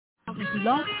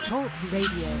Blog Talk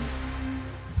Radio.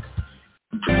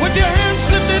 With your hands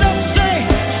lifted up, say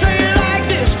it like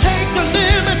this. Take the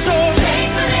limits off.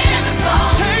 Take the limits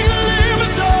off. Take the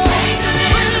limits off. Take the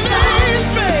limits off.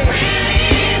 Release me.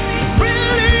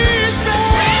 Release me.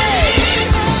 Release me.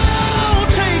 Oh,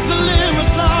 take the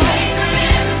limits off. Take the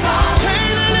limits off. Take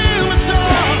the limits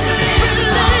off.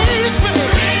 Release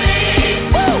me.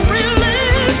 Woo,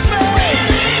 release me.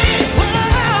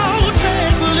 Wow,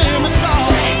 take the limits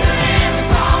off. Take the limits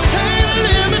off. Take the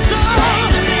limits off.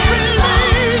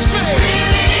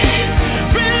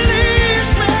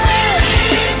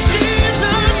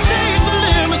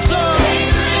 Let's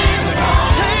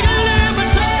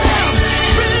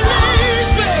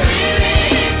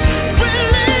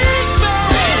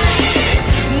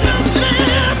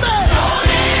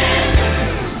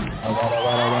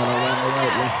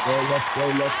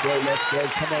go.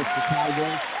 Come on,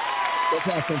 Chicago. Let's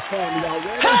have some fun. Y'all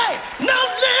ready? Hey, no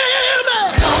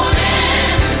limit! No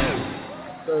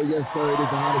limit! Sir, yes, sir. It is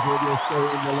the hottest radio show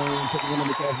in the land. Taking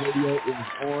One Talk Radio is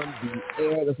on the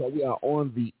air. That's right. We are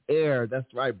on the air.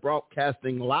 That's right.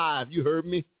 Broadcasting live. You heard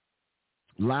me?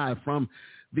 Live from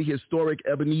the historic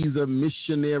Ebenezer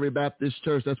Missionary Baptist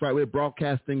Church. That's right. We're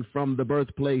broadcasting from the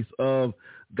birthplace of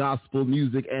gospel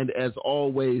music. And as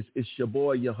always, it's your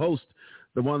boy, your host,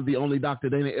 the one, the only Dr.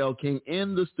 Dana L. King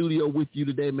in the studio with you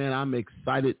today, man. I'm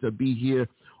excited to be here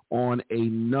on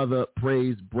another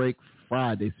Praise Break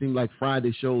Friday. Seems like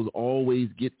Friday shows always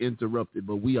get interrupted,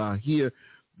 but we are here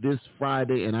this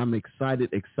Friday, and I'm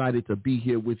excited to be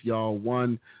here with y'all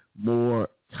one more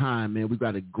time, man. We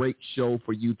got a great show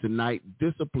for you tonight.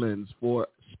 Disciplines for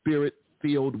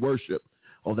Spirit-filled worship.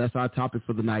 Oh, that's our topic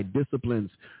for the night. Disciplines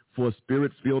for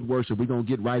Spirit-filled worship. We're going to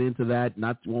get right into that.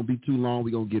 Won't be too long.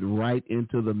 We're going to get right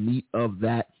into the meat of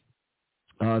that.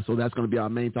 So that's going to be our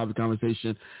main topic of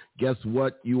conversation. Guess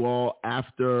what, you all?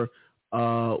 After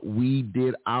we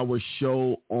did our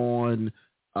show on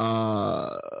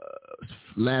on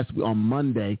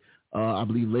Monday, I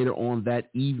believe later on that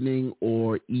evening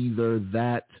or either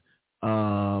that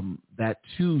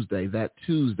Tuesday,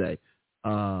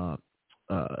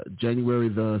 January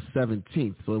the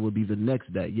 17th. So it would be the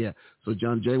next day. Yeah. So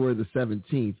January the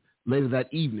 17th, later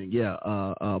that evening. Yeah.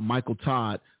 Michael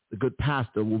Todd, the good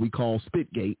pastor, what we call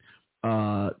Spitgate,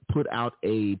 put out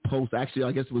a post. Actually,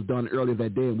 I guess it was done earlier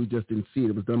that day and we just didn't see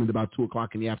it. It was done at about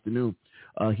 2:00 in the afternoon.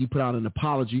 He put out an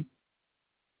apology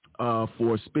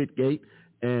for Spitgate,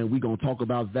 and we're going to talk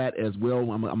about that as well.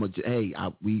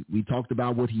 We talked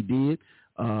about what he did,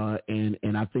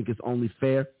 and I think it's only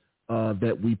fair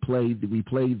that we played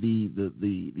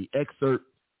the excerpt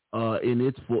in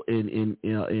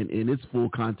its full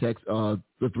context. The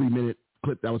 3-minute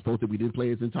clip that was posted, we didn't play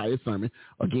his entire sermon.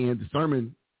 Again, the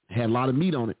sermon had a lot of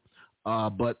meat on it,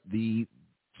 but the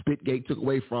Spitgate took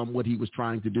away from what he was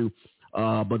trying to do.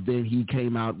 But then he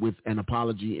came out with an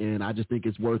apology, and I just think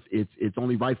it's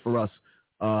only right for us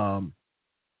to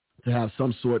have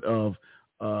some sort of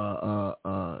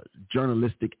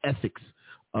journalistic ethics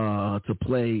to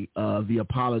play the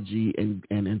apology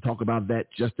and talk about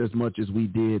that just as much as we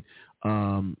did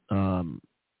the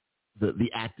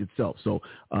act itself. So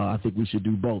I think we should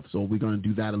do both. So we're going to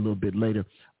do that a little bit later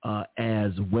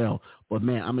as well. But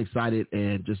man, I'm excited,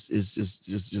 and it's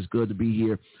just good to be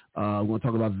here. We're going to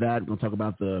talk about that. We're going to talk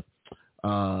about the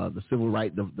Civil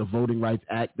Rights, the Voting Rights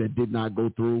Act that did not go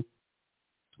through.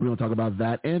 We're going to talk about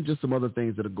that and just some other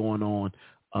things that are going on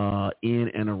in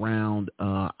and around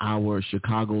our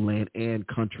Chicagoland and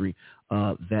country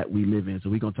that we live in. So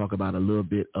we're going to talk about a little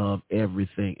bit of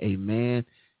everything. Amen.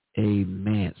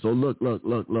 Amen. So look.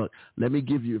 Let me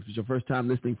give you, if it's your first time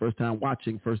listening, first time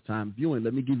watching, first time viewing,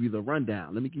 let me give you the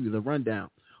rundown.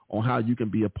 On how you can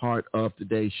be a part of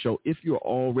today's show. If you're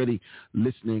already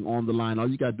listening on the line, all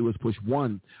you got to do is push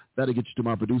 1. That'll get you to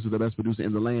my producer, the best producer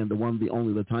in the land, the one, the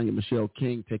only, LaTanya Michelle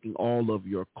King, taking all of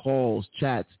your calls,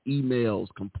 chats, emails,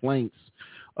 complaints,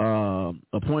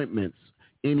 appointments,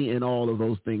 any and all of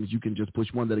those things. You can just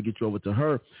push 1. That'll get you over to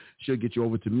her. She'll get you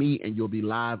over to me, and you'll be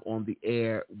live on the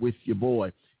air with your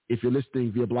boy. If you're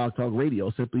listening via Blog Talk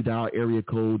Radio, simply dial area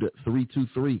code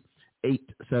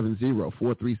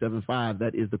 323-870-4375.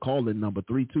 That is the call-in number.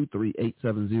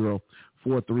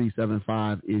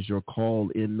 323-870-4375 is your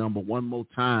call-in number. One more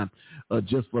time,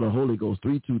 just for the Holy Ghost,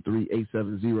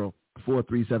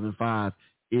 323-870-4375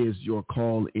 is your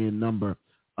call-in number.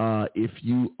 If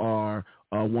you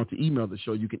want to email the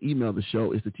show, you can email the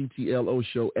show. It's the TTLO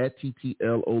show at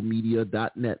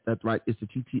ttlomedia.net. That's right. It's the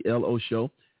TTLO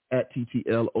show at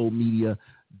ttlomedia.net.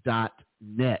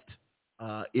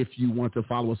 If you want to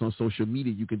follow us on social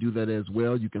media, you can do that as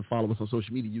well. You can follow us on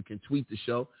social media. You can tweet the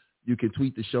show. You can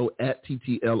tweet the show at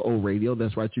TTLO Radio.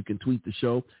 That's right. You can tweet the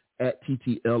show at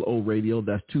TTLO Radio.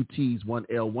 That's 2 T's, 1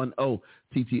 L, 1 O.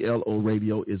 TTLO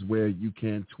Radio is where you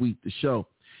can tweet the show.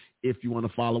 If you want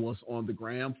to follow us on the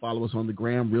gram, follow us on the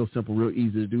gram. Real simple, real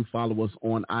easy to do. Follow us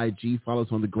on IG. Follow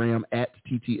us on the gram at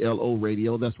TTLO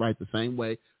Radio. That's right, the same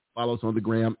way. Follow us on the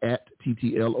gram at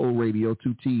TTLO Radio,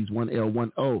 2 T's, 1 L,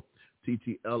 1 O.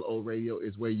 TTLO Radio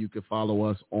is where you can follow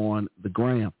us on the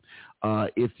gram.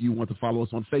 If you want to follow us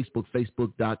on Facebook,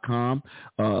 facebook.com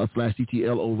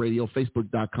 /TTLO Radio,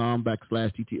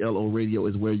 facebook.com/TTLO Radio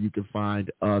is where you can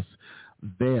find us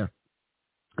there.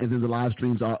 And then the live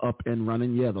streams are up and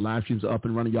running. Yeah, the live streams are up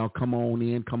and running. Y'all come on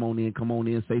in.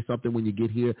 Say something when you get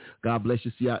here. God bless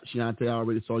you. Shiante, I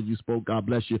already saw you spoke. God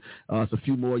bless you. It's a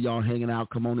few more y'all hanging out.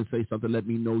 Come on and say something. Let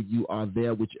me know you are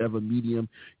there, whichever medium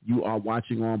you are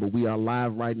watching on. But we are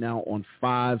live right now on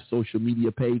 4 social media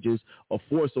pages,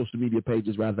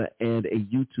 and a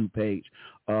YouTube page.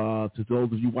 To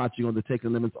those of you watching on the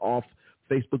Taking Limits Off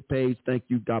Facebook page, thank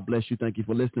you. God bless you. Thank you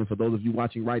for listening. For those of you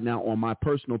watching right now on my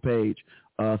personal page,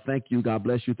 thank you. God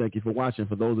bless you. Thank you for watching.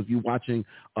 For those of you watching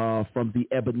from the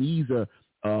Ebenezer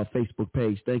Facebook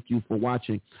page, thank you for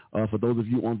watching. For those of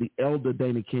you on the Elder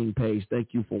Dana King page,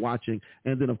 thank you for watching.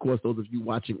 And then, of course, those of you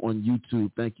watching on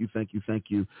YouTube, thank you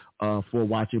for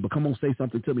watching. But come on, say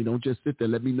something to me. Don't just sit there.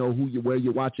 Let me know where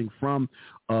you're watching from,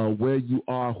 where you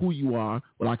are, who you are.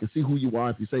 Well, I can see who you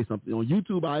are if you say something. On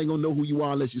YouTube, I ain't going to know who you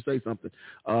are unless you say something.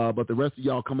 But the rest of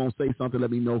y'all, come on, say something. Let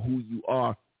me know who you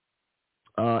are.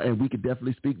 And we could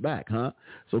definitely speak back, huh?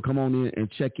 So come on in and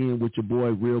check in with your boy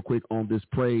real quick on this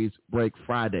Praise Break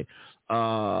Friday.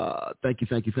 Thank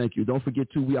you. Don't forget,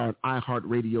 too, we are an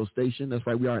iHeartRadio station. That's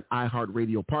right. We are an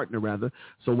iHeartRadio partner, rather.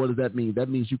 So what does that mean? That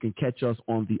means you can catch us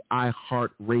on the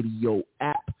iHeartRadio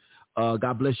app.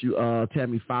 God bless you,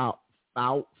 Tammy Fowlks.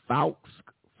 Folks.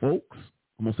 I'm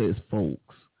going to say it's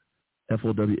Folks.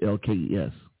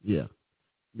 Fowlkes. Yeah.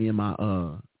 Me and my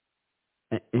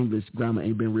English grammar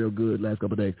ain't been real good last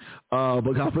couple of days.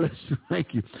 But God bless you.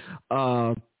 Thank you.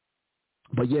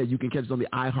 But yeah, you can catch us on the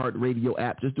iHeartRadio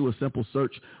app. Just do a simple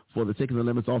search for the Taking the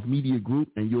Limits Off Media Group,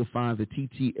 and you'll find the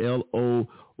TTLO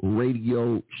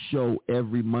radio show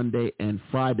every Monday and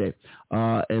Friday.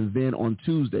 And then on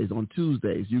Tuesdays,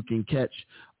 you can catch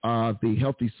the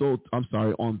Healthy Soul.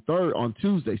 On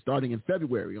Tuesday, starting in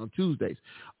February, on Tuesdays,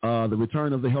 the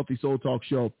return of the Healthy Soul Talk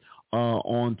show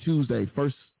on Tuesday,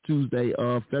 first Tuesday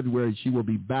of February. She will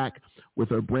be back with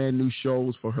her brand new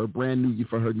shows for her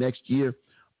next year.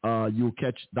 You'll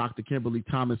catch Dr. Kimberly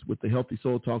Thomas with the Healthy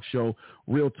Soul Talk show,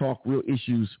 Real Talk, Real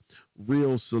Issues,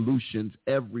 Real Solutions,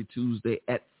 every Tuesday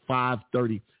at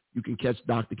 5:30. You can catch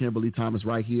Dr. Kimberly Thomas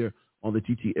right here on the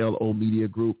TTLO Media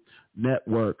Group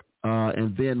Network.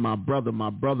 And then my brother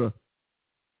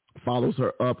follows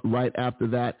her up right after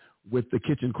that with the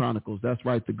Kitchen Chronicles. That's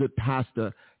right, the good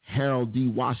pastor Harold D.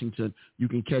 Washington. You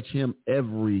can catch him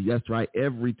every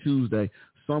Tuesday,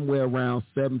 somewhere around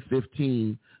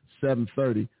 7:15,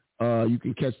 7:30. You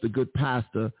can catch the good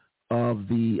pastor of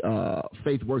the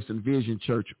Faith Works and Vision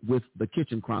Church with the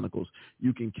Kitchen Chronicles.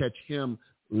 You can catch him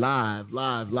live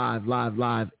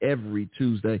every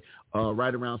Tuesday,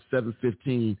 right around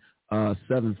 7:15,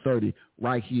 7:30,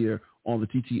 right here on the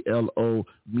TTLO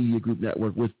Media Group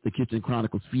Network with the Kitchen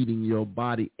Chronicles, feeding your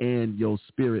body and your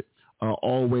spirit.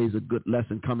 Always a good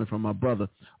lesson coming from my brother,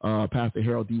 Pastor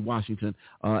Harold D. Washington,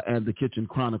 and the Kitchen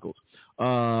Chronicles.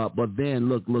 But then,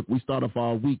 look, we start off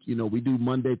our week. You know, we do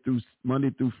Monday through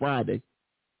Friday,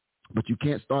 but you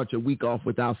can't start your week off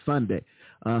without Sunday.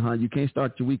 You can't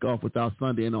start your week off without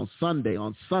Sunday. And on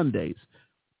Sundays,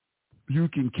 you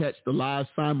can catch the live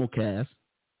simulcast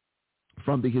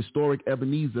from the historic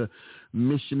Ebenezer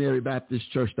Missionary Baptist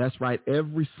Church. That's right,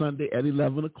 every Sunday at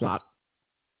 11 o'clock.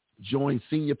 Join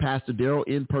Senior Pastor Darrell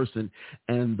in person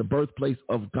and the birthplace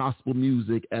of gospel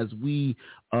music as we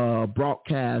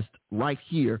broadcast right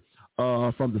here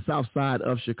from the south side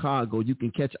of Chicago. You can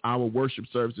catch our worship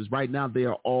services. Right now, they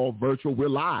are all virtual. We're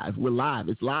live.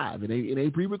 It's live. It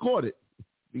ain't pre-recorded.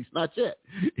 At least not yet.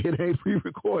 It ain't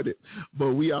pre-recorded.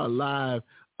 But we are live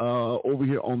over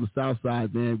here on the south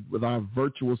side, man, with our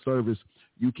virtual service.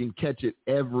 You can catch it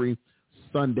every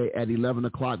Sunday at 11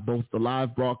 o'clock, both the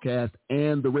live broadcast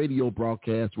and the radio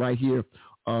broadcast right here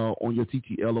on your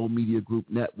TTLO Media Group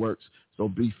networks. So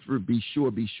be sure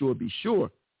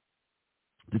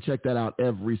to check that out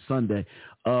every Sunday.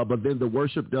 But then the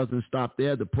worship doesn't stop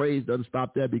there. The praise doesn't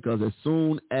stop there, because as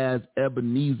soon as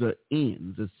Ebenezer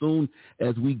ends, as soon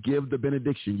as we give the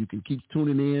benediction, you can keep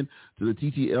tuning in to the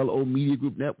TTLO Media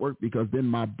Group Network, because then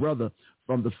my brother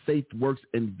from the Faith Works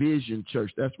and Vision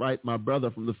Church. That's right, my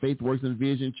brother from the Faith Works and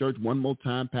Vision Church. One more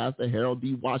time, Pastor Harold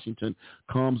D. Washington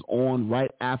comes on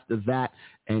right after that,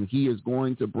 and he is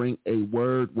going to bring a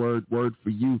word for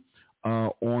you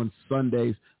on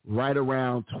Sundays right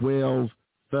around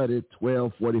 12:30,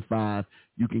 12:45.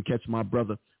 You can catch my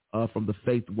brother from the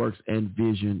Faith Works and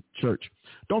Vision Church.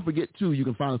 Don't forget, too, you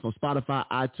can find us on Spotify,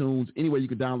 iTunes, anywhere you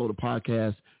can download a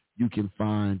podcast, you can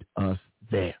find us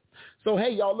there. So,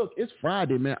 hey, y'all, look, it's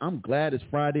Friday, man. I'm glad it's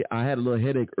Friday. I had a little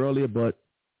headache earlier, but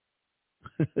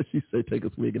she said take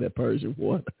a swig of that Persian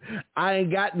water. I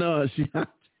ain't got none.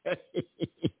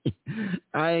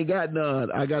 I ain't got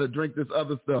none. I got to drink this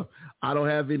other stuff. I don't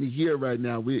have any here right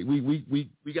now. We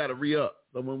got to re-up.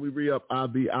 So when we re-up, I'll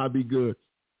be good.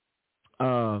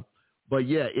 But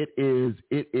yeah, it is.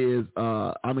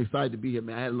 I'm excited to be here,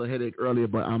 man. I had a little headache earlier,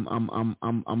 but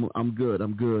I'm good.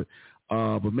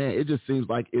 But man, it just seems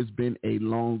like it's been a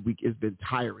long week. It's been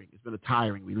tiring. It's been a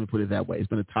tiring week. Let me put it that way. It's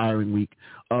been a tiring week.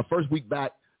 First week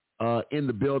back in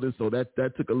the building, so that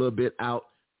took a little bit out.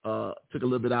 Took a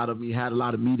little bit out of me. Had a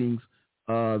lot of meetings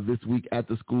this week at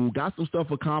the school. Got some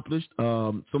stuff accomplished.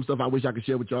 Some stuff I wish I could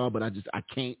share with y'all, but I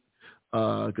can't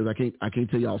because I can't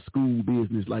tell y'all school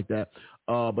business like that.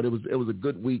 But it was a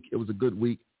good week. It was a good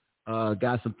week.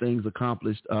 Got some things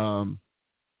accomplished. So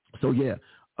yeah.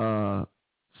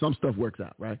 Some stuff works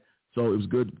out, right? So it was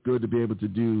good to be able to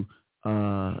do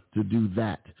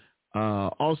that.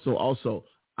 Also,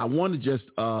 I want to just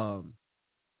talk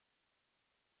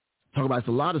about it's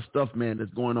a lot of stuff, man,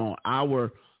 that's going on.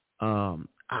 I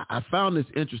found this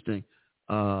interesting.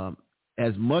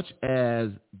 As much as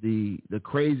the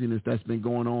craziness that's been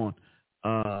going on,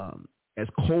 as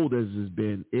cold as it's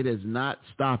been, it is not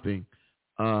stopping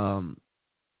the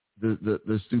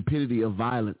stupidity of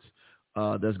violence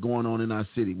that's going on in our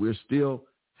city. We're still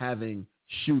having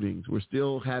shootings. We're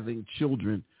still having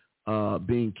children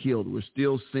being killed. We're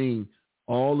still seeing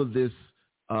all of this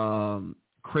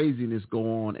craziness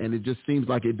go on, and it just seems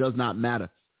like it does not matter.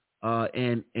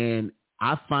 And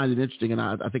I find it interesting, and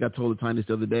I think I told the Tiny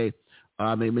the other day.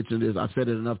 I may mention this. I've said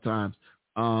it enough times.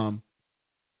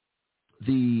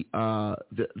 The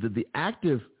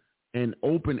active and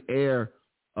open air.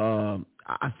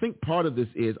 I think part of this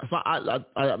is,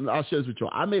 I'll share this with you.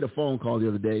 I made a phone call the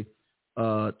other day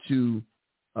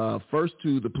first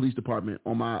to the police department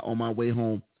on my way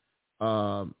home.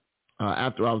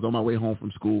 After I was on my way home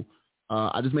from school,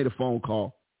 I just made a phone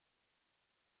call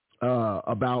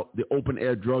about the open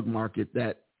air drug market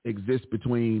that exists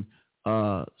between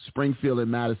Springfield and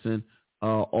Madison,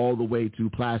 all the way to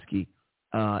Pulaski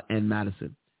and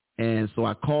Madison. And so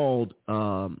I called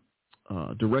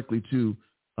directly to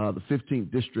the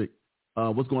 15th District.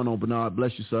 What's going on, Bernard?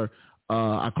 Bless you, sir.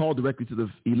 I called directly to the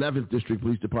 11th District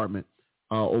Police Department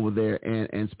over there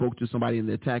and spoke to somebody in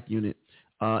the attack unit.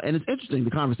 And it's interesting,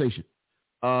 the conversation,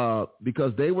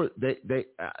 because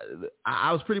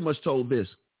I was pretty much told this.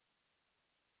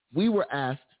 We were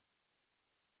asked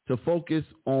to focus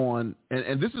on,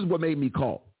 and this is what made me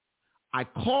call. I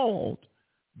called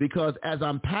because as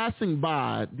I'm passing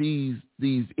by these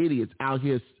idiots out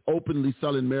here openly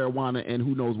selling marijuana and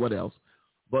who knows what else,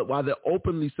 but while they're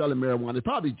openly selling marijuana, it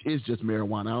probably is just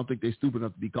marijuana. I don't think they're stupid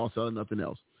enough to be caught selling nothing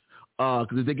else. Because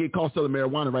if they get caught selling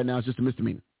marijuana right now, it's just a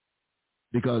misdemeanor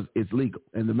because it's legal.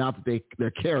 And the amount that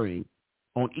they're carrying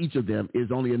on each of them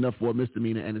is only enough for a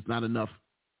misdemeanor, and it's not enough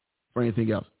for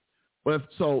anything else. But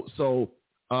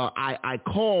I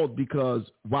called because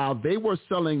while they were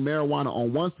selling marijuana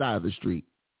on one side of the street,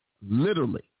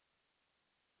 literally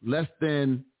less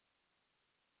than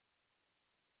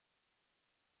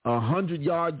 100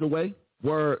 yards away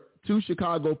were two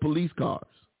Chicago police cars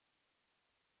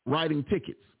writing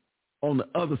tickets on the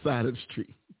other side of the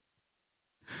street.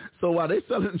 So while they're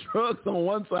selling drugs on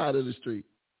one side of the street,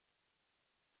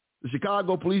 the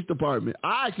Chicago Police Department,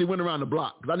 I actually went around the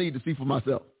block because I needed to see for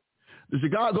myself. The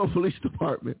Chicago Police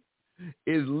Department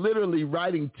is literally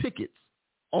writing tickets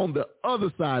on the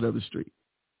other side of the street.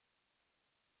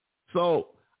 So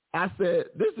I said,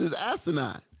 this is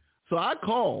asinine. So I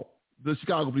called the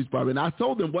Chicago Police Department, and I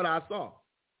told them what I saw.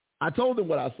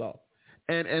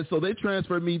 And so they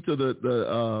transferred me to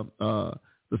the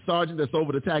sergeant that's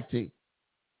over the attack team.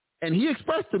 And he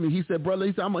expressed to me, he said, brother,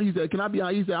 he said, can I be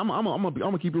honest? He said, I'm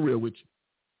gonna keep it real with you.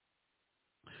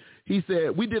 He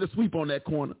said, we did a sweep on that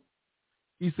corner.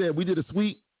 He said, we did a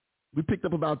sweep. We picked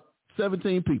up about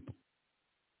 17 people.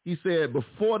 He said,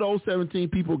 before those 17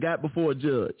 people got before a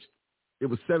judge, it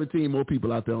was 17 more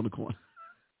people out there on the corner.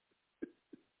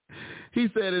 He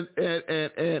said,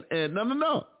 and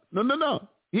no.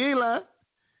 He ain't lying.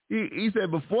 He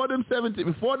said, before them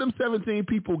 17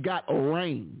 people got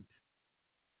arraigned,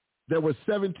 there were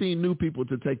 17 new people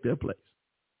to take their place.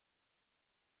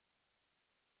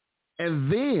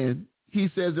 And then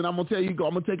he says, and I'm going to tell you, I'm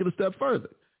going to take it a step further.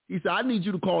 He said, I need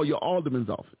you to call your alderman's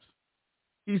office.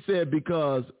 He said,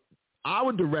 because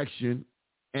our direction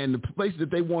and the places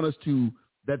that they want us to,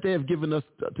 that they have given us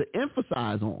to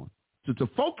emphasize on, to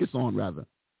focus on rather,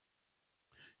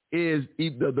 is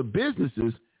the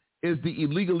businesses, is the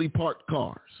illegally parked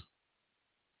cars.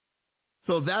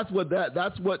 So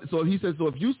so he says, so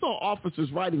if you saw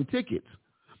officers writing tickets,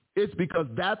 it's because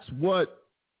that's what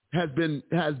has been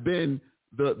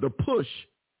the push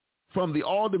from the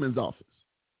alderman's office.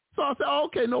 So I said, oh,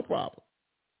 okay, no problem.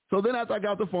 So then after I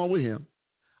got the phone with him,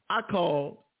 I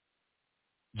called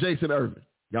Jason Irvin.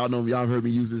 Y'all know, y'all heard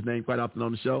me use his name quite often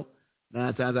on the show.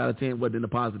 9 times out of 10 wasn't in a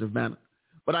positive manner,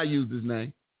 but I used his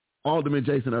name, Alderman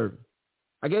Jason Irvin.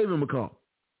 I gave him a call,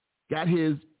 got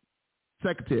his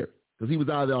secretary, because he was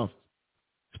out of the office,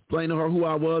 explained to her who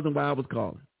I was and why I was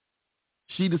calling.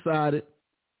 She decided,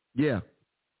 yeah.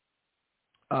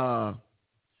 And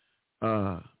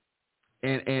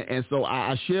so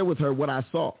I shared with her what I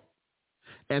saw.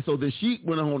 And so then she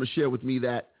went on to share with me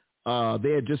that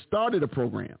they had just started a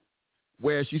program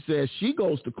where she says she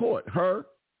goes to court, her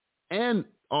and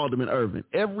Alderman Irvin,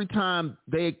 every time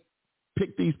they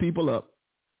pick these people up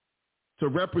to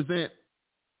represent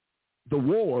the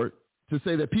ward, to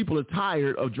say that people are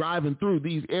tired of driving through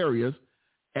these areas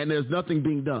and there's nothing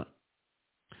being done.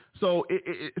 So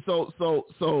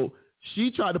so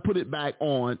she tried to put it back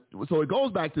on. So it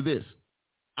goes back to this.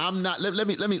 I'm not. Let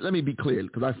me be clear,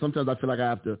 because sometimes I feel like I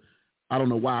have to. I don't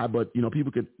know why, but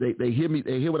people they hear me,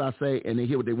 they hear what I say, and they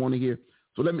hear what they want to hear.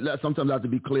 So sometimes I have to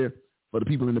be clear for the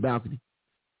people in the balcony.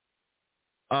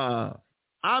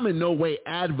 I'm in no way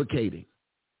advocating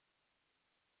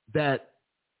that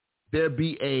there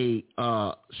be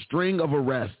a string of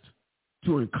arrests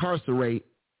to incarcerate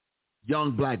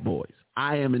young black boys.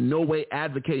 I am in no way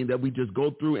advocating that we just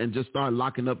go through and just start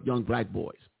locking up young black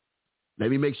boys.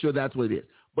 Let me make sure that's what it is.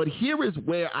 But here is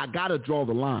where I got to draw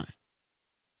the line.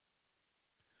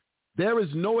 There is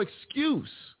no excuse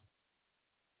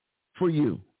for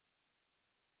you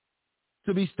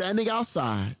to be standing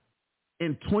outside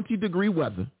in 20-degree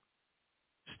weather,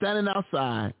 standing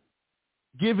outside,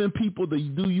 giving people the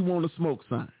 "do you want to smoke"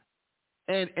 sign.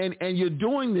 And you're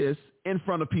doing this in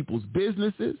front of people's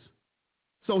businesses.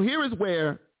 So here is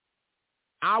where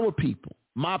our people,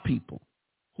 my people,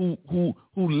 who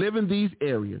live in these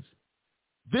areas,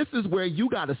 this is where you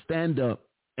got to stand up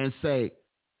and say,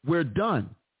 we're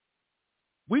done.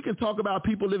 We can talk about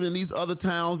people living in these other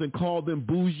towns and call them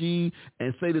bougie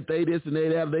and say that they this and they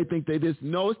that, they think they this.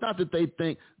 No, it's not that they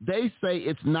think. They say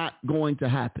it's not going to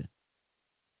happen.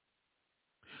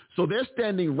 So they're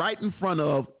standing right in front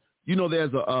of,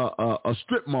 there's a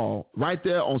strip mall right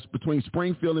there between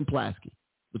Springfield and Pulaski.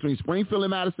 Between Springfield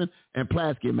and Madison and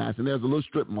Pulaski and Madison, there's a little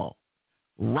strip mall.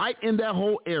 Right in that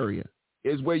whole area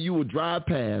is where you will drive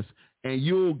past and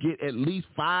you'll get at least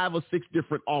 5 or 6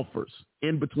 different offers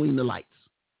in between the lights.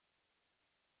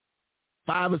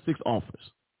 5 or 6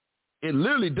 offers. It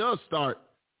literally does start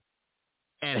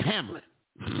at Hamlin.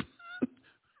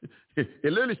 It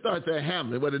literally starts at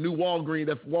Hamlin, where the new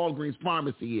Walgreens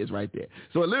pharmacy is right there.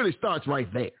 So it literally starts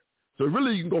right there. So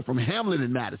really you can go from Hamlin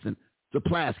and Madison to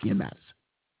Pulaski and Madison.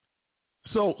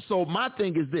 So my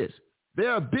thing is this.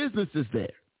 There are businesses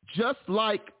there, just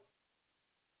like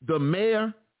the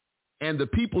mayor and the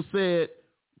people said,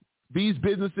 these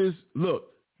businesses, look,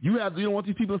 you don't want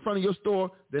these people in front of your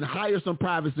store, then hire some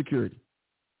private security.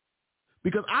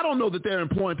 Because I don't know that they're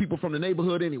employing people from the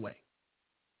neighborhood anyway.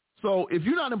 So if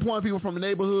you're not employing people from the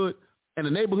neighborhood and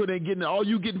the neighborhood ain't getting, all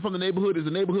you getting from the neighborhood is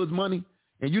the neighborhood's money,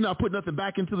 and you're not putting nothing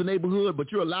back into the neighborhood,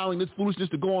 but you're allowing this foolishness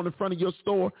to go on in front of your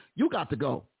store, you got to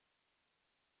go.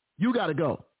 You got to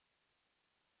go.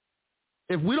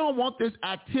 If we don't want this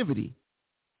activity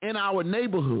in our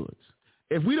neighborhoods,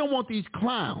 if we don't want these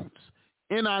clowns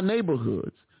in our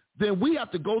neighborhoods, then we have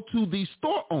to go to these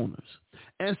store owners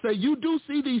and say, you do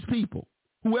see these people,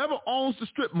 whoever owns the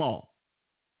strip mall,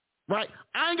 right?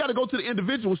 I ain't got to go to the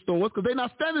individual stores because they're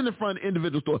not standing in front of the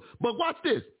individual stores. But watch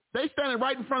this. They standing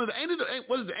right in front of ain't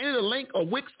it a Link or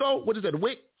Wick store? What is that?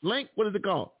 Link? What is it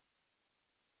called?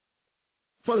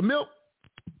 For the milk?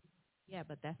 Yeah,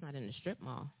 but that's not in the strip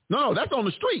mall. No, that's on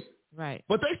the street. Right.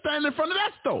 But they stand in front of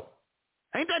that store.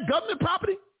 Ain't that government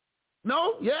property?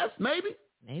 No? Yes? Maybe?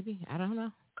 Maybe. I don't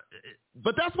know.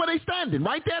 But that's where they standing,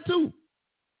 right there too.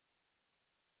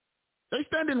 They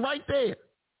standing right there.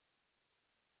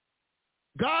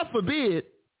 God forbid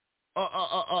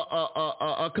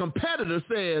a competitor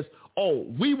says, oh,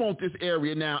 we want this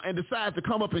area now, and decides to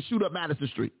come up and shoot up Madison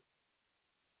Street.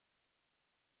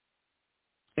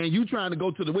 and you trying to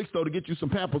go to the WIC store to get you some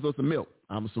Pampers or some milk.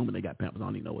 I'm assuming they got Pampers. I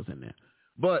don't even know what's in there.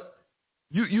 But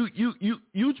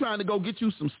you trying to go get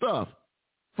you some stuff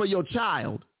for your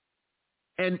child,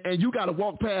 and you got to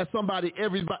walk past somebody,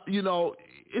 everybody,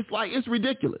 it's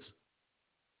ridiculous.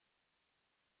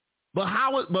 But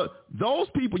but those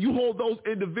people, you hold those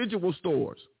individual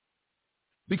stores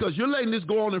because you're letting this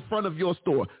go on in front of your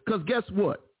store. Because guess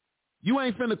what? You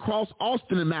ain't finna cross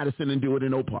Austin and Madison and do it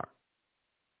in Oak Park.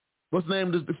 What's the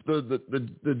name of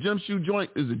the gym shoe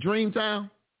joint? Is it Dreamtown?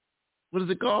 What is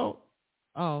it called?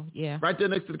 Oh, yeah. Right there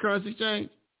next to the Currency Exchange?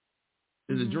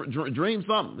 Is it Dream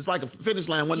something? It's like a Finish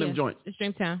Line, one of them joints. It's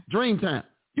Dreamtown. Dreamtown.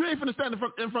 You ain't finna stand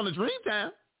in front of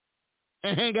Dreamtown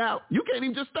and hang out. You can't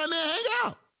even just stand there and hang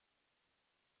out.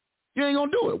 You ain't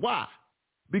gonna do it. Why?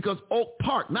 Because Oak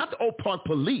Park, not the Oak Park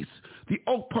police, the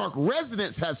Oak Park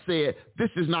residents have said, this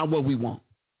is not what we want.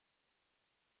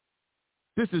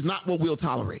 This is not what we'll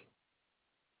tolerate.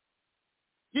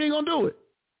 You ain't gonna do it.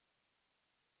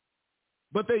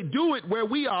 But they do it where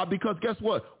we are because guess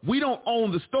what? We don't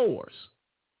own the stores.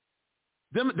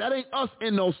 That ain't us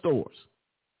in those stores.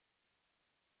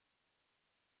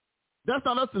 That's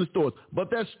not us in the stores.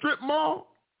 But that strip mall,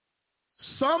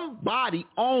 somebody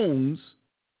owns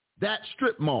that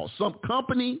strip mall. Some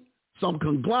company, some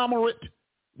conglomerate,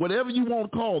 whatever you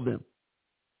want to call them.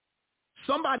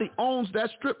 Somebody owns that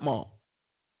strip mall.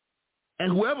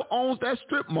 And whoever owns that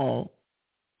strip mall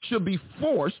should be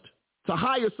forced to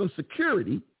hire some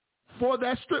security for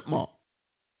that strip mall.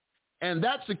 And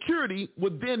that security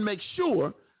would then make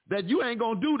sure that you ain't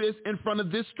going to do this in front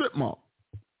of this strip mall.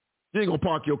 You ain't going to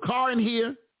park your car in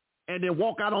here and then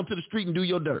walk out onto the street and do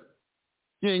your dirt.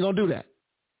 You ain't going to do that.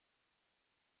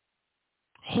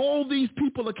 Hold these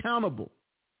people accountable.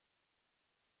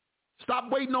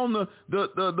 Stop waiting on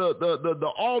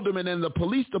the alderman and the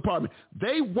police department.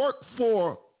 They work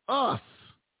for us.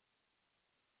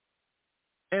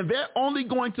 And they're only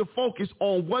going to focus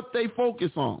on what they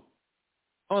focus on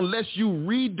unless you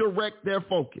redirect their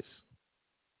focus.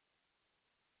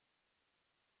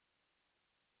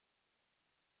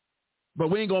 But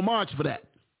we ain't going to march for that.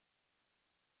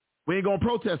 We ain't going to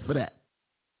protest for that.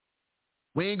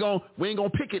 We ain't gonna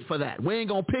picket for that. We ain't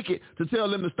gonna picket to tell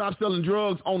them to stop selling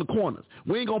drugs on the corners.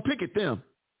 We ain't gonna picket them.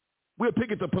 We'll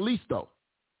picket the police though.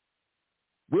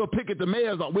 We'll picket the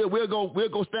mayor's. We'll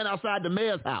go stand outside the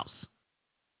mayor's house.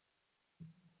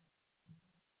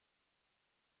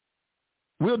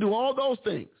 We'll do all those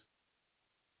things.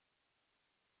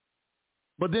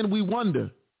 But then we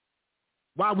wonder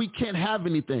why we can't have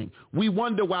anything. We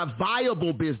wonder why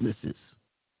viable businesses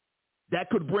that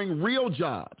could bring real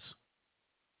jobs,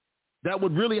 that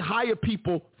would really hire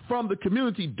people from the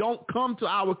community, don't come to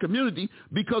our community,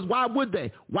 because why would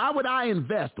they? Why would I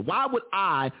invest? Why would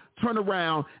I turn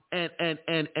around and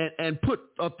put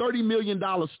a $30 million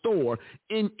store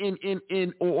in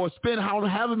or spend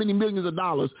however many millions of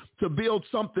dollars to build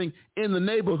something in the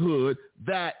neighborhood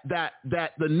that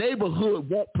the neighborhood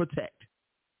won't protect?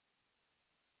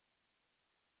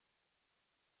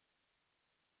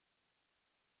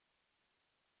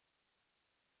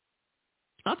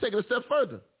 I'll take it a step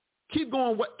further. Keep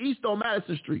going east on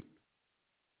Madison Street.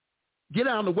 Get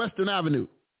down to Western Avenue.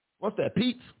 What's that,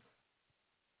 Pete's?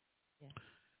 Yeah.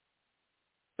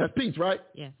 That's Pete's, right?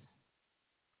 Yes.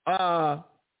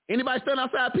 Anybody stand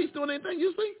outside Pete's doing anything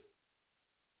usually?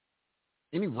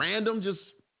 Any random just,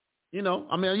 you're going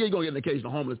to get an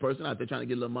occasional homeless person out there trying to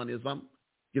get a little money or something,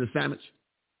 get a sandwich.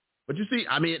 But you see,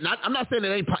 I'm not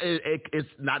saying it's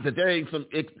not that there ain't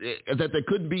that there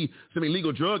could be some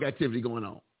illegal drug activity going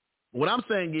on. What I'm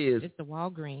saying is, it's the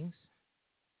Walgreens,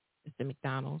 it's the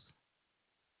McDonald's.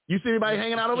 You see anybody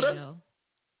hanging out over there?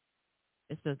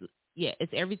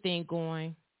 It's everything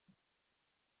going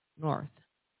north.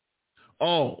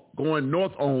 Oh, going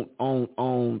north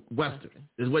on Western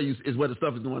is where the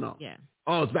stuff is going on. Yeah.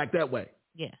 Oh, it's back that way.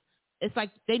 Yeah. It's like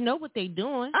they know what they're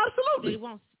doing. Absolutely.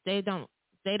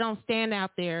 They don't stand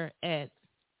out there at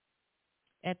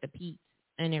the Pete's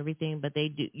and everything, but they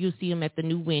do. You see them at the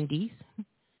new Wendy's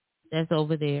that's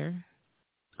over there.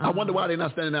 I wonder why they're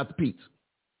not standing out the Pete's.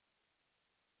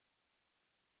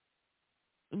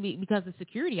 Because of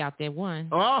security out there, one.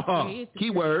 Oh,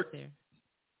 keyword.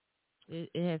 It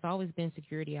has always been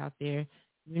security out there.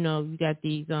 You got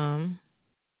these.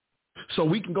 So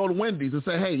we can go to Wendy's and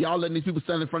say, hey, y'all letting these people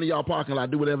stand in front of y'all parking lot,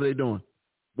 do whatever they're doing.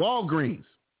 Walgreens,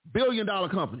 billion-dollar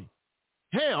company.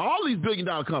 Hell, all these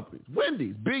billion-dollar companies.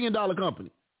 Wendy's, billion-dollar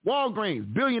company.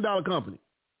 Walgreens, billion-dollar company.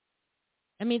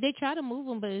 I mean, they try to move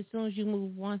them, but as soon as you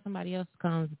move one, somebody else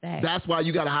comes back. That's why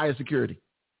you got to hire security.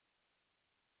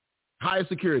 Hire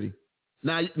security.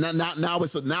 Now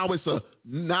it's a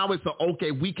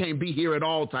okay, we can't be here at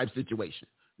all type situation.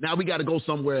 Now we got to go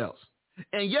somewhere else.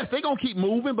 And yes, they're gonna keep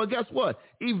moving, but guess what?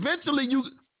 Eventually,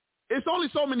 it's only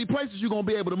so many places you're gonna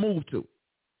be able to move to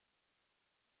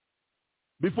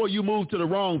before you move to the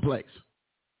wrong place.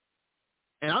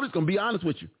 And I'm just gonna be honest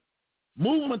with you.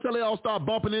 Move them until they all start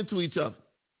bumping into each other.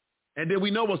 And then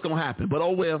we know what's going to happen. But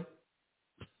oh well,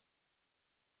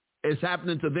 it's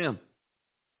happening to them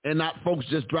and not folks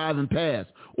just driving past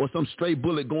or some stray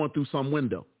bullet going through some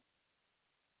window.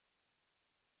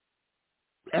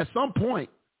 At some point,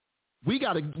 we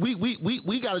have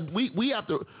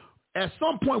to, at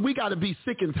some point, we got to be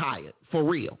sick and tired for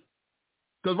real.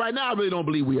 Because right now, I really don't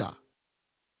believe we are.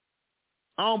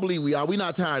 I don't believe we are. We're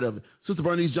not tired of it. Sister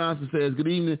Bernice Johnson says, good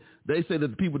evening. They say that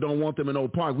the people don't want them in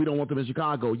Oak Park. We don't want them in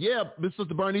Chicago. Yeah,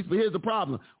 Sister Bernice, but here's the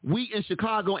problem. We in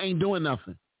Chicago ain't doing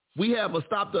nothing. We have a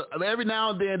every now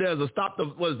and then there's a a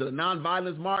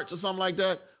nonviolence march or something like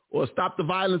that? Or a stop the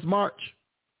violence march?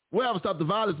 We have a stop the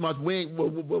violence march.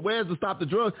 Where's the stop the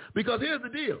drugs? Because here's the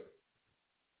deal.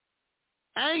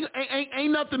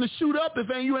 Ain't nothing to shoot up if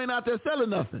you ain't out there selling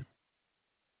nothing.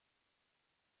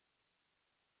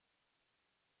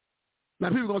 Now,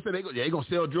 people are going to say, they're going to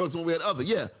sell drugs one way or the other.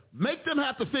 Yeah, make them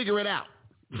have to figure it out.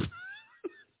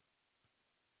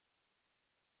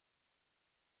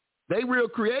 They real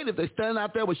creative. They stand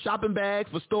out there with shopping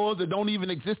bags for stores that don't even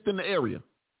exist in the area.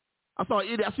 I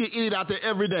see an idiot out there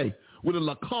every day with a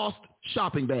Lacoste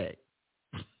shopping bag.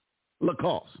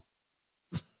 Lacoste.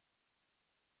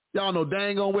 Y'all know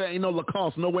dang on where ain't no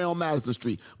Lacoste nowhere on Madison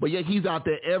Street. But yet he's out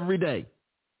there every day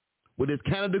with his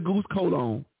Canada Goose coat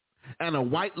on and a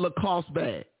white Lacoste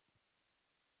bag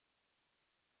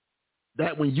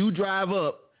that when you drive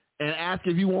up and ask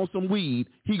if you want some weed,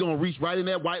 he going to reach right in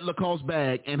that white Lacoste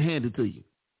bag and hand it to you.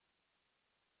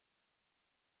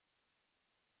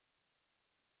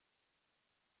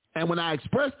 And when I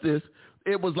expressed this,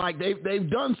 it was like they've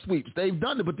done sweeps. They've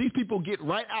done it, but these people get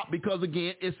right out because,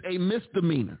 again, it's a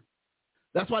misdemeanor.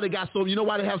 That's why they got you know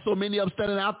why they have so many of them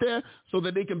standing out there? So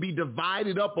that they can be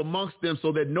divided up amongst them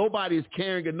so that nobody is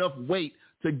carrying enough weight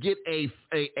to get a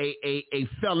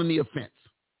felony offense.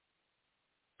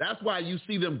 That's why you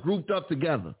see them grouped up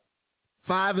together,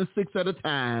 5 and 6 at a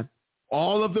time,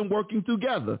 all of them working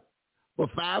together.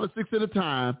 But 5 or 6 at a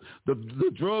time, the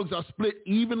drugs are split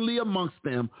evenly amongst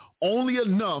them, only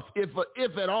enough, if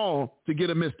at all, to get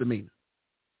a misdemeanor.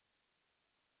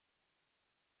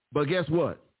 But guess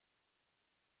what?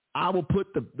 I will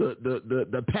put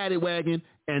the paddy wagon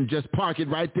and just park it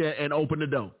right there and open the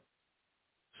door.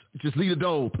 Just leave the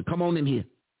door open. Come on in here.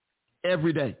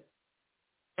 Every day.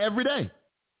 Every day.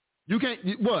 You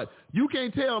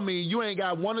can't tell me you ain't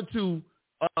got 1 or 2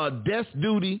 desk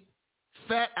duty,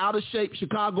 fat, out of shape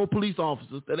Chicago police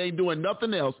officers that ain't doing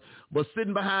nothing else but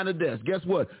sitting behind a desk. Guess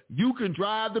what? You can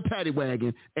drive the paddy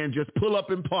wagon and just pull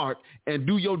up and park and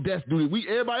do your desk duty.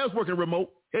 Everybody else working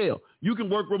remote. Hell, you can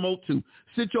work remote too.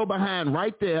 Sit your behind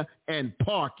right there and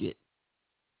park it.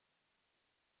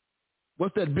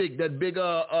 What's that big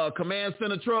command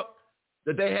center truck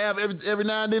that they have every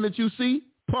now and then that you see?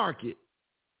 Park it.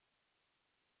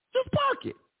 Just park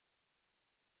it.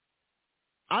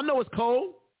 I know it's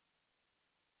cold.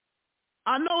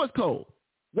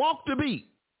 Walk the beat.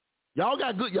 Y'all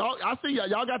got good. I see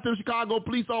y'all got them Chicago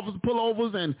police officer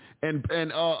pullovers and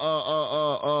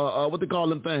what they call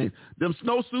them things? Them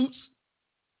snowsuits.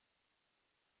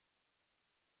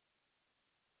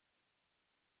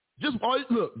 Just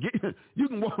look. You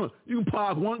can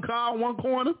park one car on one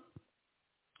corner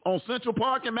on Central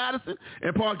Park in Madison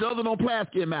and park the other on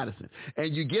Pulaski in Madison.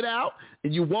 And you get out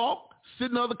and you walk, sit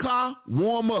in the other car,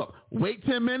 warm up, wait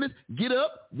 10 minutes, get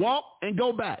up, walk, and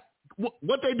go back.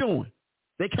 What they doing?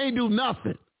 They can't do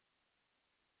nothing.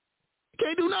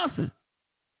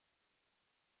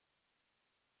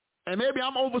 And maybe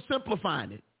I'm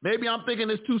oversimplifying it. Maybe I'm thinking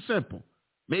it's too simple.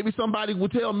 Maybe somebody will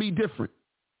tell me different.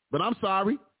 But I'm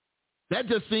sorry. That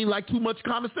just seemed like too much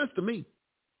common sense to me.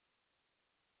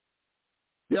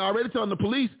 They're already telling the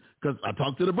police, because I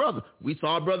talked to the brother. We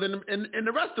saw a brother in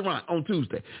the restaurant on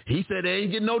Tuesday. He said they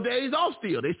ain't getting no days off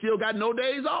still. They still got no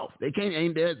days off. They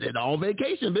ain't there. They're all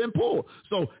vacation been pulled.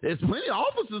 So there's plenty of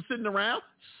officers sitting around.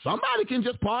 Somebody can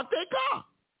just park their car.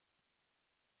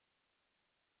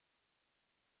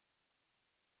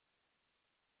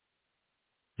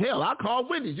 Hell, I'll call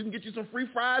Wendy's. You can get you some free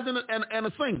fries and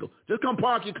a single. Just come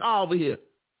park your car over here.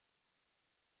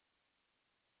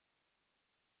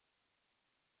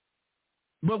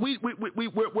 But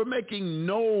we're making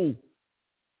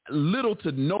little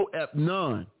to no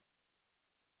none.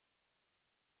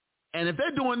 And if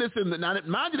they're doing this now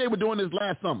mind you, they were doing this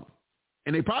last summer.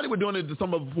 And they probably were doing it to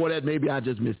some of before that. Maybe I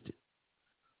just missed it.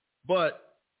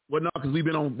 But, well, no, because we've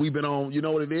been on, you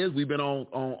know what it is? We've been on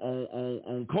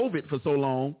COVID for so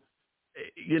long.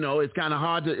 You know, it's kind of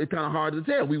hard to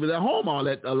tell. We were at home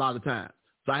a lot of times.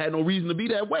 So I had no reason to be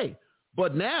that way.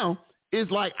 But now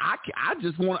it's like, I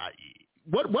just want to,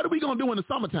 what are we going to do in the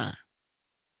summertime?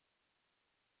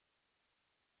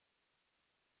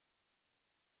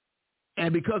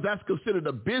 And because that's considered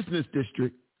a business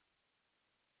district,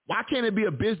 why can't it be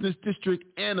a business district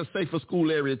and a safer school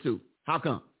area too? How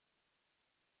come?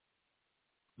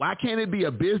 Why can't it be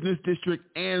a business district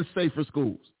and safer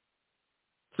schools?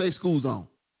 Safe school zone.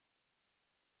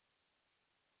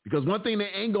 Because one thing they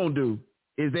ain't going to do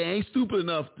is they ain't stupid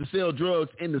enough to sell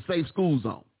drugs in the safe school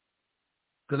zone.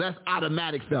 Because that's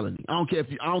automatic felony. I don't care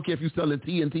if you're selling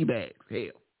TNT bags.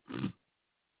 Hell.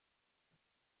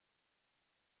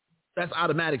 That's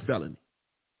automatic felony.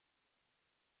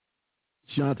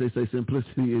 Shante say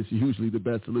simplicity is usually the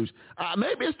best solution.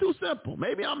 Maybe it's too simple.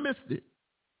 Maybe I missed it.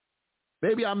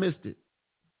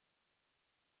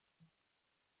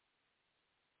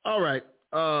 All right.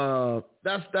 I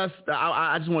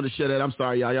just wanted to share that. I'm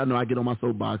sorry, y'all. Y'all know I get on my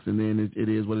soapbox and then it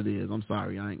is what it is. I'm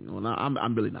sorry.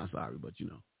 I'm really not sorry, but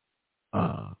you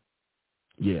know.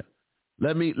 Yeah.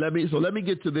 Let me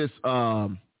get to this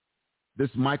this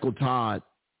Michael Todd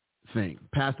thing.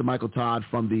 Pastor Michael Todd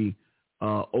from the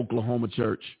Oklahoma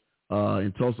church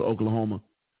in Tulsa, Oklahoma.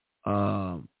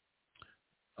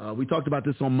 We talked about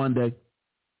this on Monday.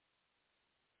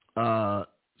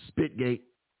 Spitgate.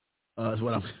 That's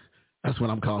what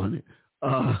I'm calling it.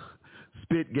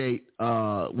 Spitgate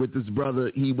with this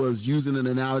brother. He was using an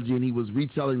analogy and he was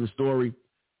retelling the story.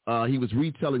 Of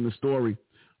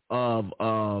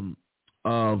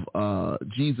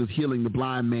Jesus healing the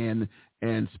blind man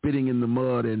and spitting in the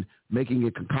mud and making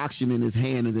a concoction in his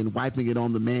hand and then wiping it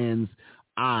on the man's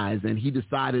eyes. And he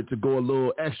decided to go a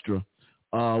little extra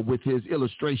with his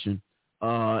illustration.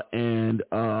 And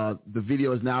the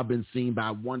video has now been seen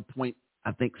by 1.6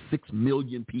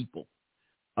 million people.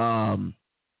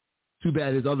 Too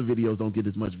bad his other videos don't get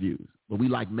as much views. But we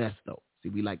like mess, though. See,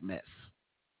 we like mess.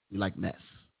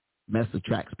 Mess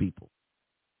attracts people.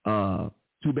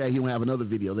 Too bad he don't have another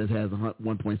video that has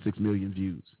 1.6 million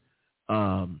views.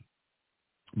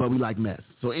 But we like mess.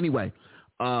 So anyway,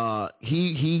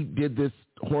 he did this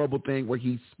horrible thing where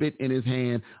he spit in his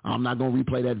hand. I'm not going to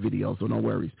replay that video, so no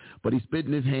worries. But he spit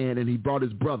in his hand and he brought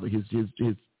his brother, his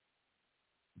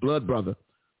blood brother,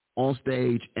 on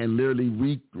stage and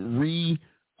literally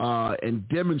and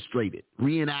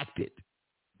reenacted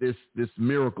this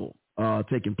miracle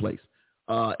taking place.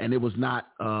 And it was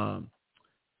not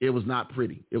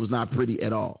pretty. It was not pretty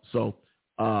at all. So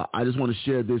I just want to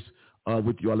share this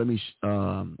with you all. Let me,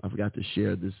 I forgot to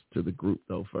share this to the group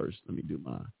though first. Let me do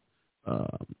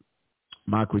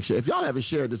my quick share. If y'all haven't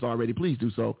shared this already, please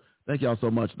do so. Thank y'all so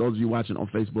much. Those of you watching on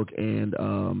Facebook and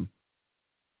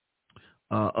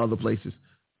other places,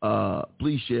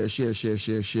 please share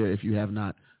if you have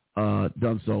not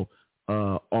done so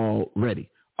already.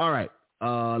 All right.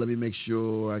 Let me make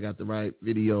sure I got the right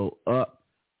video up.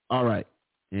 All right.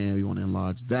 And we want to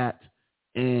enlarge that.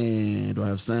 And do I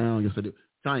have sound? Yes, I do.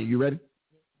 Tanya, you ready?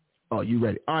 Oh, you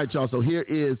ready? All right, y'all. So here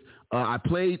is, I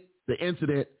played the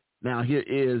incident. Now here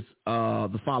is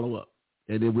the follow-up.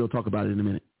 And then we'll talk about it in a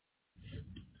minute.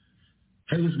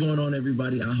 Hey, what's going on,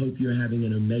 everybody? I hope you're having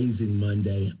an amazing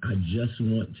Monday. I just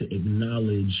want to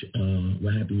acknowledge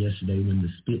what happened yesterday when the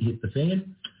spit hit the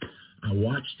fan. I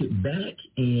watched it back,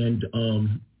 and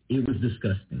it was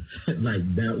disgusting.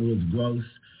 Like, that was gross.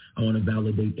 I want to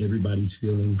validate everybody's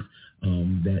feelings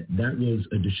that was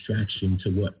a distraction to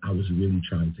what I was really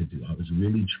trying to do. I was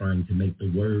really trying to make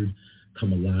the word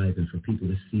come alive and for people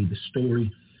to see the story.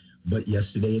 But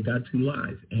yesterday it got too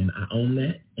live, and I own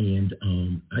that. And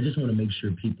I just want to make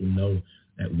sure people know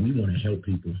that we want to help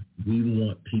people. We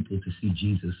want people to see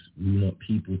Jesus. We want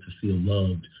people to feel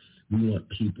loved. We want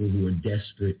people who are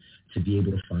desperate to be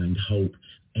able to find hope.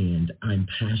 And I'm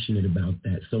passionate about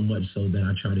that, so much so that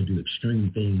I try to do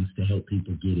extreme things to help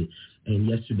people get it. And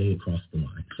yesterday it crossed the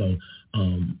line. So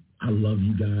I love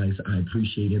you guys. I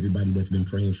appreciate everybody that's been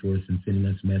praying for us and sending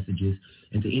us messages.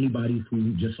 And to anybody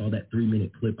who just saw that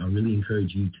 3-minute clip, I really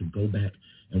encourage you to go back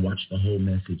and watch the whole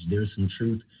message. There's some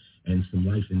truth and some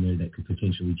life in there that could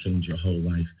potentially change your whole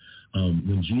life.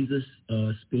 When Jesus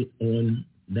spit on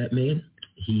that man,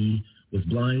 he was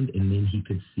blind and then he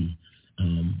could see.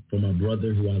 For my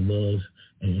brother who I love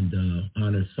and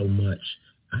honor so much,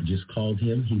 I just called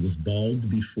him. He was bald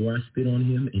before I spit on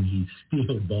him, and he's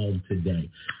still bald today.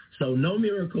 So no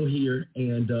miracle here,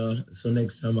 and so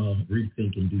next time I'll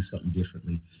rethink and do something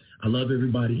differently. I love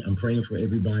everybody. I'm praying for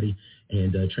everybody.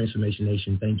 And Transformation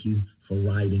Nation, thank you for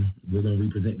writing. We're going to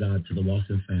represent God to the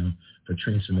lost and found for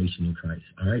transformation in Christ.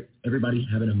 All right? Everybody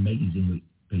have an amazing week.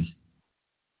 Peace.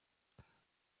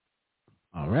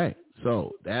 All right.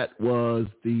 So that was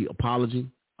the apology.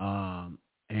 And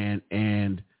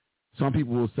some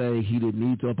people will say he didn't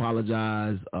need to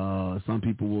apologize. Some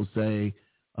people will say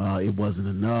it wasn't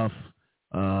enough.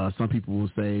 Some people will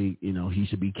say, he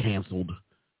should be canceled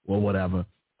or whatever.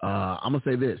 I'm going to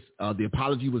say this. The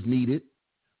apology was needed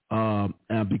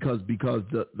because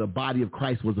the body of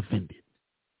Christ was offended.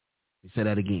 Let me say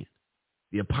that again.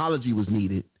 The apology was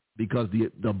needed because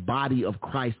the body of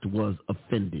Christ was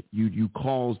offended. You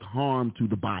caused harm to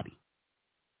the body.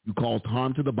 You caused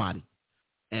harm to the body.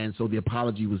 And so the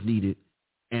apology was needed,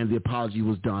 and the apology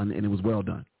was done, and it was well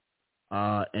done.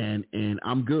 And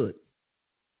I'm good.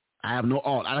 I have no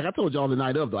art. Like I told y'all the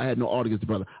night of, though, I had no art against the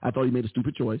brother. I thought he made a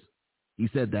stupid choice. He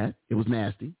said that. It was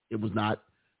nasty. It wasn't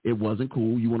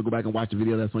cool. You want to go back and watch the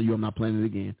video, that's on you. I'm not playing it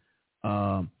again.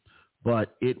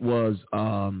 But it was,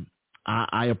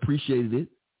 I appreciated it.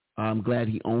 I'm glad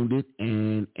he owned it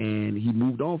and he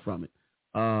moved on from it.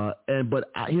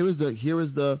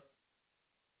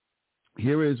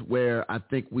 Here is where I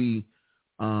think we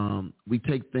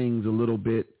take things a little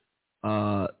bit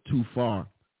too far.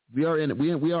 We are in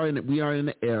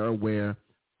an era where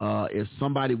if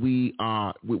somebody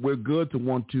we're good to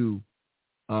want to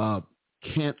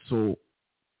cancel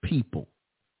people.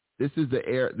 This is the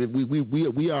era that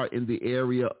we are in the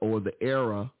area or the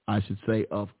era, I should say,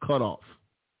 of cutoff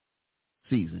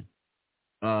season.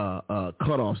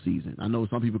 Cutoff season. I know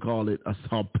some people call it. I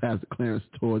saw Pastor Clarence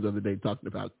Torres the other day talking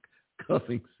about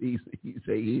cuffing season. He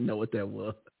said he didn't know what that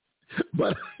was,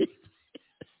 but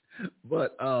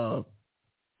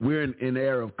we're in the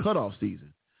era of cutoff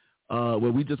season,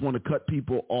 where we just want to cut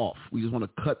people off. We just want to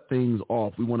cut things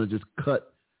off. We want to just cut.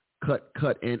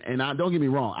 And I don't get me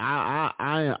wrong.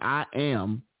 I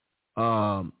am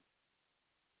a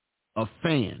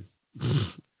fan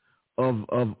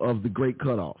of the Great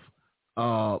Cutoff.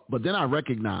 But then I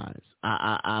recognize,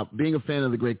 I being a fan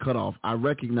of the Great Cutoff, I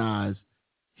recognize,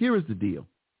 here is the deal.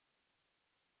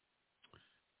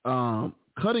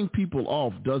 Cutting people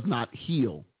off does not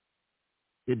heal.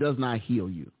 It does not heal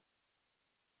you.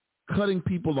 Cutting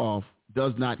people off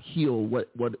does not heal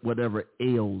whatever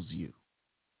ails you.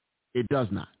 It does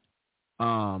not.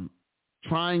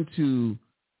 Trying to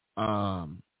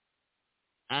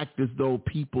act as though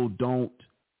people don't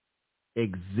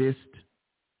exist,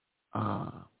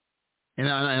 and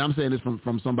I'm saying this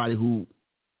from somebody who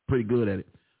pretty good at it.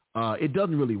 It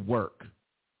doesn't really work.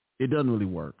 It doesn't really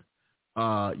work.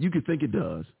 You could think it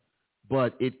does,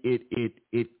 but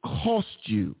it costs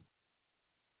you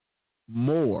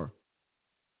more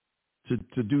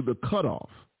to do the cutoff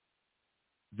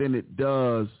than it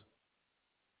does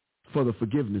for the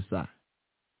forgiveness side,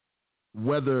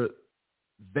 whether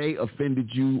they offended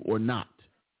you or not.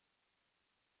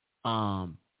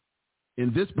 In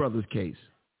this brother's case,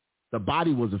 the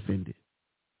body was offended.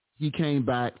 He came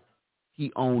back.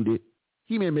 He owned it.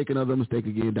 He may make another mistake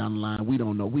again down the line. We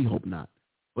don't know. We hope not.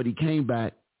 But he came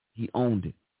back. He owned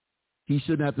it. He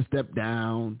shouldn't have to step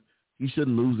down. He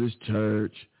shouldn't lose his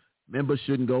church. Members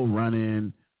shouldn't go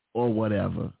running or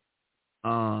whatever.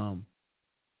 One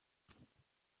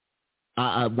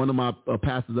of my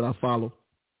pastors that I follow,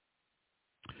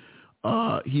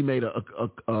 he made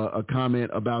a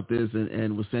comment about this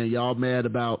and was saying, y'all mad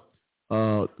about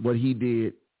what he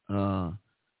did to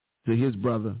his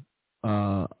brother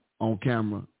on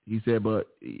camera. He said, but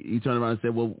he turned around and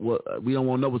said, well, we don't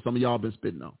want to know what some of y'all been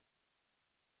spitting on.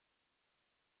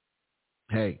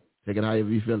 Hey, take it however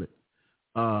you feel it.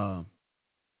 How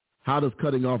does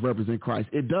cutting off represent Christ?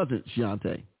 It doesn't,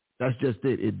 Shiante. That's just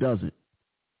it. It doesn't.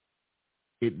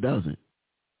 It doesn't.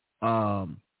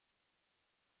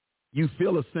 You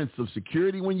feel a sense of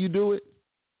security when you do it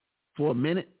for a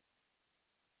minute,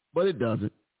 but it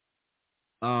doesn't.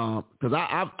 Because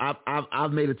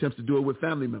I've made attempts to do it with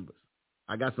family members.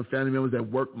 I got some family members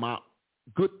that work my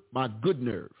good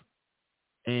nerve,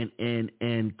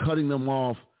 and cutting them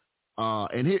off.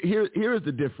 And here is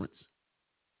the difference.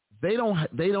 They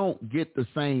don't get the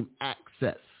same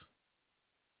access,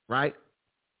 right?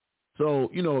 So,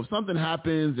 if something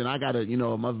happens and I got to,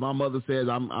 my mother says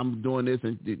I'm doing this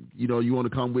and, you want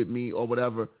to come with me or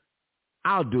whatever,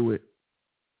 I'll do it.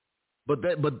 But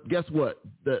guess what?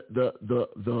 The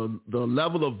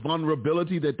level of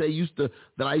vulnerability that I used to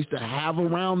have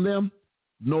around them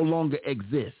no longer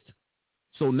exists.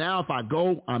 So now if I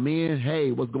go, I'm in,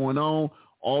 hey, what's going on?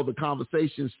 all the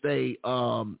conversations stay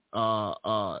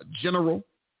general.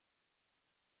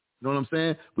 You know what I'm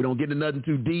saying? We don't get into nothing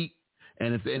too deep.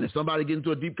 And if somebody get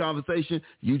into a deep conversation,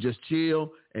 you just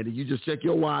chill and then you just check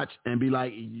your watch and be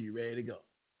like, you ready to go.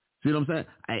 See what I'm saying?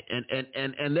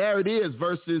 And there it is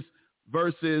versus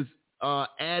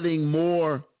adding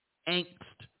more angst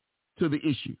to the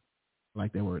issue. I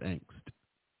like that word, angst.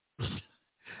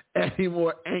 Adding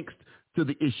more angst to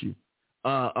the issue.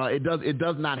 It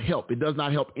does not help. It does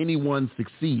not help anyone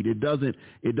succeed. It doesn't,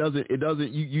 you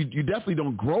definitely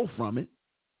don't grow from it.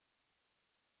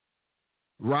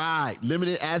 Right.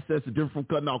 Limited access is different from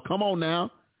cutting off. Come on now.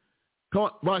 Come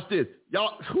on. Watch this.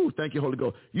 Y'all, thank you, Holy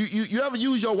Ghost. You ever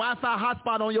use your Wi-Fi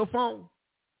hotspot on your phone?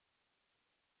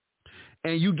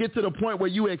 And you get to the point where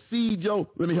you exceed your,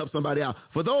 let me help somebody out.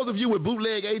 For those of you with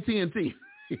bootleg AT&T.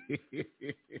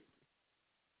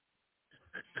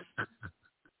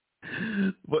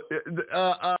 But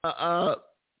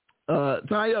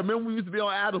Tanya, remember we used to be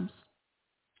on Adams?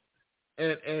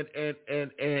 And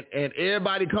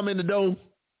everybody come in the door,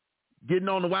 getting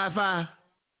on the Wi-Fi,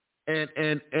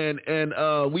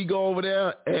 and we go over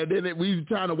there, and then we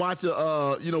trying to watch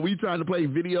we trying to play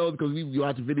videos because we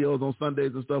watch videos on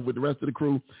Sundays and stuff with the rest of the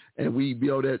crew, and we be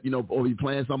over there, or we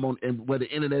playing something on, and where the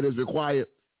internet is required,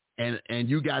 and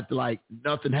you got like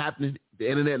nothing happening. The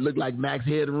internet look like Max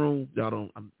Headroom.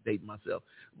 I'm dating myself,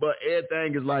 but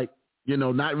everything is like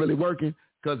not really working.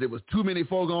 Because it was too many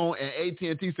folk on, and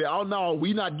AT&T said, oh, no,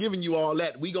 we not giving you all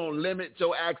that. We going to limit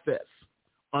your access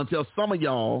until some of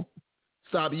y'all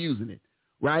stop using it,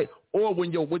 right? Or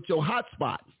when you're with your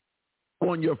hotspot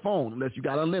on your phone, unless you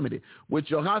got unlimited.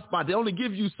 With your hotspot, they only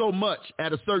give you so much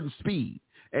at a certain speed.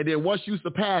 And then once you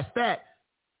surpass that,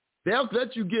 they'll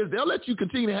let you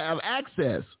continue to have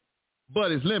access,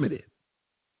 but it's limited.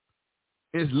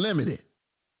 It's limited.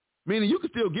 Meaning you can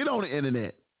still get on the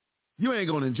internet. You ain't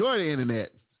going to enjoy the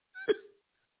internet.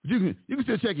 You can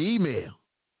still check your email.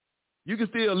 You can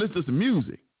still listen to some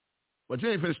music. But you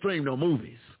ain't finna stream no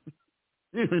movies.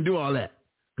 You ain't finna do all that.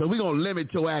 Because we're going to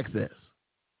limit your access.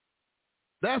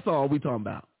 That's all we talking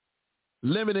about.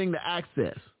 Limiting the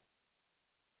access.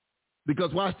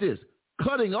 Because watch this.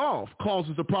 Cutting off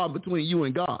causes a problem between you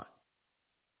and God.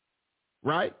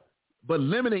 Right? But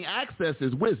limiting access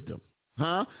is wisdom.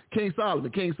 Huh? King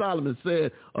Solomon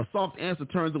said, a soft answer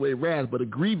turns away wrath, but a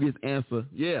grievous answer,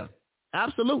 yeah,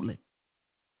 absolutely.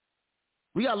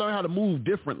 We got to learn how to move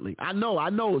differently. I know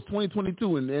it's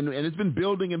 2022, and it's been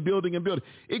building and building and building.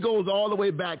 It goes all the way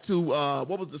back to,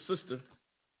 what was the sister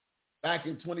back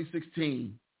in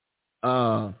 2016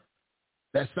 that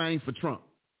sang for Trump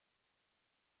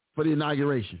for the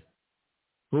inauguration?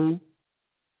 Who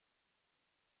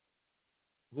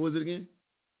was it again?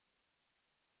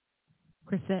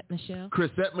 Chrisette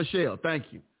Michele,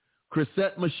 thank you.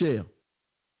 Chrisette Michele.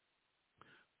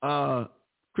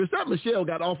 Chrisette Michele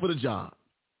got offered a job.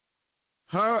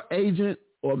 Her agent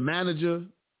or manager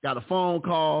got a phone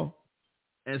call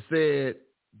and said,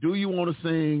 do you want to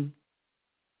sing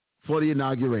for the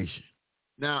inauguration?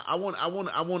 Now, I want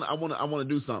to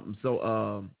do something.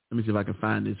 So let me see if I can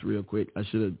find this real quick. I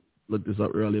should have looked this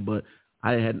up earlier, but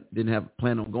I didn't have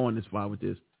plan on going this far with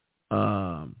this.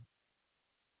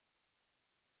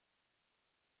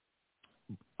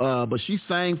 But she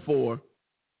sang for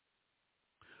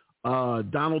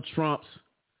Donald Trump's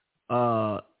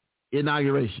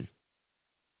inauguration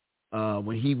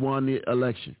when he won the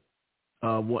election,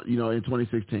 in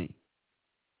 2016.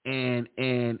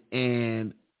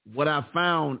 And what I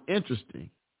found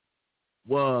interesting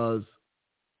was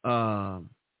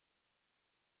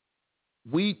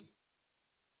we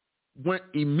went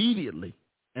immediately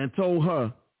and told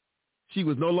her she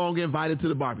was no longer invited to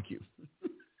the barbecue.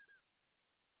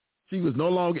 She was no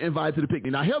longer invited to the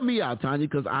picnic. Now, help me out, Tanya,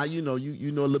 because you know a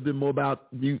little bit more about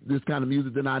this kind of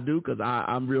music than I do, because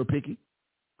I'm real picky.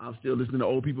 I'm still listening to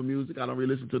old people music. I don't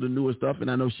really listen to the newer stuff,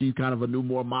 and I know she's kind of a new,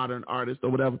 more modern artist or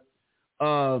whatever.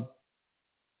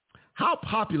 How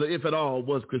popular, if at all,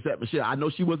 was Chrisette Michele? I know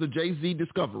she was a Jay-Z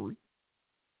discovery,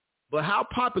 but how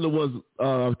popular was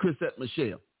Chrisette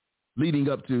Michele leading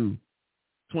up to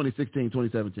 2016,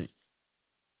 2017?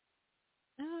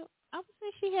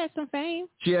 She had some fame.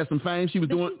 She had some fame. She's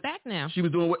back now. She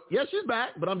was doing what? Yeah, she's back.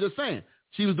 But I'm just saying,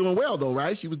 she was doing well though,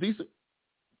 right? She was decent.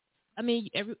 I mean,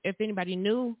 if anybody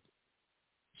knew,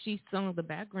 she sung the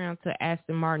background to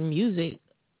Aston Martin music,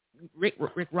 Rick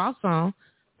Ross song.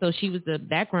 So she was the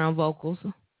background vocals,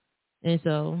 and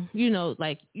so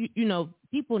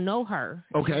people know her.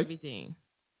 Okay. And everything.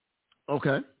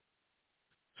 Okay.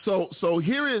 So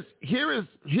here is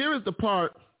the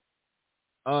part.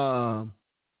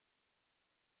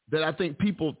 That I think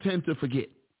people tend to forget.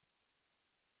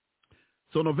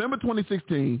 So November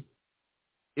 2016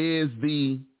 is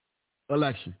the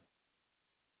election.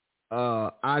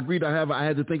 I agreed. I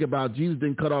had to think about Jesus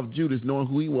didn't cut off Judas knowing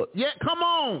who he was. Yeah, come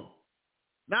on.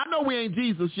 Now, I know we ain't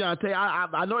Jesus, Shantae.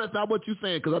 I know that's not what you're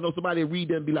saying, because I know somebody read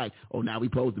that and be like, oh, now we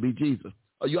supposed to be Jesus.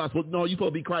 Oh, you're supposed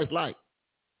to be Christ-like.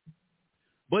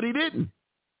 But he didn't.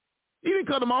 He didn't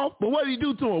cut him off. But what did he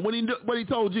do to him when he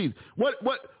told Jesus? But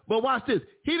watch this.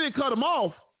 He didn't cut him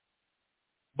off,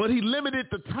 but he limited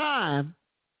the time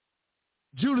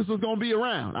Judas was going to be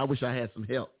around. I wish I had some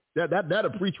help.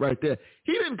 That'll preach right there.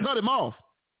 He didn't cut him off,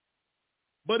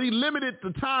 but he limited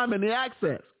the time and the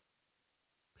access.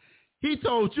 He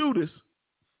told Judas,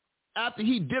 after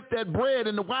he dipped that bread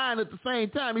in the wine at the same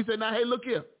time, he said, now, hey, look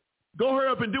here. Go hurry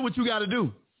up and do what you got to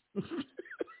do.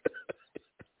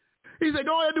 He said,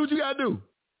 go ahead and do what you got to do.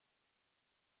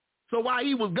 So while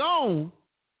he was gone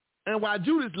and while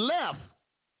Judas left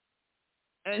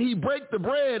and he break the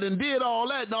bread and did all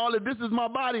that and all that, this is my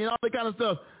body and all that kind of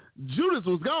stuff, Judas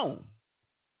was gone.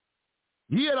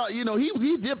 He had,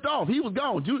 he dipped off. He was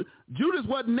gone. Judas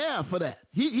wasn't there for that.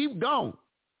 He was gone.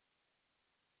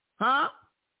 Huh?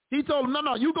 He told him,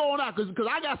 no, you go on out because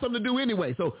I got something to do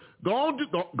anyway. So go on do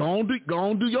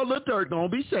your little dirt. Go on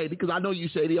be shady because I know you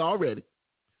shady already.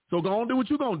 So go on do what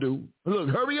you're going to do. Look,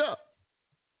 hurry up.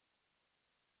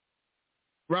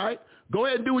 Right? Go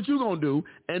ahead and do what you're going to do,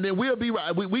 and then we'll be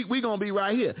right. We're going to be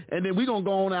right here, and then we're going to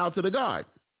go on out to the garden.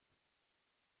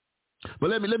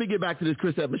 But let me get back to this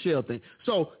Chrisette Michele thing.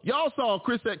 So y'all saw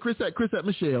Chrisette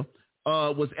Michele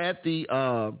was at the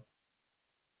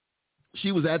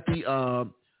she was at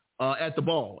the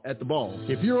ball.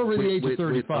 If you're over the age of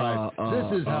 35,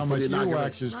 this is how much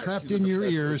earwax is trapped in your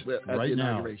ears right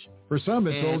now. For some,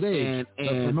 it's old age, but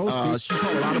for most people, she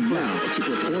called a lot of flack. To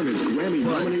perform his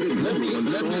Grammy-nominated number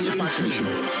one song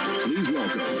Intentional. Please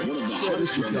welcome one of the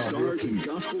hottest young stars in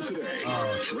gospel today,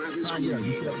 Travis Green,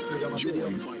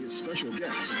 joined by his special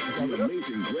guest, the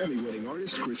amazing Grammy-winning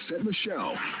artist Chrisette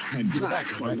Michele, and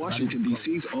backed by Washington,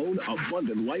 D.C.'s own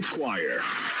Abundant Life Choir.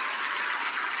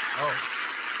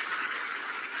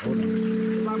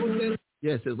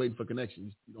 Yeah, it says waiting for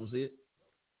connection. You don't see it?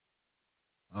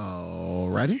 All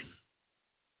righty.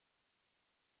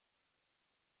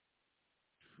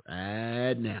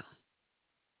 Right now.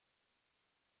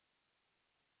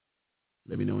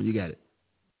 Let me know when you got it.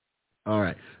 All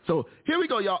right. So here we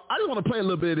go, y'all. I just want to play a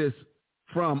little bit of this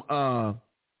from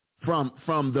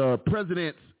the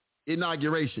president's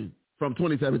inauguration from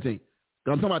 2017.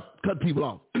 I'm talking about cut people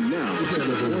off. Now, to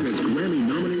perform his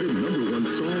Grammy-nominated number one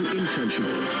song,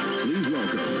 Intentional. Please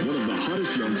welcome one of the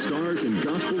hottest young stars in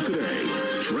gospel today,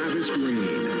 Travis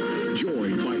Green.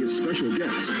 Joined by his special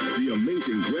guest, the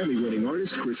amazing Grammy-winning artist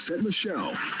Chrisette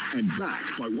Michele, and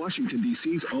backed by Washington,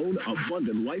 D.C.'s own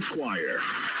Abundant Life Choir.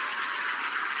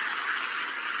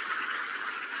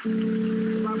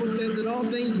 The Bible says that all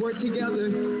things work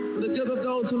together for the good of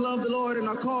those who love the Lord and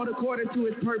are called according to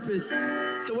his purpose.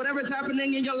 So whatever's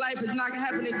happening in your life is not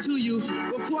happening to you,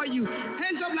 but for you.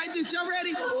 Hands up like this. Y'all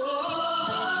ready? Start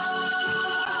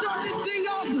this thing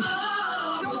off.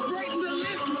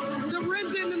 Celebrating the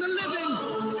risen and the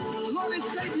living Lord and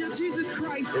Savior Jesus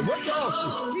Christ. Hey, what's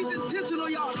y'all? He's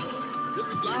intentional, y'all.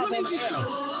 All things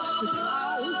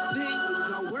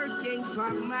are working for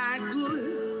my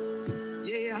good.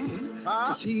 Yeah,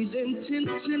 he's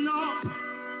intentional.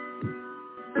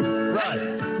 Right.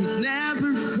 He's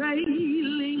never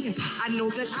failing. I know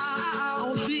that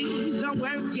all things are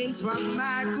working for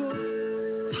my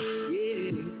good.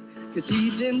 Yeah, because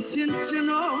he's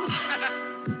intentional.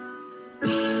 He's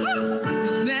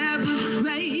never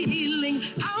failing.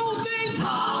 All things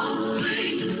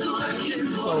are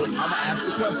working for so I'm going to ask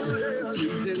the question.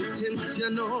 He's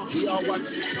intentional. We all watch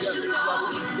this together.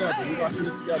 We watch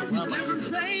this together. He's never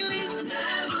failing.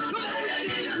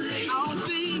 All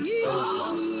things.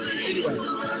 Anyway,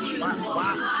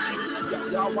 why?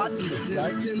 Y'all watching this,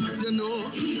 right?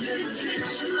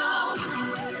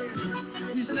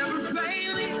 He's never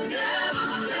failing.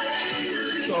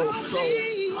 So.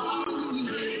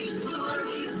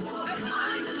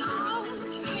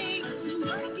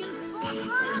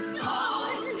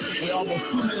 We're almost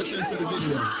 2 minutes into the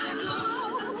video.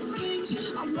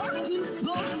 I'm working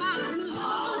for my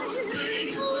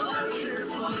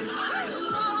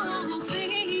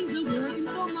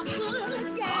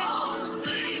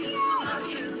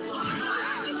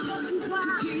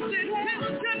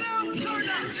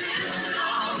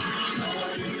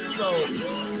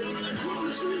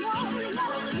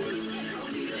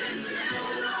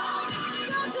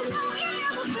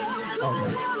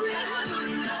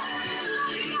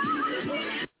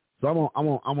So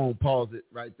I'm gonna pause it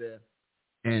right there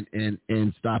and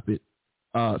stop it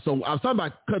So I was talking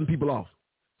about cutting people off.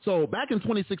 So back in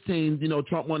 2016,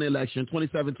 Trump won the election.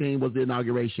 2017 was the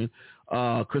inauguration.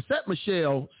 Chrisette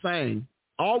Michele sang.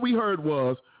 All we heard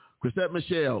was Chrisette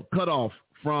Michele cut off,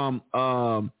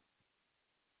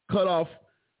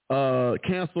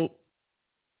 canceled,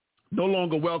 no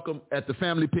longer welcome at the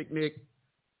family picnic.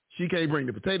 She can't bring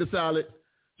the potato salad.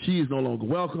 She is no longer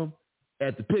welcome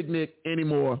at the picnic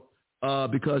anymore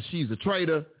because she's a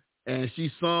traitor, and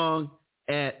she sung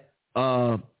at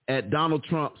Donald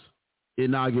Trump's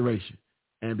inauguration.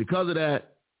 And because of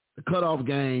that, the cutoff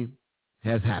game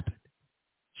has happened.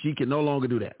 She can no longer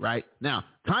do that, right? Now,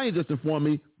 Kanye just informed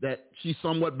me that she's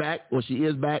somewhat back, or she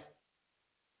is back,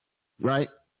 right?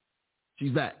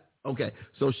 She's back. Okay,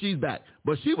 so she's back.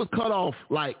 But she was cut off,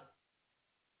 like,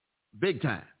 big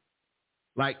time.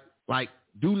 Like,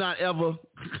 do not ever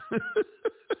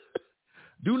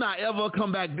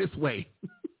come back this way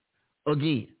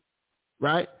again,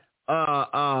 right?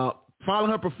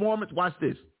 Following her performance, watch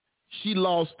this. She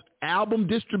lost album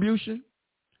distribution,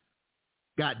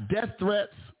 got death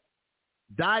threats,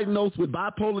 diagnosed with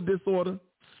bipolar disorder,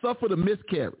 suffered a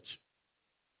miscarriage.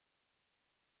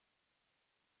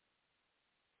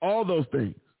 All those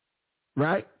things,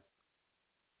 right?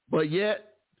 But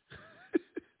yet,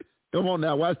 come on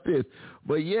now, watch this.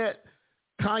 But yet,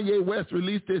 Kanye West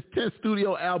released his 10th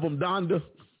studio album, Donda.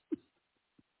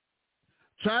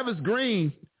 Travis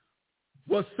Green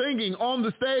was singing on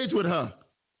the stage with her.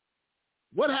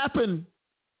 What happened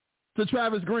to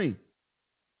Travis Green?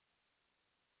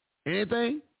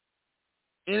 Anything?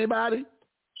 Anybody?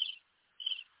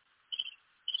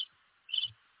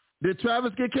 Did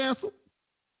Travis get canceled?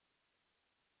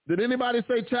 Did anybody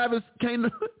say Travis came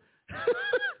to...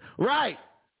 Right.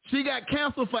 She got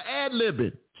canceled for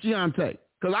ad-libbing, Shante.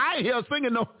 Because I ain't hear her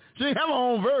singing no... She didn't have her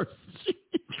own verse.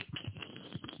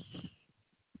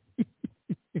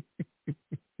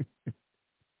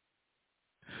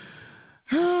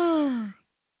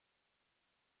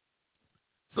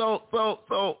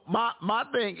 So my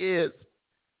thing is,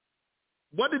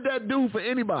 what did that do for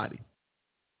anybody?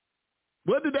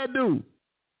 What did that do?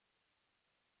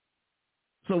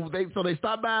 So they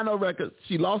stopped buying her records.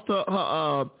 She lost her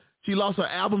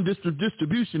album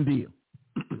distribution deal.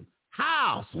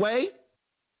 How, Sway?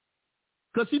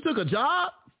 Because she took a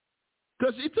job?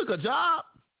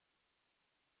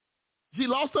 She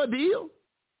lost her deal?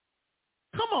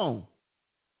 Come on.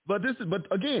 But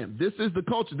again, this is the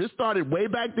culture. This started way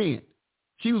back then.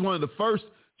 She was one of the first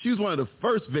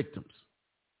victims.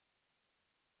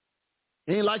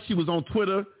 It ain't like she was on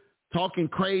Twitter talking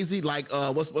crazy like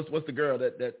what's the girl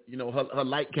that her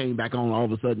light came back on all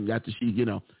of a sudden after she,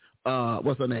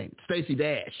 what's her name? Stacey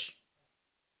Dash.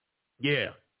 Yeah.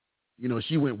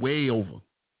 She went way over.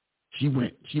 She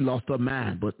lost her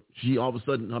mind, but she all of a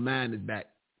sudden her mind is back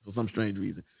for some strange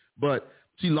reason. But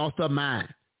she lost her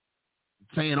mind,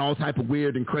 saying all type of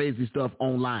weird and crazy stuff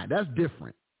online. That's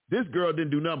different. This girl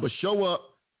didn't do nothing but show up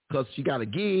because she got a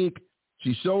gig.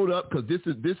 She showed up because this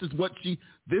is what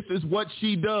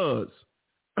she does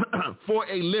for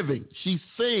a living. She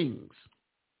sings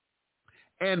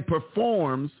and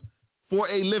performs for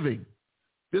a living.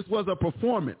 This was a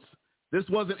performance. This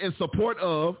wasn't in support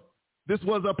of. This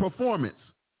was a performance.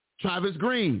 Travis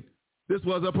Green, this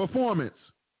was a performance,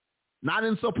 not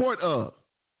in support of.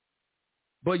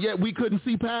 But yet we couldn't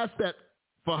see past that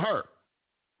for her.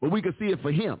 But we could see it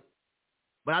for him.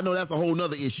 But I know that's a whole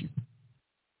nother issue.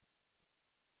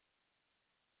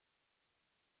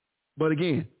 But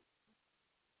again,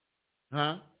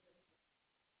 huh?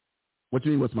 What do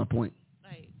you mean, what's my point?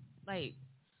 Like,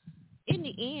 in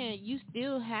the end, you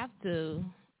still have to,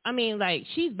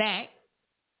 she's back.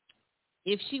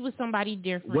 If she was somebody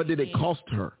different. What did it cost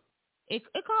her? It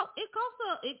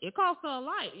cost her a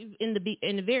lot in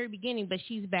the very beginning, but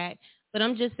she's back. But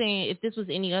I'm just saying, if this was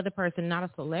any other person, not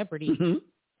a celebrity,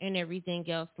 and everything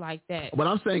else like that. But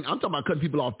I'm talking about cutting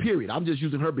people off. Period. I'm just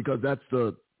using her because that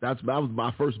was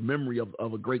my first memory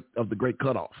of the great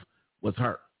cutoff was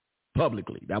her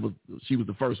publicly. She was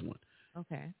the first one.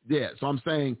 Okay. Yeah. So I'm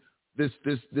saying this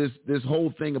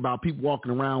whole thing about people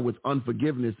walking around with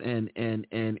unforgiveness and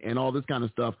all this kind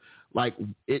of stuff. Like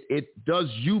it does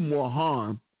you more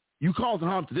harm. You causing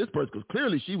harm to this person because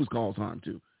clearly she was causing harm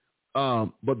too.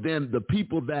 But then the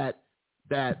people that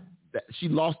she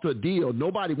lost her deal,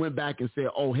 nobody went back and said,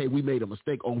 "Oh, hey, we made a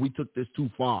mistake. Oh, we took this too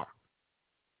far.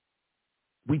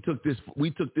 We took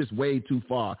this way too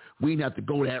far. We didn't have to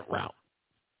go that route."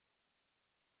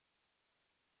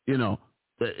 They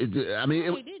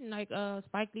didn't. Like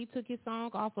Spike Lee took his song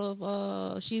off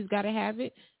of "She's Gotta Have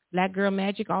It," Black Girl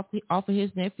Magic off of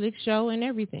his Netflix show and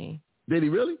everything. Did he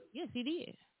really? Yes, he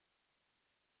did.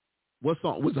 What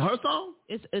song? Was it her song?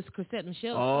 It's Chrisette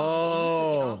Michele.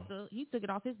 Oh. He took it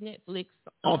off his Netflix.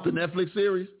 Off the Netflix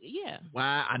series? Yeah.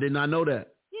 Wow, I did not know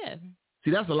that. Yeah.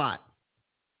 See, that's a lot.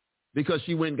 Because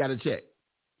she went and got a check.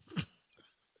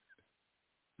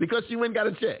 Because she went and got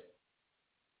a check.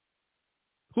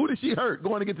 Who did she hurt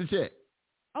going to get the check?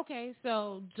 Okay,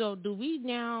 so do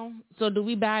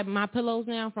we buy My Pillows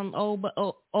now from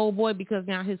old boy because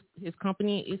now his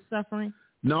company is suffering?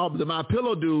 No, the My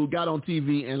Pillow dude got on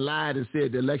TV and lied and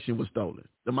said the election was stolen.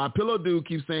 The My Pillow dude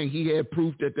keeps saying he had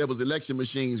proof that there was election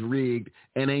machines rigged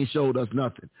and ain't showed us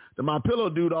nothing. The My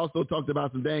Pillow dude also talked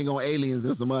about some dang on aliens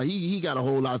and some he got a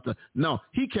whole lot of stuff. No,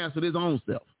 he canceled his own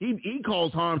self. He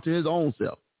caused harm to his own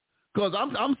self. Because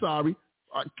I'm sorry.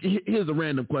 Here's a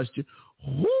random question: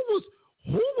 Who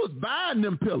was buying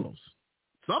them pillows?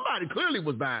 Somebody clearly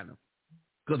was buying them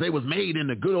because they was made in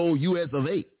the good old U.S. of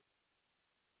A.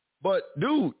 But,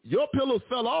 dude, your pillows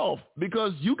fell off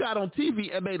because you got on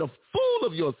TV and made a fool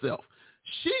of yourself.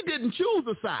 She didn't choose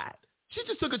a side. She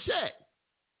just took a check.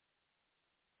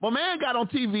 My man got on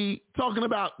TV talking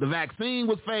about the vaccine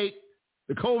was fake,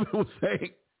 the COVID was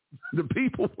fake, the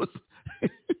people was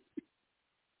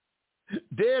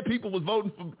dead people was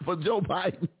voting for Joe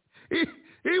Biden.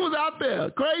 He was out there,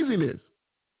 craziness,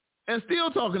 and still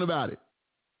talking about it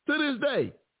to this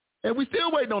day. And we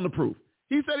still waiting on the proof.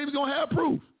 He said he was going to have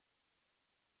proof.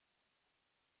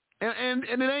 And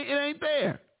it ain't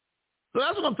there. So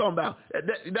that's what I'm talking about.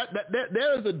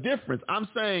 There is a difference. I'm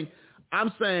saying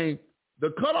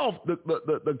the cutoff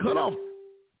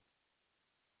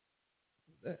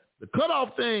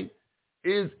thing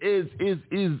is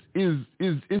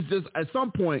just at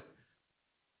some point,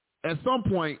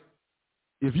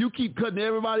 if you keep cutting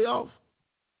everybody off,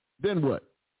 then what?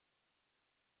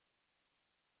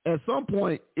 At some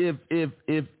point, if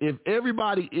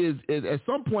everybody is at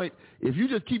some point, if you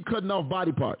just keep cutting off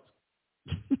body parts,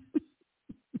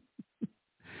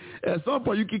 at some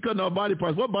point you keep cutting off body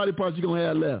parts. What body parts you gonna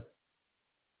have left?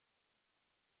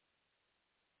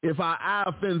 If our eye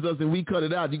offends us and we cut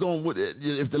it out,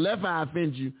 if the left eye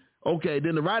offends you, okay,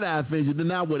 then the right eye offends you. Then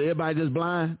now what? Everybody just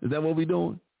blind? Is that what we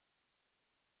doing?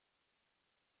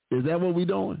 Is that what we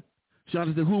doing?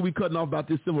 Shanta said, who are we cutting off about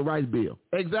this civil rights bill?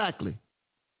 Exactly.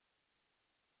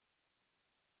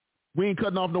 We ain't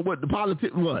cutting off the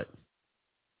politics. What?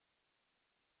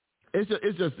 It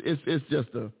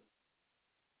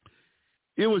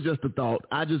was just a thought.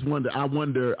 I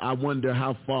wonder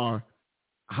how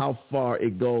far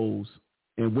it goes,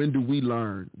 and when do we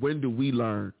learn? When do we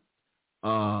learn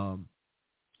as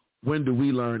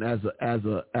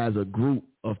a group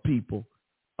of people?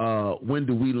 When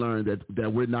do we learn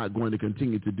that we're not going to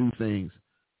continue to do things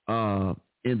in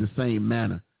the same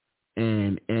manner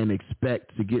and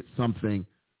expect to get something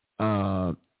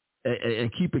and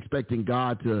keep expecting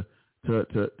God to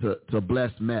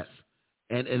bless mess?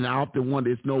 And I often wonder,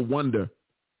 it's no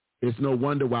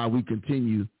wonder why we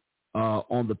continue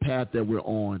on the path that we're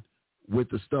on with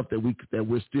the stuff that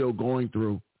we're still going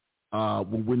through.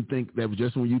 When you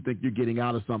think you're getting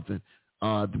out of something,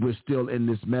 we're still in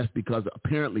this mess because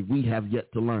apparently we have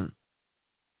yet to learn.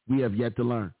 We have yet to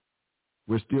learn.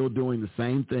 We're still doing the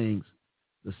same things,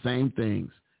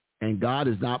 and God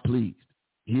is not pleased.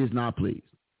 He is not pleased.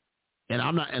 And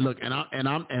I'm not. And look,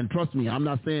 and trust me, I'm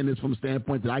not saying this from a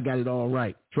standpoint that I got it all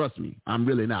right. Trust me, I'm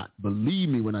really not. Believe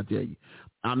me when I tell you,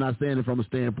 I'm not saying it from a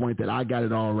standpoint that I got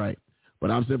it all right.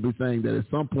 But I'm simply saying that at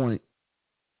some point,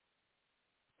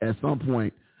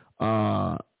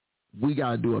 we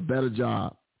got to do a better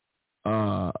job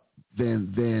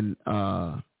than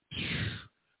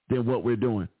what we're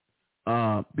doing.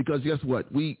 Because guess what?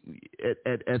 If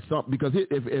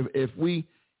we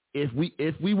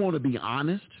want to be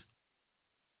honest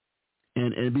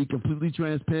and be completely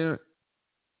transparent,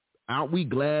 aren't we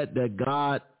glad that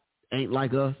God ain't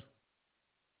like us?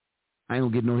 I ain't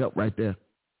gonna get no help right there.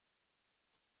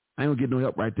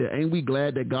 Ain't we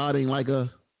glad that God ain't like us?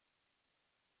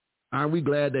 Aren't we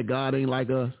glad that God ain't like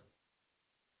us?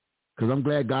 Because I'm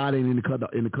glad God ain't in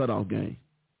the cutoff game.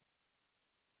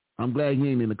 I'm glad he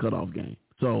ain't in the cutoff game.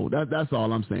 So that's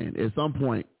all I'm saying. At some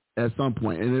point, and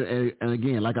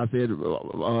again, like I said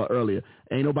earlier,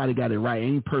 ain't nobody got it right.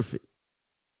 Ain't perfect,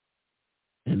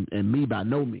 and me by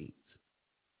no means.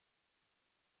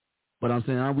 But I'm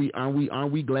saying,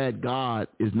 aren't we glad God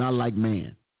is not like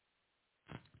man?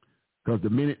 Because the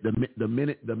minute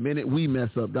we mess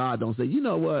up, God don't say, you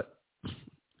know what?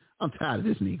 I'm tired of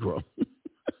this Negro.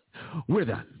 We're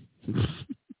done.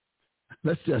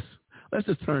 Let's just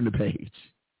turn the page.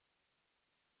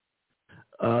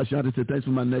 Shanta said, thanks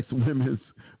for my next women's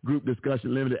group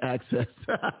discussion, limited access.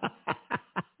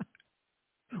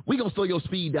 We're going to slow your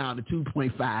speed down to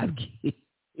 2.5 gigs.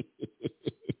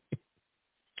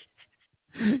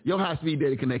 Your high-speed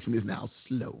data connection is now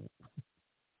slow.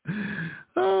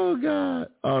 Oh, God.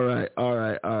 All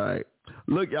right.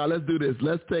 Look, y'all, let's do this.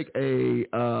 Let's take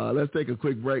a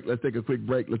quick break.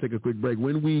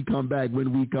 When we come back,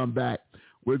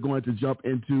 we're going to jump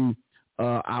into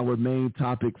our main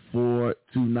topic for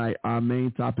tonight.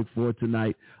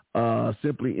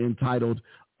 Simply entitled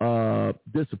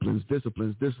Disciplines.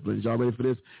 Y'all ready for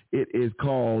this? It is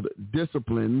called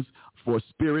Disciplines for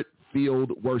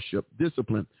Spirit-Filled Worship.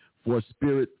 Discipline for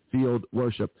Spirit-Filled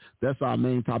Worship. That's our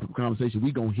main topic of conversation.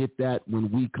 We're going to hit that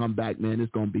when we come back, man.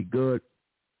 It's going to be good.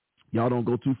 Y'all don't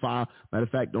go too far. Matter of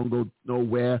fact, don't go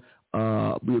nowhere.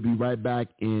 We'll be right back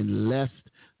in less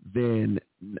than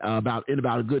about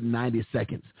a good 90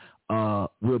 seconds.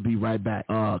 We'll be right back.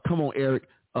 Come on, Eric.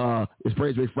 It's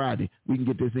Praise Break Friday. We can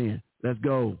get this in. Let's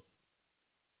go.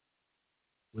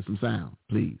 With some sound,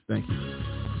 please. Thank you.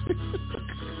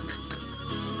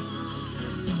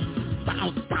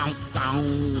 Bounce.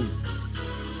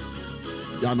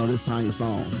 Y'all know this Tanya's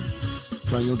song.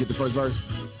 Tanya, you gonna get the first verse?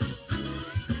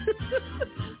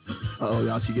 Uh-oh,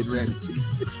 y'all, she getting ready.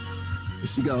 Here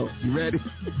she go. You ready?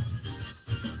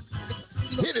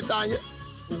 Hit it, Tanya.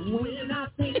 When I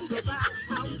think about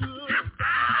how good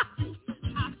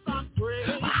I stop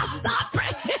praying.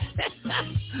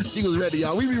 She was ready,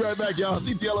 y'all. We be right back, y'all.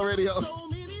 CTL Radio. So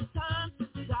many times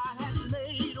God has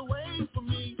made a way for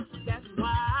me. That's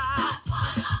why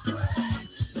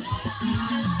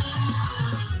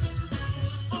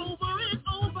over and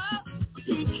over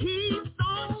He keeps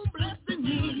on blessing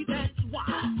me. That's why.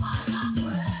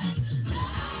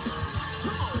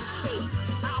 Come on, say,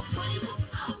 I'll praise Him.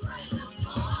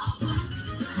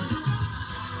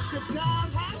 'Cause God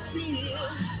has been.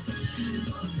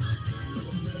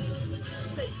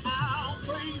 Say, I'll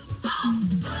praise Him.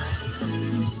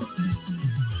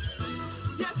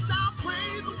 Yes, I'll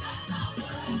praise Him.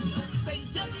 Say,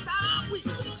 yes, I will.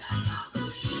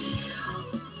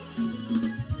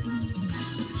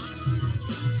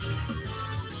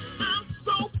 I'm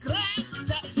so glad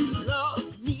that He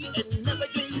loved me and never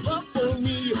gave up on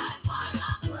me.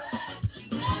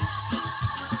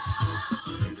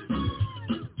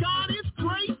 God is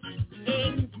great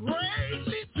and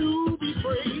greatly to be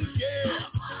praised, yeah.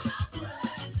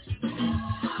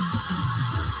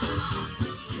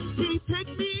 He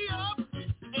picked me up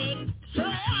and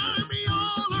turned me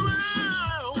all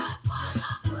around.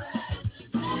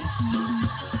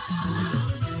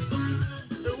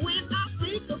 And when I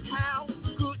think of how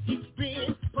good He's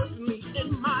been personally in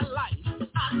my life,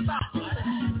 I thought,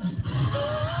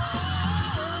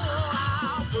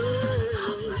 I'll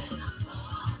praise.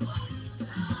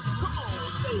 Come on,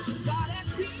 say, God has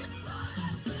been.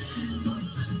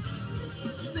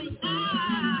 Say,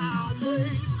 I'll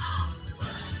praise.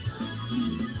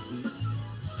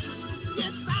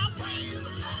 Yes, I'll praise.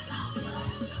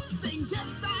 Say, yes,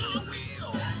 I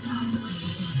will.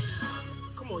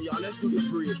 Come on, y'all, let's do this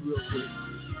bridge real quick.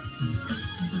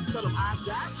 Tell them I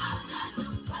got.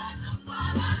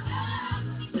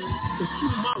 The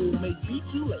tomorrow may be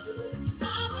too late.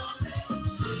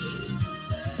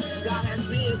 God has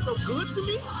been so good to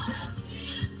me.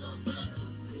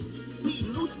 He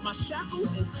loosed my shackles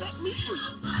and set me free.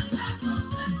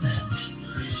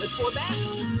 And for that,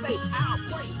 say, I'll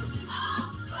praise Him.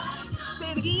 Say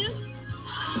it again.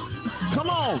 Come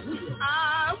on. I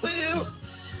will.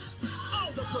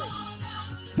 All the praise.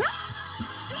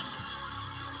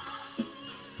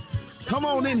 Come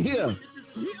on in here.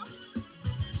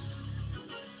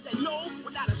 Say no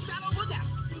without a shadow of a doubt.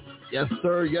 Yes,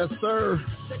 sir.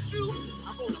 That you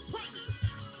are going to praise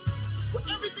with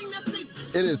everything that's in you.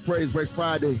 It is Praise Break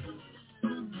Friday.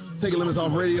 Take a limits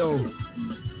off radio.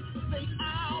 Say,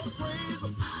 I'll praise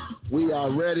Him. We are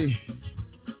ready.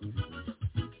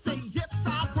 Say, yes,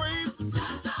 I'll praise Him.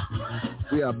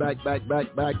 We are back. Say,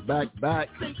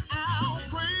 I'll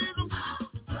praise Him.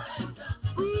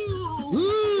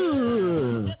 Ooh.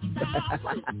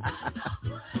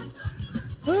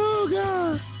 Oh,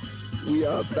 God. We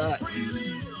are back.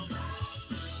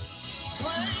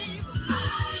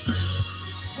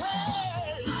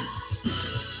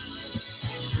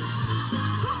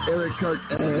 Eric Kirk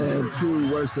and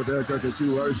True Worship.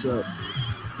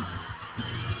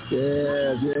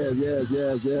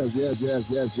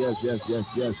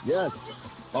 Yes.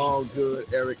 All good.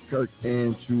 Eric Kirk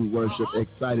and True Worship.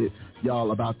 Excited,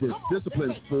 y'all, about this.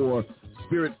 Disciplines for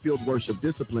Spirit-Filled Worship.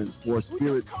 Disciplines for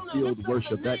Spirit-Filled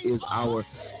Worship. That is our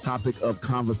topic of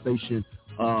conversation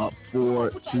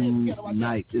for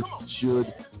tonight. It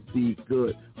should be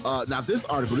good. Now this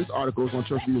article is on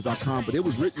churchleaders.com, but it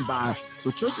was written by,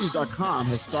 so churchleaders.com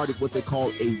has started what they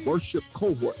call a worship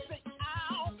cohort.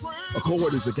 A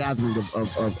cohort is a gathering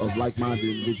of like-minded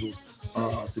individuals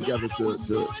together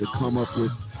to come up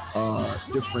with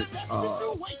different,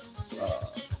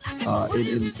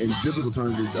 in biblical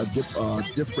terms,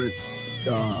 different,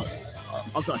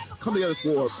 come together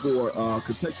for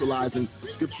contextualizing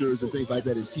scriptures and things like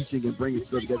that, and teaching and bringing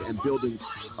stuff together and building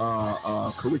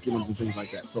curriculums and things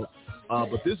like that. So,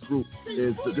 but this group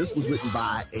this was written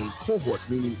by a cohort,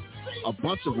 meaning a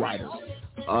bunch of writers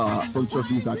from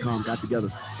churchleaders.com got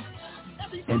together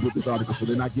and did this article. So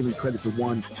they're not giving credit to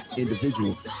one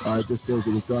individual. It just says it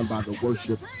was done by the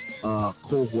worship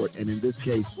cohort, and in this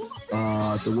case,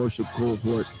 the worship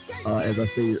cohort, as I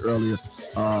stated earlier,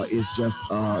 is just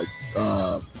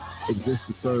exists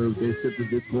to serve. They said that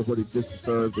this cohort exists to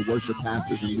serve the worship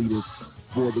pastors and leaders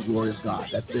for the glory of God.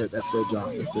 That's their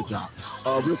job.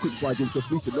 Real quick before I get into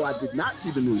Felicia, no, I did not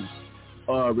see the news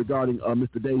regarding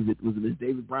Mr. David. Was it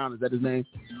David Brown? Is that his name?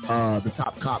 The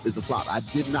top cop is a flop. I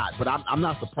did not, but I'm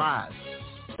not surprised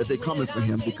that they're coming for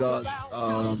him, because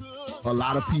a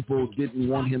lot of people didn't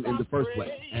want him in the first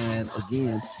place. And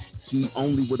again, he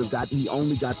only got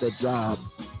that job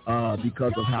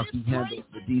because of how he handled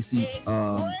the DC,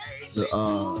 the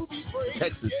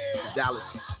Texas, Dallas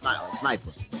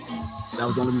sniper. That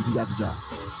was the only reason he got the job.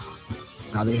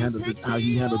 How he handled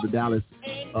the Dallas,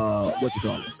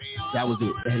 that was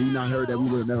it. Had he not heard that, we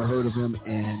would have never heard of him.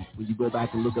 And when you go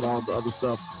back and look at all the other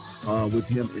stuff with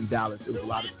him in Dallas, there was a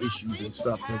lot of issues and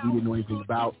stuff that we didn't know anything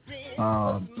about.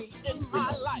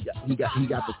 He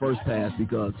got the first pass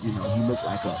because he looked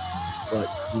like us. But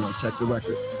check the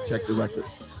record.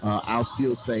 I'll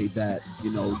still say that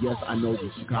yes, I know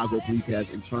the Chicago police has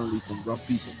internally some rough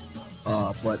people,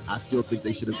 but I still think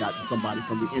they should have gotten somebody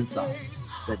from the inside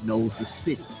that knows the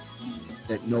city,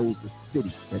 that knows the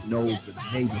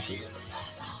neighborhood,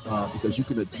 because you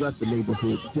can address the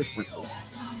neighborhood differently.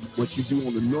 What you do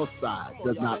on the north side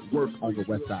does not work on the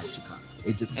west side of Chicago.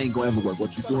 It just ain't going to ever work.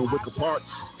 What you do in Wicker Park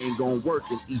ain't going to work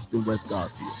in East and West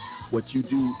Garfield. What you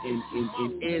do in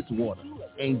Edgewater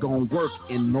ain't going to work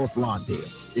in North Lawndale.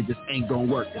 It just ain't going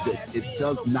to work. It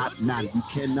does not matter. You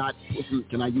cannot,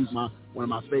 can I use one of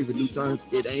my favorite new terms?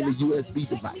 It ain't a USB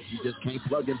device. You just can't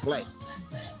plug and play.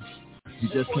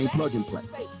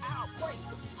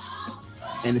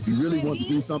 And if you really want to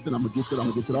do something, I'm gonna get to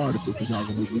the article because y'all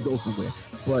gonna make me go somewhere.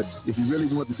 But if you really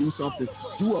want to do something,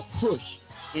 do a push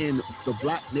in the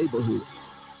black neighborhood.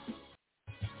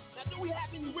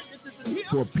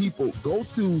 For people, go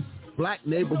to black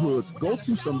neighborhoods, go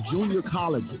to some junior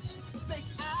colleges.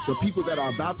 For people that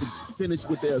are about to finish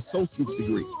with their associate's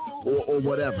degree or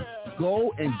whatever,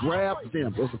 go and grab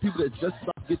them. Or for people that just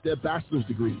about to get their bachelor's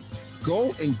degree,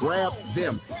 go and grab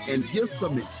them and give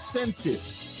some incentives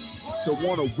to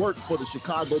want to work for the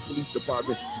Chicago Police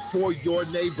Department for your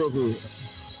neighborhood.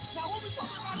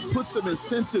 Put some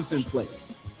incentives in place.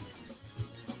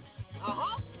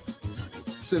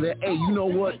 So that, hey, you know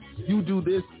what? You do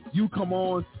this, you come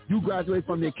on, you graduate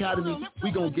from the academy,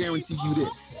 we're going to guarantee you this.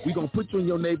 We're going to put you in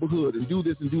your neighborhood and do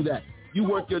this and do that. You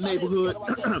work your neighborhood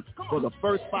for the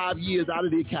first 5 years out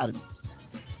of the academy.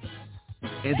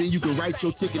 And then you can write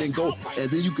your ticket and go, and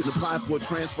then you can apply for a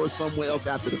transfer somewhere else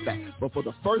after the fact. But for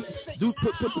the first,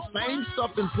 put the same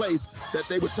stuff in place that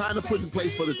they were trying to put in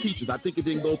place for the teachers. I think it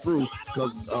didn't go through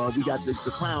because we got the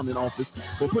clown in office.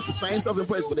 But put the same stuff in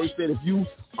place where they said if you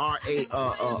are a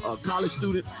college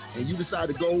student and you decide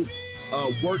to go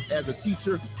work as a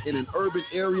teacher in an urban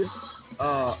area,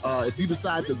 if you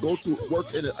decide to go to work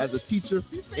as a teacher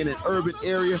in an urban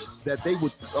area, that they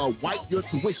would wipe your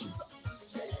tuition.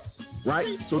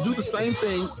 Right? So do the same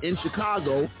thing in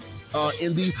Chicago,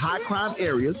 in these high crime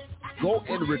areas. Go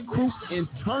and recruit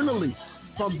internally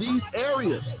from these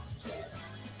areas.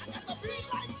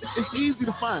 It's easy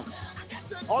to find.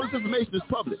 All this information is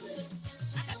public.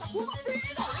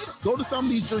 Go to some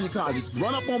of these junior colleges.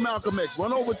 Run up on Malcolm X.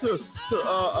 Run over to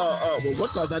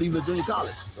what's not even a junior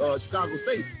college, Chicago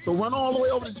State. So run all the way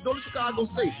over go to Chicago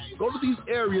State. Go to these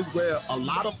areas where a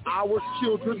lot of our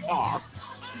children are,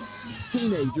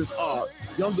 teenagers are,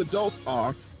 young adults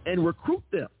are, and recruit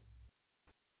them.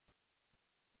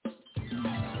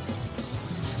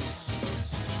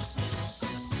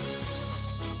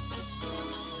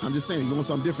 I'm just saying, you want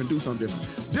something different, do something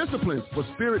different. Disciplines for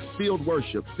spirit-filled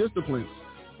worship. Disciplines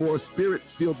for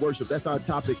spirit-filled worship. That's our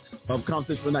topic of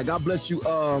conversation tonight. God bless you.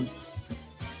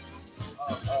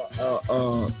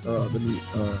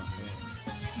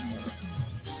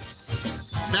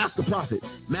 Master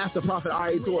Prophet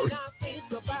R.A. Torrey.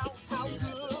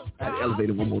 I had to elevate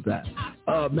it one more time.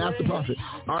 Master Prophet.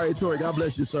 All right, Tori, God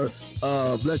bless you, sir.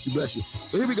 Bless you.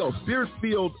 So here we go.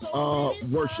 Spirit-filled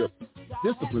worship.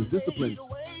 Discipline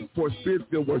for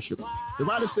spirit-filled worship. The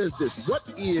writer says this: what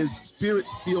is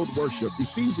spirit-filled worship?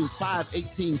 Ephesians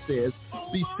 5:18 says,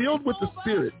 be filled with the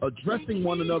Spirit, addressing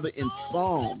one another in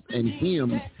psalms and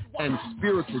hymns and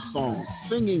spiritual songs,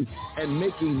 singing and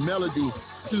making melody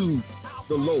to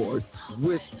the Lord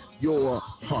with your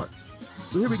heart.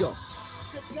 So here we go.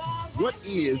 What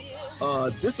is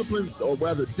disciplines for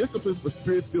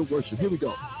spirit-filled worship? Here we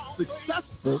go.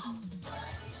 Successful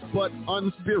but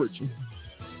unspiritual.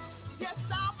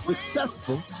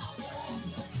 Successful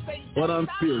but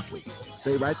unspiritual.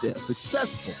 Stay right there.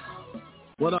 Successful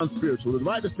but unspiritual. The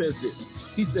writer says this.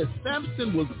 He says,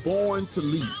 Samson was born to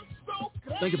lead.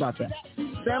 Think about that.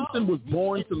 Samson was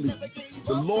born to lead.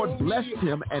 The Lord blessed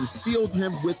him and filled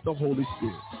him with the Holy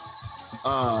Spirit.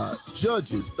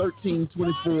 Judges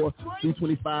 13:24 through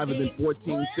 25, and then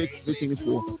 14:6, 15, and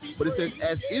 4. But it says,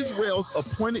 as Israel's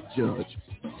appointed judge,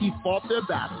 he fought their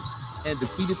battles and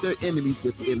defeated their enemies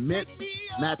with immense,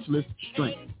 matchless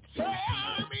strength.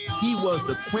 He was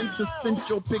the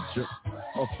quintessential picture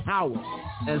of power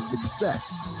and success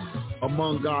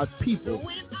among God's people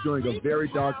during a very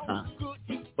dark time.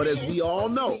 But as we all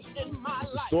know,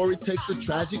 the story takes a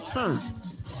tragic turn.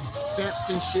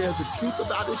 Samson shares the truth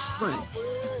about his strength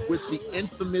with the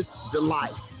infamous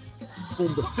Delilah,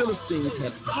 whom the Philistines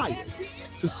had hired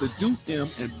to seduce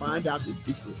him and find out his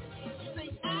secret.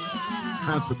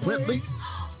 Consequently,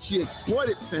 she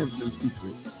exploited Samson's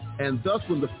secret, and thus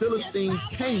when the Philistines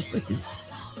came for him,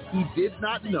 he did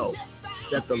not know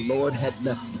that the Lord had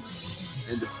left him.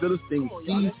 And the Philistines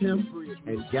seized him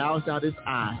and gouged out his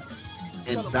eyes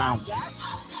and bound him.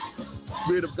 The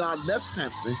Spirit of God left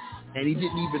Samson, and he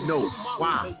didn't even know it.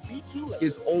 Why?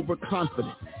 His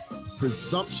overconfident,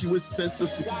 presumptuous sense of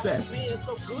success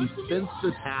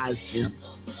desensitized him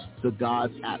to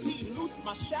God's atmosphere.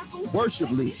 Worship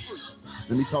leaders,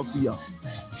 let me talk to y'all.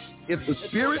 If the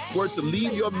Spirit were to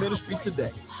lead your ministry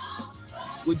today,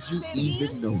 would you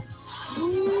even know?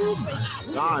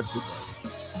 God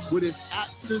today. Would his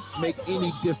absence make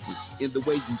any difference in the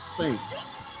way you sing,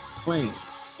 plan,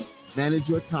 manage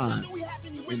your time,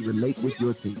 and relate with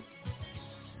your team?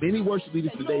 Many worship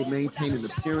leaders today maintain an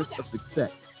appearance of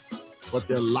success, but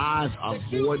their lives are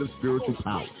void of spiritual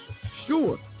power.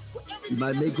 Sure, we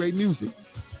might make great music.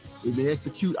 We may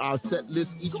execute our set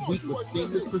list each week with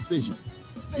seamless precision.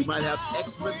 We might have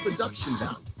excellent production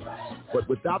value, but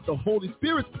without the Holy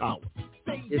Spirit's power,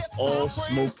 it's all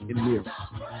smoke and mirrors.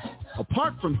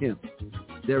 Apart from him,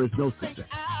 there is no success,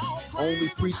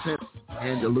 only pretense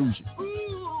and illusion.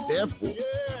 Therefore,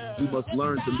 we must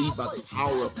learn to lead by the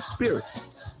power of the Spirit,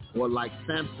 or like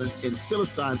Samson in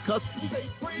Philistine custody,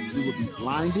 we will be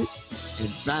blinded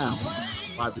and bound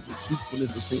by the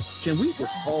deceitfulness of sin. Can we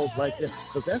just pause right there?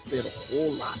 Because that said a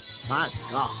whole lot. My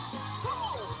God.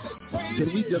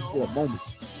 Can we just for a moment,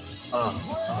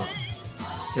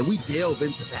 can we delve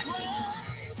into that?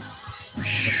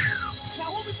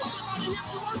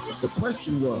 The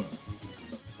question was,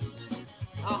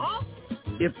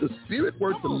 if the Spirit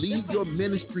were to lead your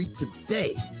ministry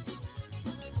today,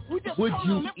 would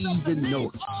you even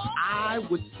know it? I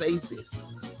would say this.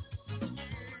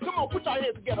 Come on, put your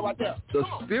hands together right there. The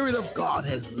Spirit of God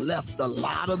has left a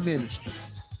lot of ministries,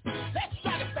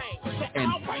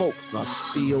 and folks are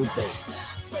still there.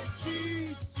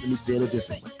 Let me say it a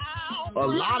different way. A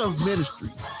lot of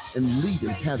ministries and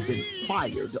leaders have been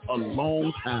fired a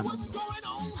long time ago,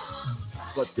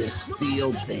 but they're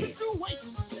still there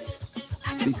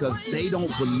because they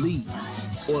don't believe,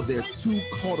 or they're too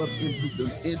caught up into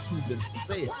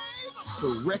themselves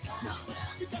to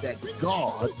recognize that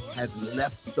God has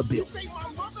left the building.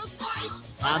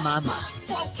 My.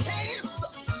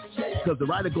 Because the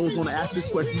writer goes on to ask this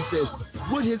question. He says,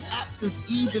 would his absence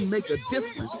even make a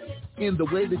difference in the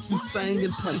way that you sang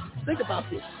and played? Think about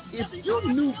this. If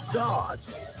you knew God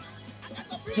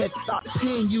had stopped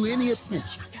paying you any attention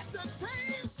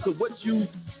to what you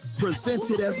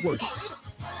presented as worship,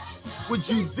 would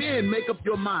you then make up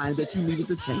your mind that you needed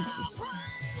to change it?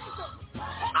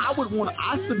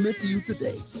 I submit to you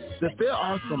today that there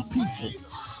are some people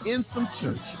in some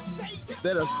churches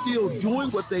that are still doing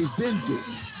what they've been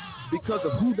doing because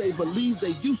of who they believe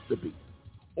they used to be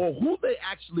or who they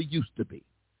actually used to be.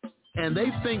 And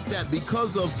they think that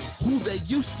because of who they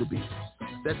used to be,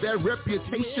 that their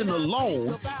reputation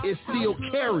alone is still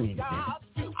carrying them.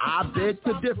 I beg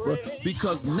to differ,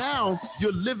 because now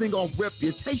you're living on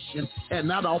reputation and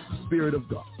not off the Spirit of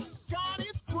God.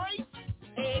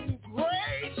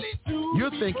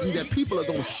 You're thinking that people are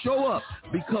going to show up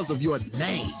because of your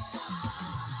name.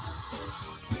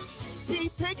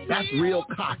 That's real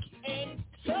cocky.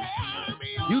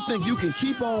 You think you can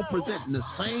keep on presenting the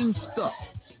same stuff,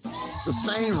 the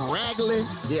same raggly,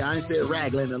 I ain't said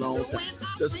raggly in a long time,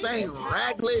 the same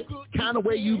raggly kind of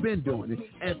way you've been doing it,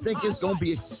 and think it's going to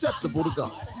be acceptable to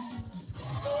God.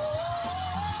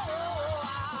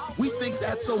 We think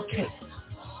that's okay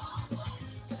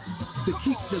to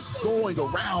keep just going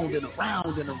around and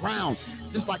around and around,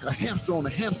 just like a hamster on a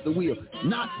hamster wheel,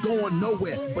 not going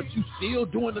nowhere, but you still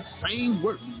doing the same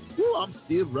work. Ooh, I'm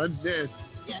still running there.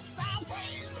 Yes, I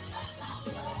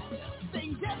will.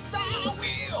 Sing, yes, I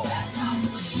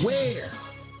will. Where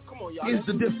is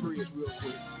the difference?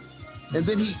 And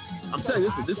then I'm telling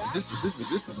you, this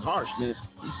is harsh, man.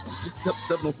 This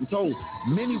stepping on some toes.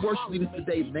 Many worship leaders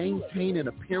today maintain an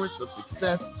appearance of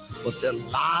success, but their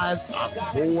lives are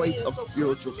void of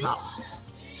spiritual power.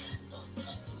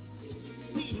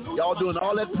 Y'all doing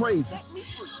all that praise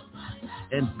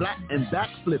and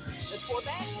backflipping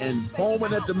and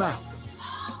foaming at the mouth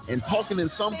and talking in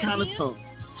some kind of tongue,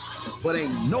 but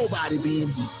ain't nobody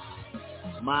being healed.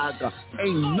 My God,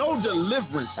 ain't no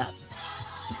deliverance happening.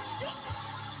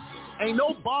 Ain't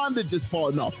no bondage is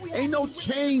falling off. Ain't no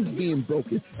chains being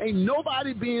broken. Ain't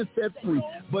nobody being set free.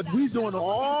 But we doing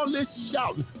all this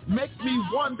shouting. Makes me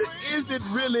wonder, is it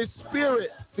really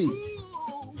spirit-filled?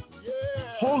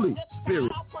 Holy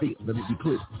Spirit-filled. Let me be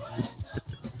clear.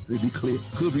 Let me be clear.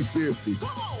 Could be spirit-filled.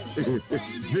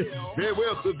 Very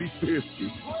well could be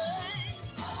spirit-filled.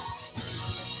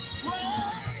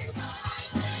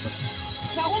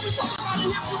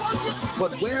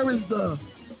 But where is the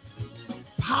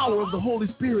power of the Holy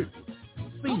Spirit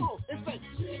seen?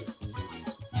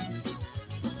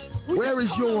 Where is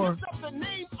your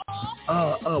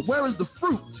where is the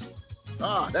fruit?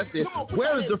 That's it.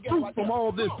 Where is the fruit from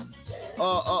all this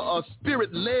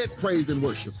spirit-led praise and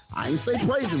worship? I ain't say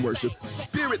praise and worship.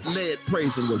 Spirit-led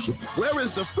praise and worship. Where is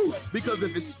the fruit? Because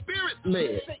if it's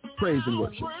spirit-led praise and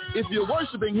worship, if you're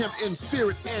worshiping him in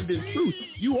spirit and in truth,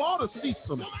 you ought to see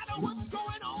something.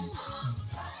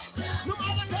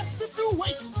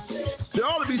 There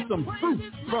ought to be some fruit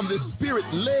from this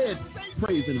spirit-led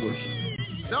praise and worship.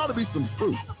 There ought to be some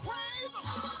fruit.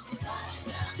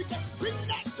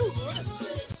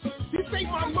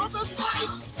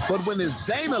 But when it's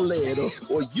Dana led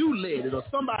or you led it or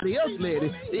somebody else led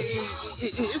it,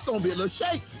 it's going to be a little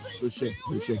shake. Shake.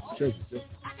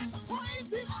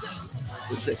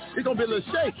 It's going to be a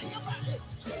little shake.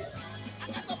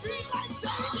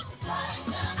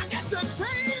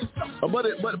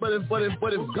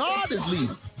 But if God is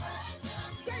leading,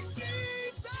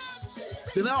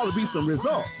 then there ought to be some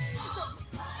results.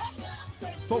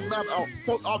 Folks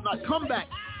ought not come back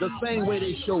the same way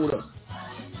they showed up.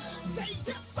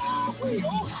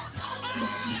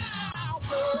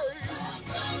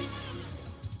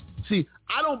 See,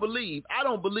 I don't believe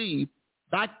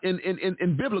back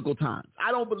in biblical times.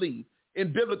 I don't believe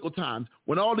in biblical times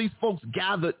when all these folks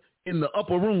gathered in the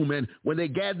upper room, and when they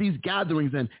had these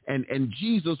gatherings and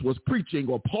Jesus was preaching,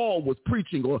 or Paul was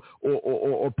preaching, or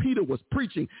Peter was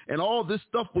preaching, and all this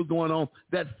stuff was going on,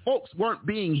 that folks weren't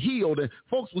being healed, and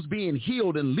folks was being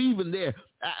healed and leaving there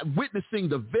witnessing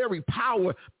the very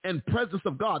power and presence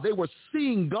of God. They were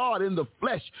seeing God in the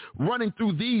flesh running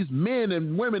through these men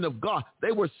and women of God.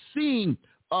 They were seeing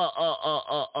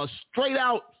straight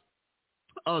out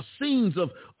scenes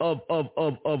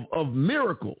of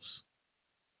miracles.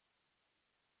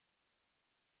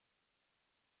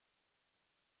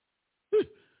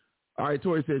 All right,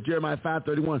 Tori says, Jeremiah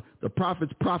 5:31, the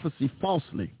prophets prophesy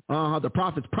falsely. The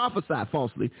prophets prophesy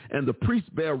falsely, and the priests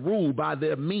bear rule by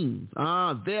their means.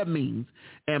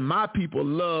 And my people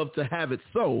love to have it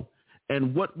so.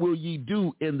 And what will ye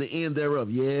do in the end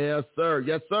thereof? Yes, sir,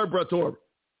 Brother Tori.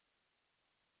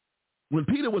 When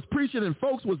Peter was preaching and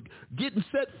folks was getting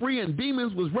set free and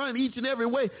demons was running each and every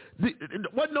way,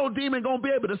 wasn't no demon going to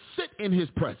be able to sit in his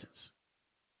presence.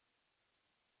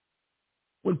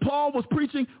 When Paul was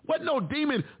preaching, wasn't no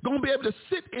demon going to be able to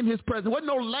sit in his presence. Wasn't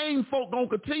no lame folk going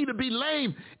to continue to be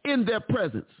lame in their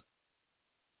presence.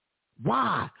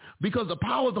 Why? Because the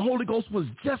power of the Holy Ghost was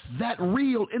just that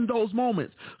real in those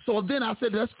moments. So then I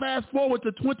said, let's fast forward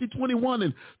to 2021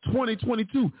 and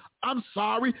 2022. I'm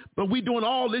sorry, but we're doing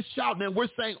all this shouting and we're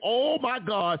saying, oh my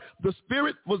God, the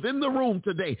Spirit was in the room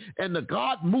today and the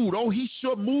God moved. Oh, he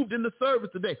sure moved in the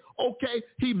service today. Okay,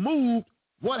 he moved.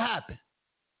 What happened?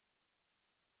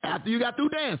 After you got through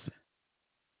dancing,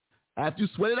 after you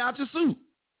sweated out your suit,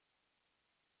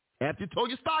 after you tore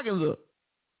your stockings up,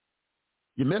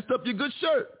 you messed up your good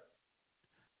shirt.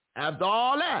 After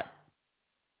all that,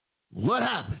 what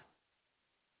happened?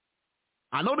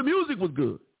 I know the music was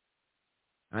good.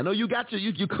 I know you got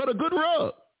you cut a good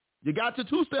rug. You got your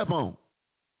two-step on.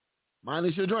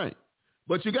 Minus your drink.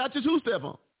 But you got your two-step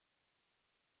on.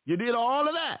 You did all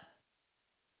of that.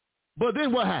 But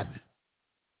then what happened?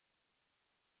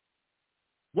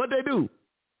 What'd they do?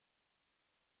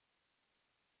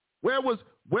 Where was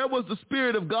the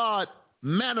Spirit of God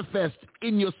manifest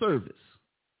in your service?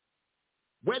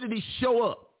 Where did he show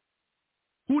up?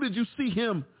 Who did you see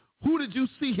him? Who did you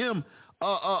see him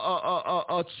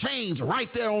change right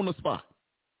there on the spot?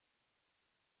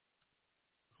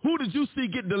 Who did you see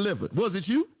get delivered? Was it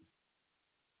you?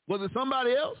 Was it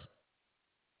somebody else?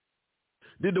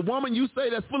 Did the woman you say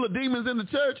that's full of demons in the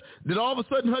church, did all of a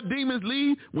sudden her demons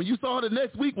leave? When you saw her the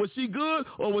next week, was she good,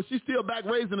 or was she still back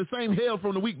raising the same hell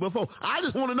from the week before? I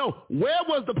just want to know, where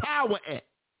was the power at?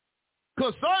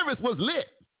 Because service was lit.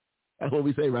 That's what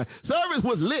we say, right? Service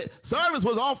was lit. Service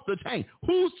was off the chain.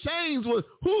 Whose chains was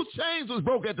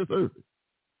broke at the service?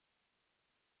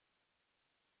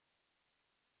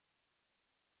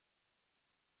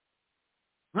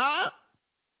 Huh?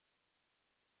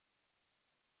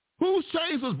 Whose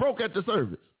chains was broke at the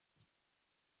service?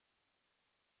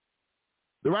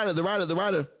 The writer,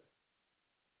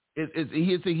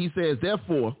 he says,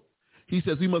 therefore, he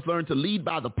says we must learn to lead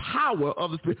by the power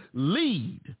of the Spirit.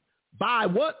 Lead by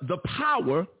what? The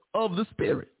power of the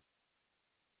Spirit.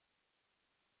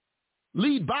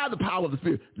 Lead by the power of the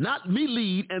Spirit. Not me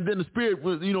lead and then the Spirit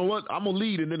was, you know what, I'm going to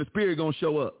lead and then the Spirit going to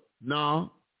show up.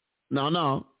 No.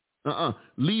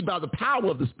 Lead by the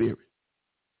power of the Spirit.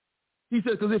 He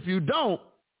says, because if you don't,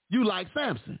 you like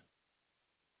Samson.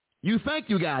 You think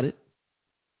you got it.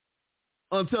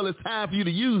 Until it's time for you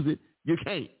to use it, you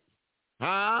can't.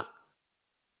 Huh?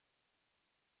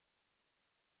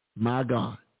 My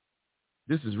God.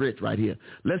 This is rich right here.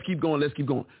 Let's keep going.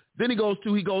 Then he goes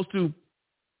to,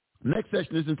 next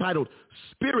section is entitled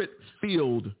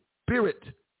Spirit-Filled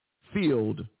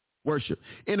Worship.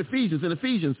 In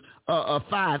Ephesians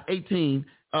 5:18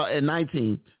 and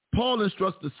 19, Paul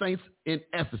instructs the saints in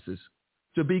Ephesus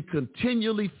to be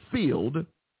continually filled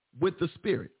with the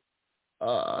Spirit.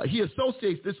 He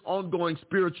associates this ongoing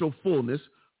spiritual fullness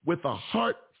with a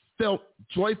heartfelt,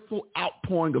 joyful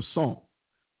outpouring of song.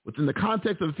 Within the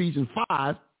context of Ephesians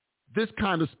 5, this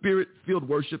kind of Spirit-filled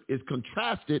worship is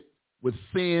contrasted with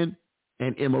sin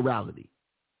and immorality,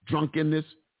 drunkenness,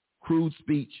 crude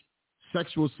speech,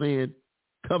 sexual sin,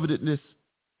 covetousness,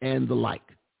 and the like.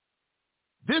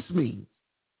 This means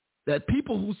that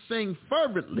people who sing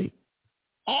fervently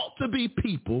ought to be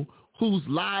people whose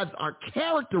lives are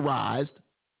characterized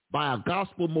by a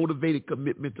gospel-motivated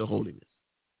commitment to holiness.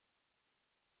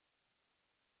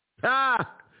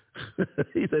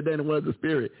 He said, then it was the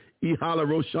Spirit. Ihala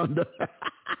Roshanda.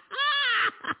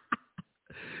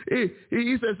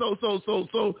 He said, so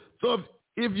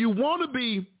if you want to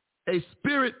be a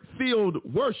Spirit-filled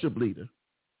worship leader,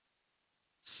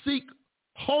 seek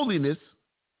holiness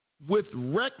with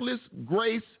reckless,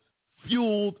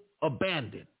 grace-fueled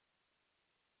abandon.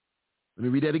 Let me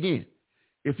read that again.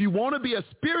 If you want to be a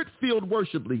Spirit-filled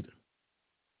worship leader,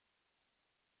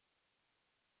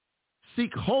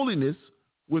 seek holiness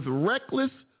with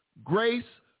reckless,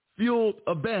 grace-fueled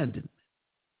abandon.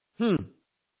 The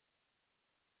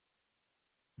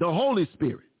Holy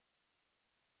Spirit.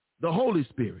 The Holy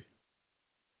Spirit.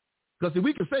 Because if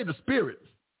we can say the Spirit,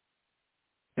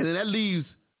 and then that leaves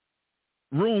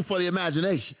room for the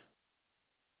imagination.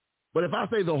 But if I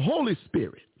say the Holy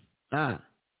Spirit,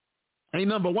 ain't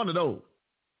number one of those.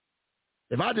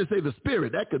 If I just say the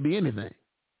Spirit, that could be anything.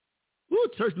 Ooh,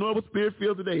 church know what Spirit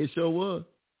feels today. It sure was.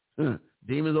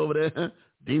 Demons over there.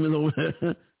 Demons over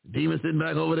there. Demons sitting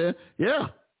back over there. Yeah.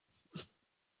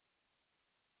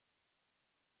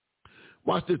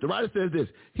 Watch this. The writer says this.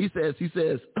 He says,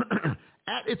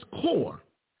 at its core,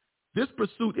 this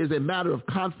pursuit is a matter of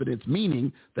confidence,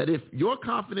 meaning that if your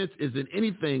confidence is in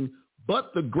anything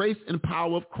but the grace and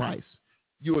power of Christ,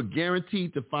 you are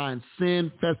guaranteed to find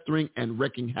sin festering and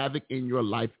wreaking havoc in your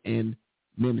life and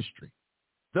ministry.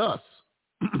 Thus,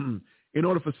 in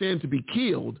order for sin to be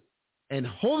killed and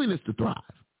holiness to thrive,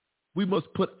 we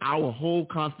must put our whole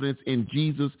confidence in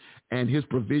Jesus and his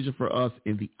provision for us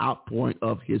in the outpouring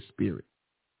of his Spirit.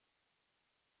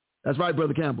 That's right,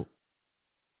 Brother Campbell.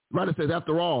 The writer says,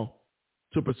 after all,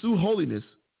 to pursue holiness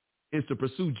is to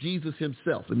pursue Jesus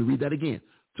himself. Let me read that again.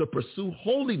 To pursue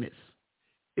holiness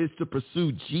is to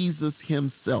pursue Jesus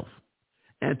himself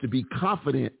and to be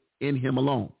confident in him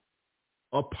alone.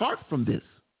 Apart from this,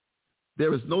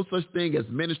 there is no such thing as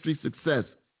ministry success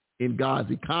in God's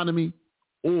economy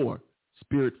or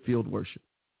Spirit-filled worship.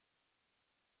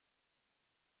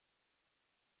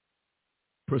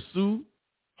 Pursue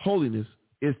holiness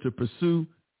is to pursue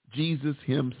Jesus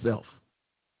himself.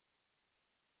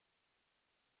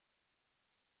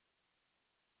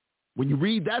 when you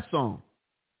read that song,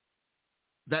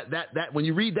 that when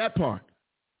you read that part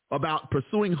about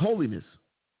pursuing holiness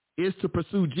is to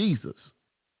pursue Jesus,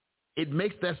 it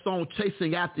makes that song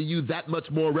chasing after you that much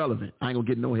more relevant. I ain't gonna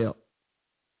get no help.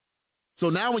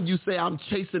 So now when you say I'm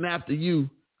chasing after you,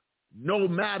 no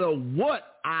matter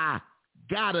what I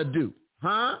gotta do,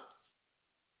 huh?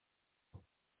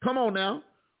 Come on now.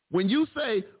 When you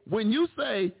say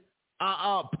the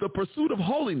pursuit of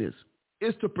holiness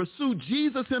is to pursue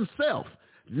Jesus himself.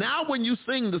 Now when you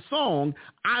sing the song,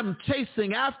 I'm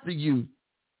chasing after you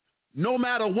no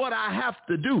matter what I have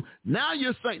to do. Now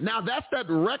you're saying, now that's that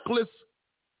reckless,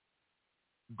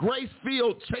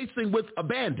 grace-filled chasing with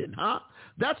abandon, huh?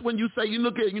 That's when you say, you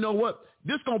look at, you know what,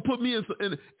 this going to put me in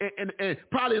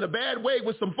probably in a bad way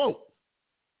with some folk.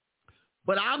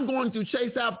 But I'm going to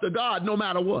chase after God no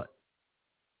matter what.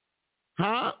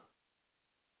 Huh?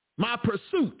 My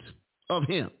pursuit of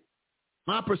him.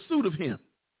 My pursuit of him.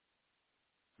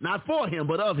 Not for him,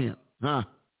 but of him. Huh?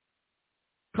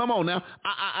 Come on now.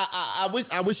 I wish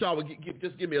y'all would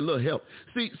just give me a little help.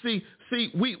 See,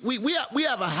 we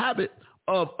have a habit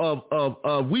of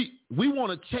we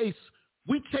want to chase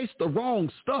the wrong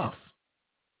stuff.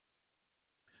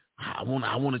 I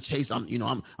want to chase. I'm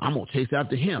gonna chase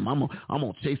after him. I'm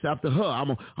gonna chase after her.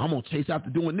 I'm gonna chase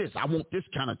after doing this. I want this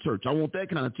kind of church. I want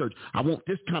that kind of church. I want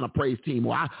this kind of praise team.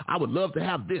 Or I would love to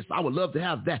have this. I would love to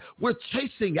have that. We're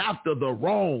chasing after the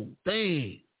wrong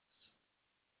things.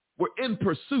 We're in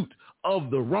pursuit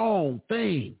of the wrong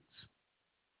things.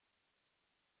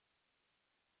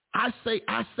 I say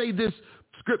this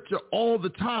scripture all the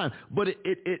time, but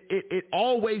it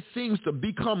always seems to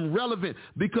become relevant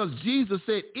because Jesus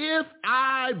said, if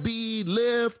I be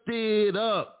lifted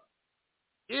up,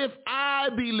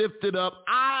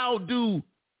 I'll do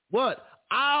what?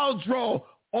 I'll draw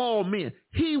all men.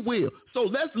 He will. So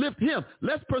let's lift him.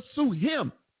 Let's pursue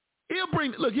him. He'll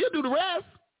do the rest.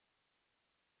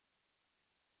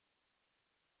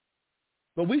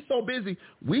 But we so busy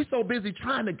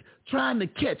trying to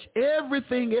catch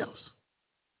everything else.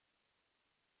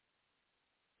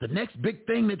 The next big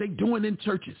thing that they doing in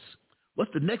churches.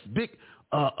 What's the next big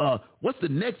church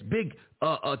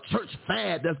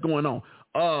fad that's going on?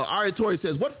 Ari Torrey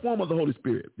says, what form of the Holy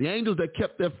Spirit? The angels that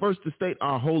kept their first estate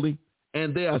are holy,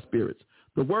 and they are spirits.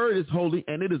 The word is holy,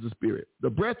 and it is a spirit. The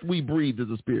breath we breathe is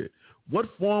a spirit.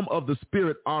 What form of the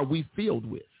Spirit are we filled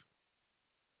with?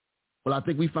 Well, I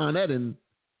think we find that in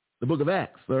the book of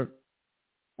Acts, sir,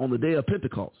 on the day of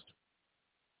Pentecost.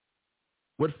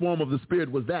 What form of the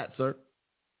Spirit was that, sir,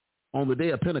 on the day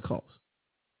of Pentecost?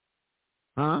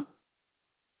 Huh?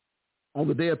 On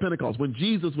the day of Pentecost, when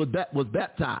Jesus was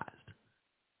baptized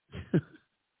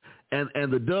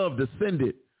and the dove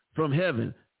descended from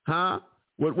heaven, huh?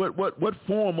 What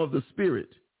form of the Spirit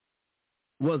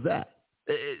was that?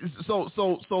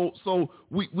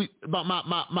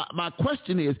 My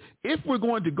question is, if we're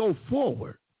going to go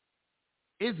forward,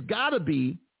 it's got to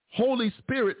be Holy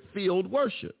Spirit filled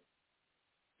worship.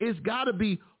 It's got to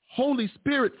be Holy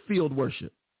Spirit filled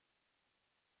worship.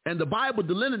 And the Bible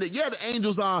delineated, the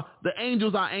angels are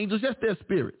angels. Yes, they're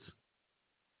spirits.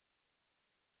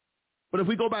 But if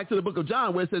we go back to the book of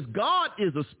John where it says God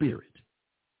is a spirit,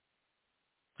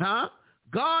 huh?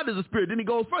 God is a spirit. Then he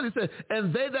goes further. He said,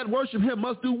 and they that worship him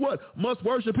must do what? Must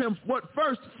worship him what?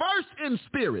 First in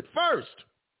spirit. First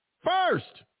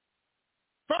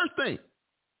thing.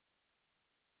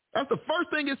 That's the first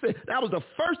thing it said. That was the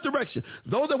first direction.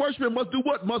 Those that worship him must do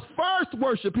what? Must first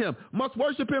worship him. Must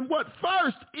worship him what?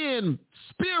 First in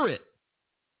spirit.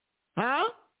 Huh?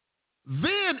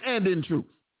 Then and in truth.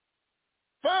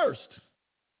 First.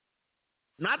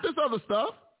 Not this other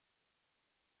stuff.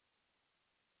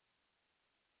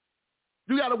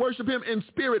 You got to worship him in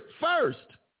spirit first.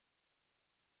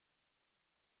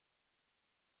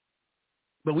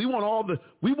 But we want all the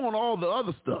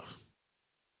other stuff.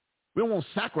 We don't want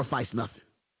to sacrifice nothing.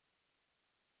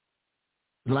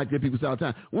 Like that people say all the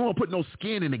time. We don't want to put no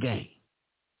skin in the game.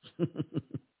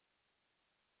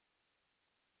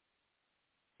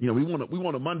 We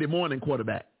want a Monday morning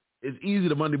quarterback. It's easy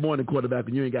to Monday morning quarterback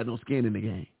when you ain't got no skin in the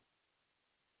game.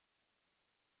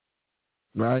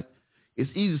 Right? It's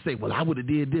easy to say, well, I would have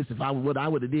did this if I would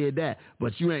have did that.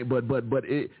 But you ain't. But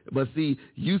see,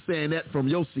 you saying that from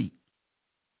your seat.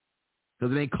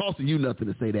 Because it ain't costing you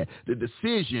nothing to say that. The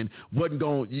decision wasn't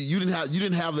going. You didn't have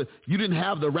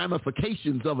the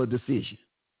ramifications of a decision.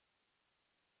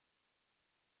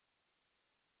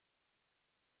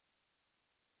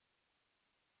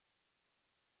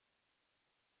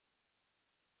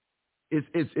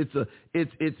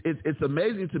 It's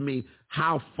amazing to me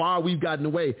how far we've gotten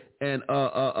away. And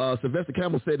Sylvester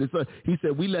Campbell said this. He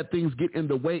said we let things get in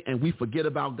the way and we forget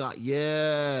about God.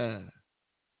 Yeah.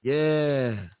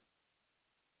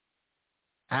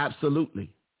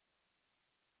 Absolutely.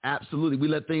 We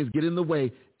let things get in the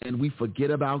way and we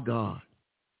forget about God.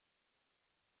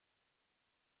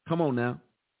 Come on now.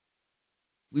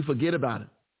 We forget about it.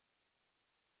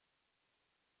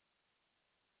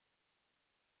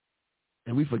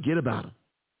 And we forget about him.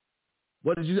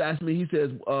 What did you ask me? He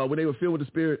says, when they were filled with the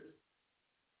Spirit,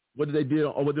 what did they do?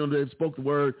 Or what did they spoke the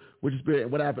word with the Spirit?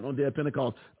 And what happened on the day of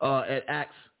Pentecost? At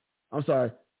Acts,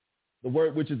 the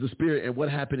word which is the Spirit, and what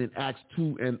happened in Acts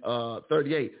 2 and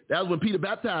 38. That was when Peter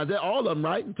baptized all of them,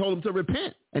 right? And told them to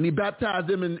repent. And he baptized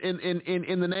them in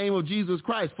the name of Jesus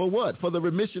Christ. For what? For the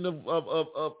remission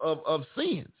of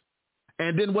sins.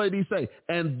 And then what did he say?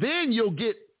 And then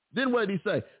what did he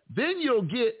say? Then you'll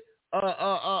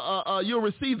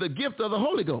receive the gift of the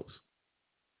Holy Ghost.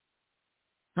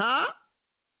 Huh?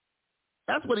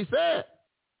 That's what he said.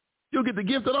 You'll get the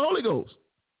gift of the Holy Ghost.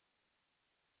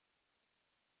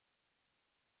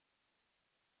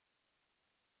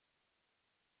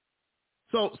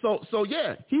 So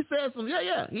yeah, he said some,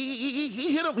 yeah.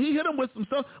 He hit him with some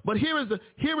stuff. But here's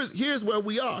where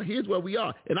we are. Here's where we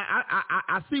are. And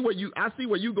I see where you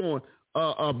going,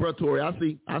 Brother Torrey. I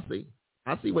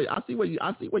see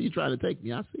where you're trying to take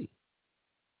me. I see.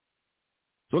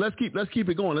 So let's keep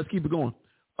it going.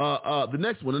 The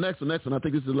next one. I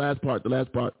think this is the last part.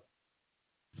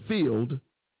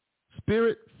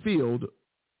 Spirit-filled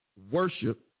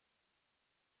worship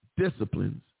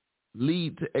disciplines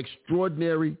lead to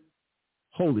extraordinary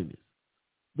holiness.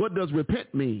 What does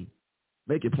repent mean?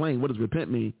 Make it plain. What does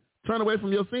repent mean? Turn away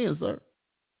from your sins, sir.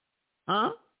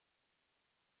 Huh?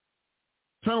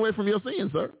 Turn away from your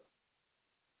sins, sir.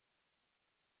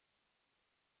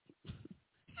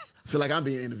 I feel like I'm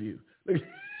being interviewed.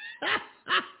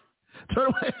 Turn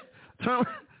away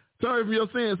from your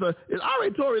sins, sir. It's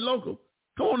already Tory Local.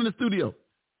 Come on in the studio.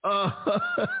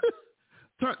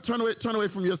 Turn away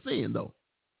from your sin, though.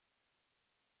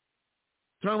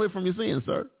 Turn away from your sin,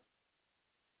 sir.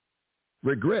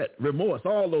 Regret, remorse,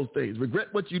 all those things. Regret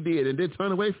what you did and then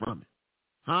turn away from it.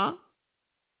 Huh?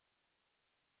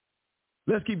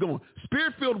 Let's keep going.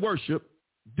 Spirit-filled worship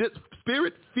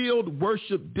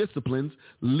disciplines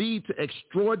lead to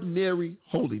extraordinary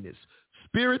holiness.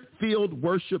 Spirit-filled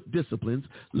worship disciplines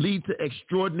lead to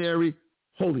extraordinary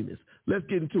holiness. Let's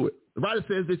get into it. The writer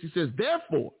says this. He says,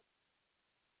 therefore,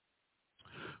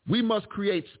 we must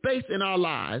create space in our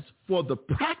lives for the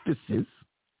practices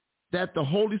that the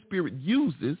Holy Spirit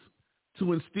uses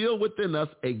to instill within us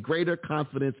a greater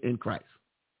confidence in Christ.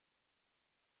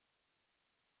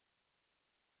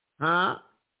 Huh?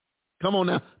 Come on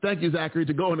now. Thank you, Zachary,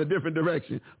 to go in a different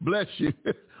direction. Bless you.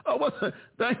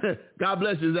 God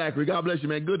bless you, Zachary. God bless you,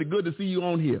 man. Good to see you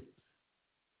on here.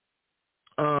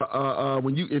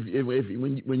 When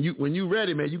you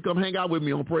ready, man, you come hang out with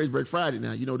me on Praise Break Friday.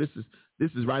 Now, you know this is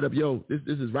right up this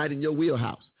is right in your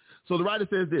wheelhouse. So the writer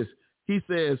says this. He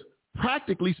says,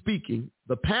 practically speaking,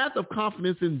 the path of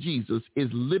confidence in Jesus is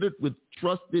littered with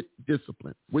trusted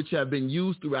disciplines, which have been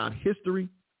used throughout history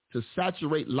to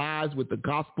saturate lives with the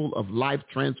gospel of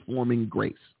life-transforming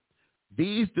grace.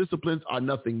 These disciplines are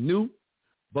nothing new,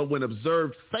 but when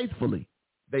observed faithfully,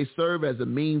 they serve as a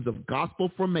means of gospel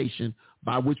formation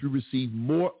by which we receive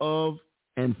more of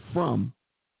and from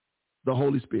the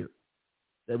Holy Spirit.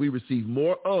 That we receive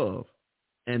more of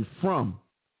and from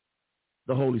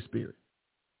the Holy Spirit.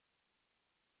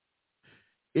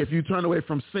 If you turn away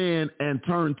from sin and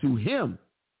turn to him,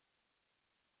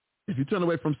 because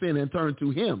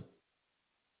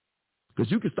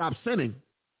you can stop sinning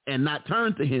and not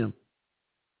turn to him.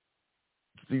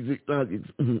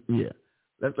 Yeah.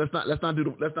 Let's not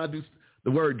do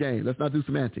the word game. Let's not do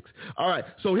semantics. All right.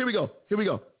 So here we go.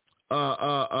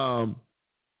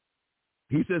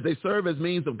 He says they serve as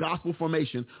means of gospel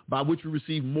formation by which we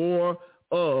receive more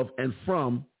of and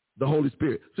from the Holy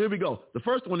Spirit. So here we go. The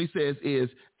first one he says is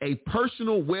a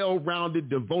personal, well-rounded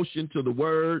devotion to the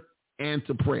word and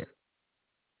to prayer.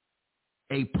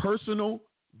 A personal,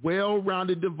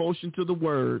 well-rounded devotion to the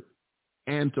word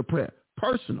and to prayer.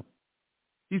 Personal.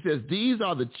 He says these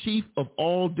are the chief of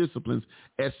all disciplines,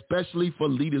 especially for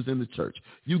leaders in the church.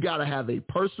 You got to have a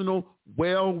personal,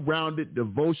 well-rounded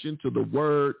devotion to the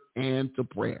word and to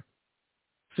prayer.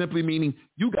 Simply meaning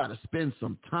you got to spend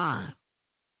some time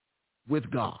with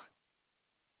God.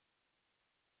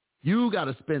 You got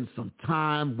to spend some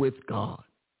time with God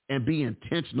and be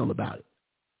intentional about it.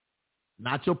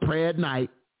 Not your prayer at night,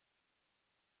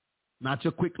 not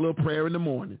your quick little prayer in the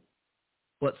morning.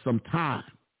 but some time,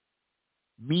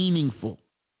 meaningful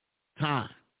time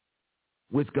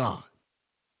with God.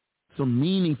 Some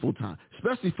meaningful time,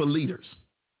 especially for leaders.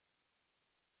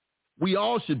 We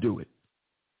all should do it.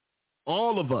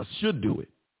 All of us should do it.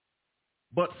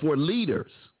 But for leaders,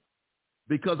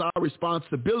 because our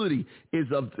responsibility is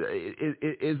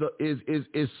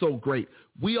so great,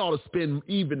 we ought to spend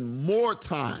even more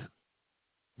time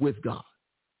with God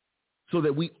so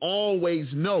that we always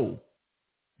know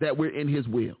that we're in his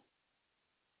will.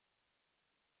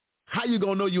 How you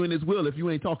going to know you in his will if you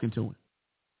ain't talking to him?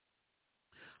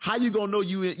 How you going to know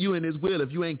you in his will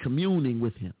if you ain't communing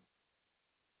with him?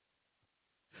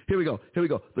 Here we go.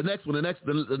 The next one,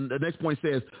 the next point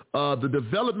says, the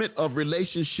development of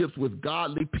relationships with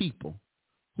godly people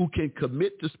who can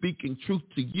commit to speaking truth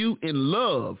to you in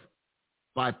love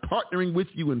by partnering with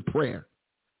you in prayer,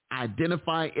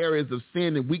 identifying areas of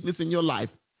sin and weakness in your life,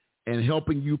 and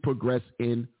helping you progress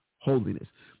in holiness.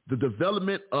 The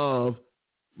development of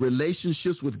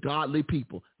relationships with godly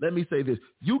people. Let me say this.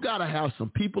 You got to have some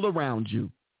people around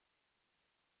you.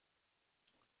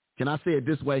 Can I say it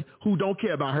this way? Who don't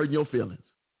care about hurting your feelings.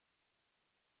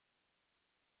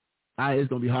 It's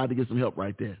going to be hard to get some help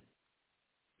right there.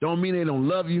 Don't mean they don't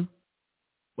love you,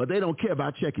 but they don't care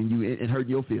about checking you and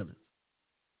hurting your feelings.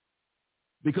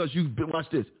 Because watch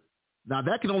this. Now,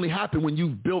 that can only happen when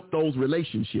you've built those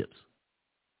relationships.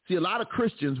 See, a lot of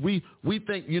Christians, we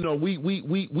think, we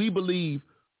believe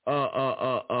a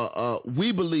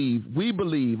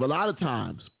lot of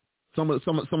times, some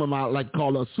of my, like,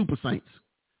 call us super saints.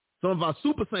 Some of our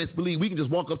super saints believe we can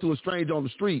just walk up to a stranger on the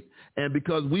street, and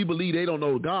because we believe they don't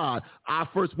know God, our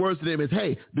first words to them is,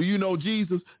 hey, do you know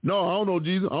Jesus? No, I don't know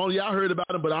Jesus. I heard about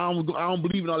him, but I don't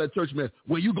believe in all that church mess.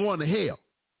 Well, you going to hell.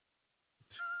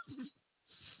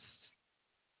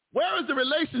 Where is the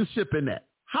relationship in that?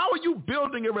 How are you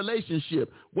building a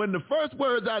relationship when the first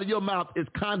words out of your mouth is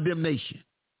condemnation?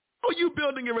 How are you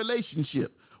building a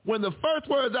relationship when the first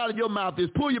words out of your mouth is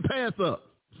pull your pants up?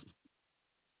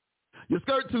 Your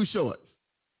skirt too short.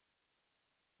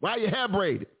 Why your hair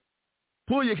braided?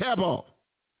 Pull your cap off.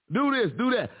 Do this,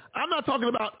 do that. I'm not talking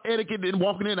about etiquette and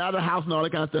walking in and out of the house and all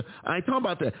that kind of stuff. I ain't talking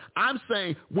about that. I'm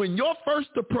saying when your first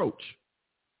approach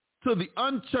to the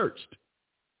unchurched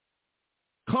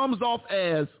comes off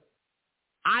as,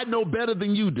 I know better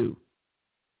than you do,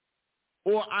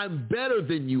 or I'm better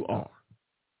than you are,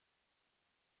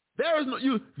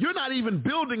 you're not even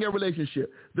building a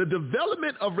relationship. The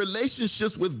development of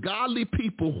relationships with godly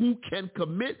people who can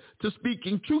commit to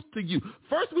speaking truth to you.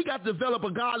 First, we got to develop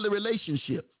a godly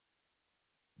relationship.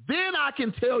 Then I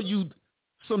can tell you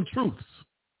some truths.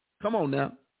 Come on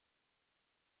now.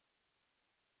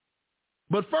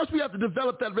 But first, we have to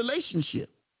develop that relationship.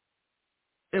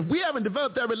 If we haven't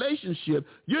developed that relationship,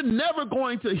 you're never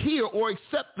going to hear or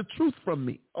accept the truth from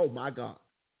me. Oh, my God.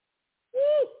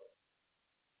 Woo!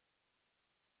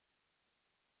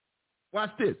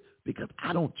 Watch this. Because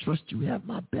I don't trust you have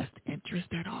my best interest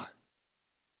at heart.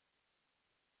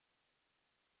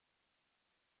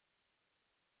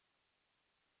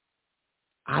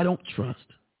 I don't trust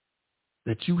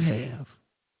that you have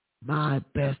my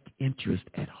best interest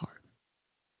at heart.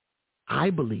 I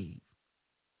believe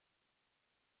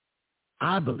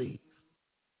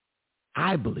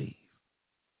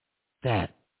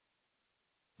that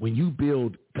when you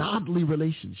build godly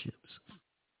relationships,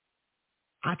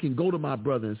 I can go to my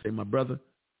brother and say, my brother,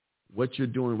 what you're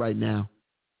doing right now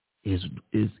is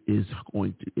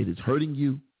hurting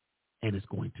you, and it's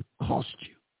going to cost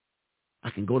you.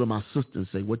 I can go to my sister and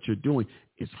say, what you're doing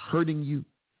is hurting you,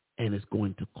 and it's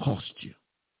going to cost you.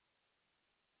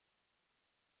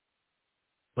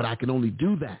 But I can only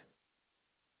do that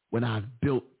when I've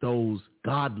built those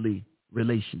godly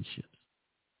relationships.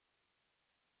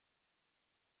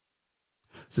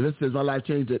 So this says, my life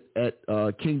changed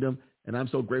at Kingdom, and I'm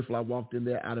so grateful I walked in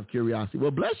there out of curiosity.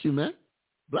 Well, bless you, man.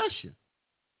 Bless you.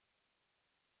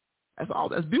 That's all.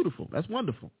 That's beautiful. That's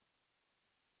wonderful.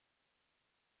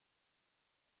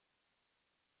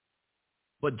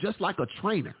 But just like a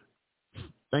trainer,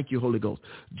 thank you, Holy Ghost,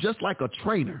 just like a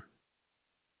trainer,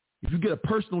 if you get a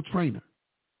personal trainer,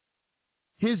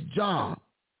 his job,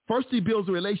 first he builds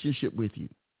a relationship with you.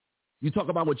 You talk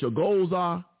about what your goals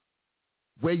are,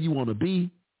 where you want to be,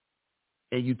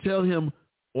 and you tell him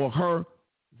or her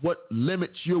what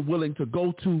limits you're willing to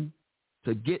go to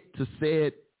get to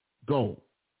said goal.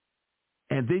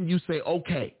 And then you say,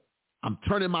 okay, I'm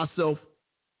turning myself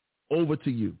over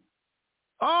to you.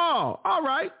 Oh, all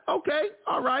right. Okay.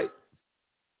 All right.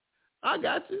 I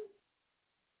got you.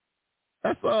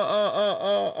 That's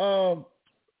what's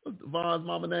Devon's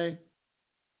mama name?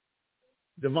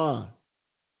 Devon.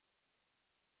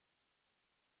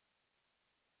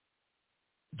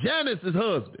 Janice's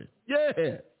husband.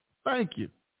 Yeah. Thank you.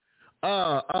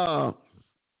 I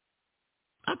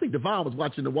think Devon was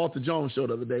watching the Walter Jones show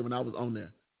the other day when I was on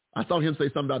there. I saw him say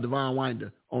something about Devon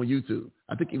Winder on YouTube.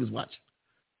 I think he was watching.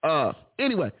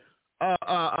 Anyway,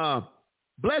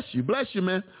 bless you,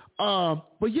 man.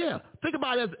 But yeah, think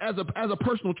about it as a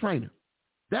personal trainer.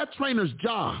 That trainer's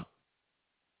job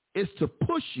is to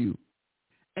push you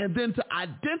and then to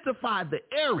identify the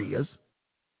areas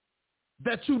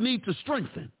that you need to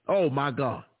strengthen. Oh my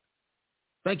God.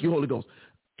 Thank you, Holy Ghost.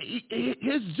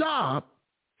 His job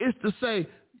is to say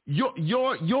your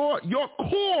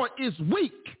core is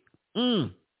weak.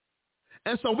 And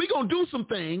so we're going to do some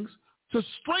things to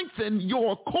strengthen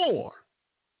your core.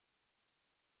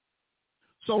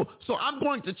 So I'm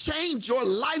going to change your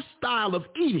lifestyle of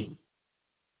eating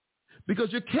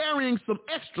because you're carrying some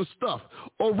extra stuff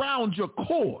around your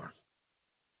core.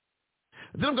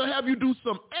 Then I'm going to have you do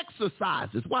some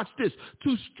exercises, watch this,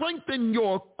 to strengthen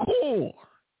your core.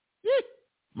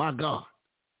 My God.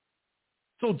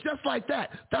 So just like that,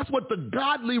 that's what the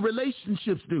godly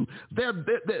relationships do.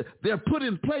 They're put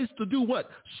in place to do what?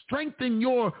 Strengthen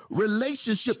your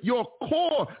relationship, your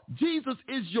core. Jesus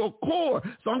is your core.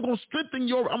 So I'm going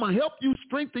to help you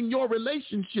strengthen your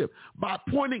relationship by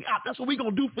pointing out. That's what we're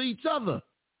going to do for each other.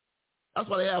 That's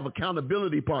why they have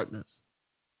accountability partners.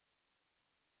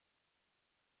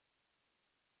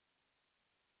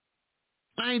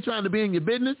 I ain't trying to be in your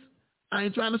business. I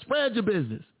ain't trying to spread your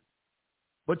business.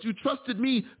 But you trusted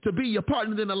me to be your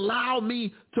partner, then allow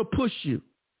me to push you.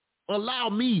 Allow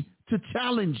me to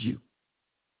challenge you.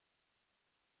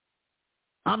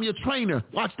 I'm your trainer.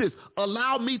 Watch this.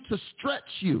 Allow me to stretch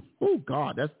you. Oh,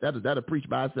 God, that'll preach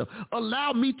by itself.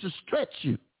 Allow me to stretch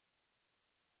you.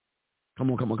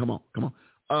 Come on.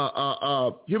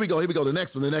 Here we go. The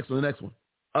next one.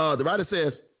 The writer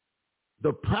says,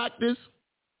 the practice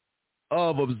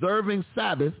of observing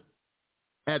Sabbath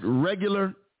at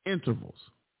regular intervals.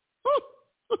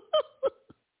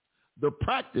 The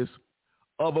practice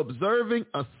of observing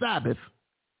a Sabbath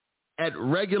at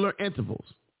regular intervals,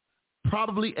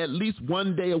 probably at least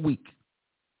one day a week.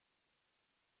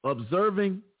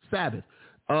 Observing Sabbath.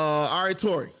 All right,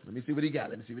 Tori, let me see what he got.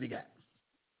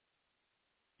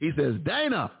 He says,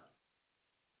 Dana.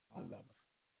 I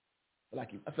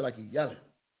feel like he's yelling.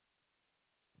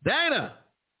 Dana,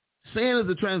 sin is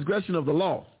the transgression of the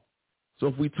law. So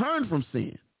if we turn from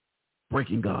sin,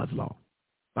 breaking God's law,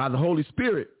 by the Holy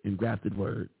Spirit engrafted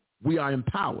word, we are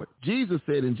empowered. Jesus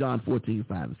said in John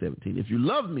 14:5-17, if you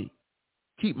love me,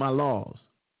 keep my laws,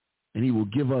 and he will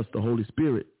give us the Holy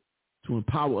Spirit to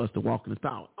empower us to walk in his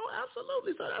power. Oh,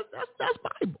 absolutely. So that's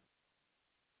Bible.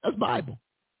 That's Bible.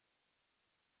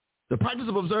 The practice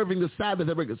of observing the Sabbath.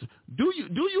 Do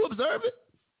you observe it?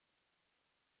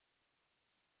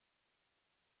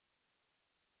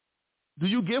 Do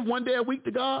you give one day a week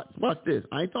to God? Watch this.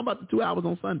 I ain't talking about the 2 hours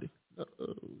on Sunday.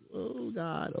 Oh,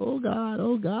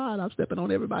 God. I'm stepping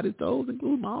on everybody's toes,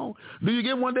 including my own. Do you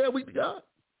give one day a week to God?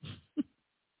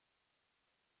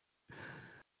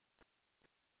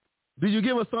 Do you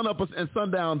give a sun up and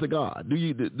sundown to God? Do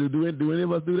any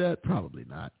of us do that? Probably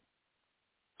not.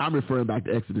 I'm referring back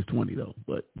to Exodus 20, though.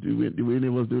 But do any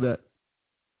of us do that?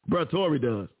 Brother Tory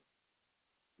does.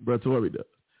 Brother Tory,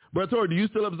 do you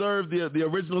still observe the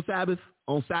original Sabbath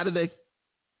on Saturday?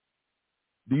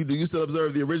 Do you still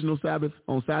observe the original Sabbath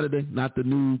on Saturday, not the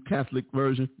new Catholic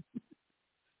version?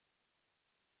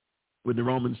 When the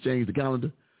Romans changed the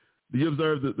calendar. Do you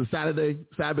observe the Saturday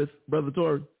Sabbath, Brother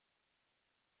Tory?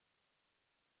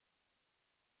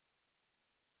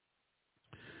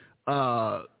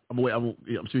 I'm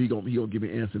sure he's gonna give me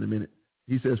an answer in a minute.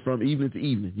 He says from evening to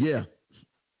evening. Yeah.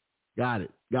 Got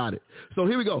it. So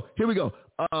here we go.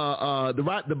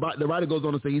 The writer goes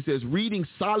on to say, he says, reading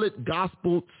solid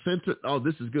gospel centered. Oh,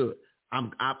 this is good.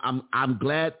 I'm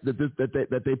glad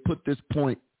that they put this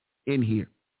point in here.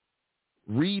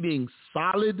 Reading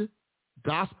solid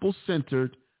gospel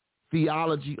centered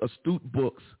theology astute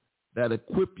books that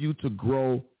equip you to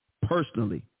grow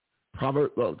personally. Can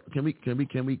we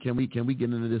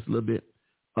get into this a little bit?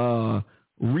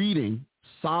 Reading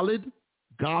solid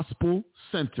gospel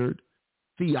centered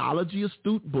theology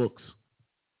astute books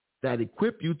that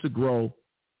equip you to grow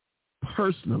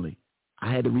personally.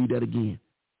 I had to read that again.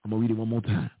 I'm going to read it one more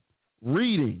time.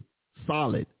 Reading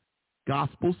solid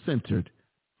gospel centered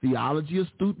theology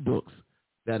astute books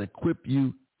that equip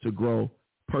you to grow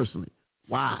personally.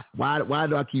 Why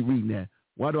do I keep reading that?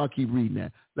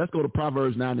 Let's go to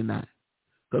Proverbs 9:9.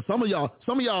 Because some of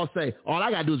y'all say, all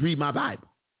I got to do is read my Bible.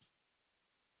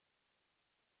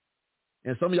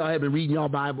 And some of y'all have been reading y'all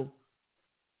Bible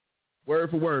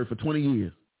word for word for 20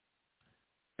 years.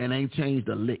 and ain't changed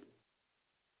a lick.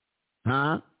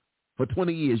 Huh? For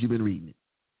 20 years you've been reading it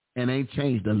and ain't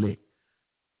changed a lick.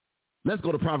 Let's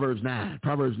go to Proverbs 9.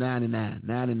 Proverbs 9 and 9.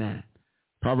 9 and 9.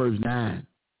 Proverbs 9.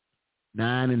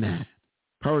 9 and 9.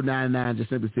 Proverbs 9 and 9 just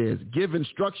simply says, give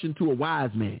instruction to a wise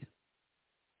man,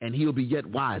 and he'll be yet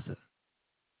wiser.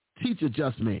 Teach a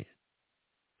just man,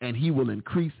 and he will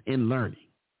increase in learning.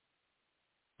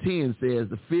 10 says,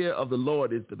 the fear of the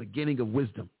Lord is the beginning of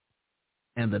wisdom,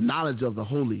 and the knowledge of the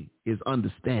holy is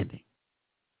understanding.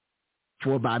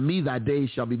 For by me thy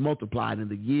days shall be multiplied, and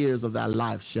the years of thy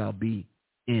life shall be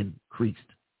increased.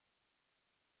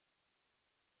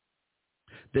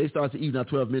 Day starts at evening at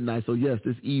 12 midnight. So yes,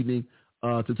 this evening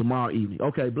to tomorrow evening.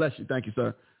 Okay, bless you. Thank you,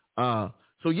 sir.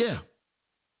 So yeah,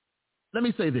 let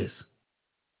me say this.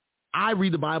 I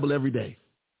read the Bible every day,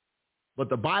 but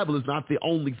the Bible is not the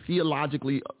only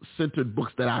theologically centered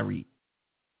books that I read,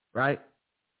 right?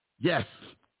 Yes,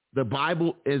 the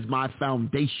Bible is my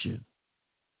foundation.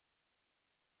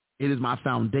 It is my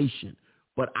foundation,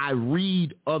 but I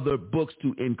read other books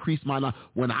to increase my knowledge.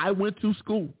 When I went to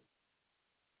school,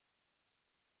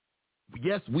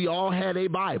 yes, we all had a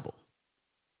Bible.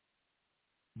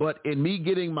 But in me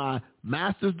getting my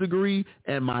master's degree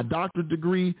and my doctorate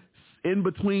degree, in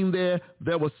between there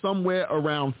was somewhere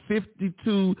around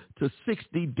 52 to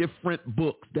 60 different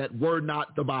books that were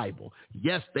not the Bible.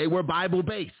 Yes, they were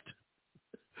Bible-based,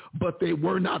 but they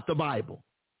were not the Bible.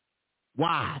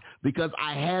 Why? Because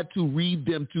I had to read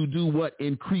them to do what?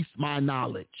 Increase my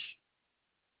knowledge.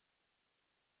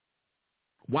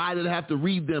 Why did I have to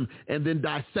read them and then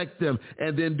dissect them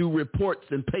and then do reports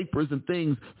and papers and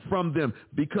things from them?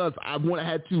 Because I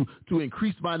had to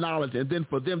increase my knowledge and then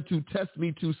for them to test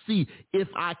me to see if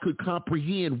I could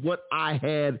comprehend what I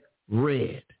had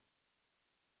read.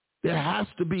 There has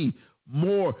to be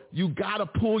more. You got to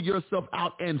pull yourself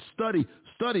out and study.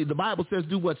 Study. The Bible says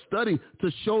do what? Study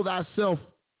to show thyself.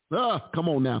 Come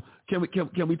on now. Can we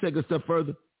take a step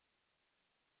further?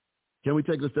 Can we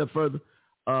take a step further?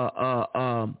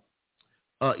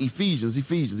 Ephesians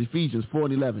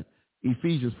 4:11.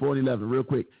 Ephesians 4:11, real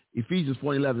quick. Ephesians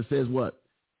 4:11 says what?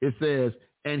 It says,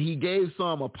 and he gave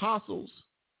some apostles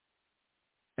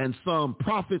and some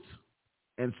prophets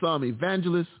and some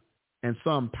evangelists and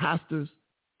some pastors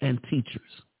and teachers.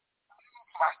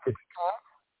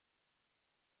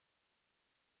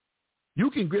 You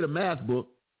can get a math book.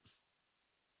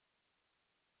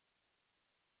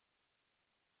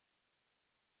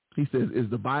 He says, is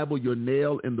the Bible your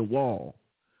nail in the wall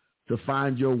to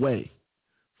find your way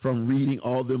from reading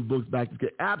all them books back to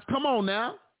get apps? Come on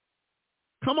now.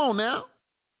 Come on now.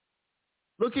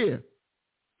 Look here.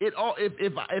 I've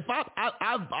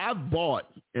bought,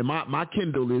 and my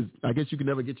Kindle is, I guess you can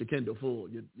never get your Kindle full,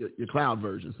 your cloud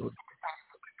version. So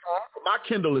my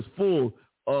Kindle is full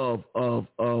of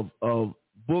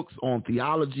books on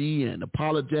theology and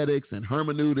apologetics and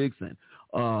hermeneutics and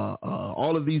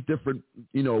all of these different,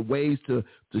 ways to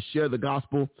share the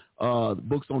gospel,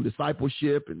 books on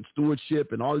discipleship and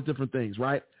stewardship and all these different things,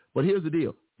 right? But here's the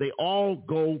deal. They all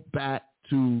go back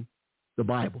to the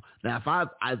Bible. Now,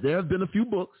 there have been a few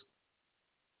books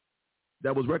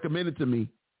that was recommended to me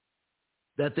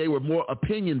that they were more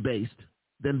opinion-based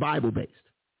than Bible-based.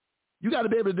 You got to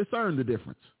be able to discern the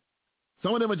difference.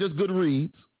 Some of them are just good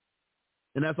reads,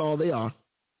 and that's all they are.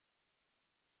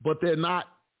 But they're not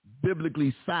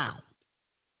biblically sound,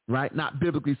 right? Not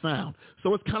biblically sound.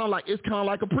 So it's kind of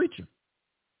like a preacher.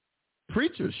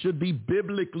 Preachers should be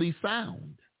biblically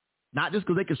sound, not just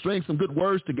because they can string some good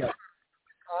words together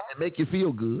and make you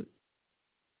feel good,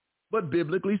 but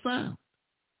biblically sound,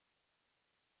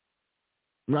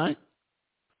 right?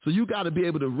 So you got to be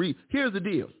able to read. Here's the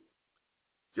deal.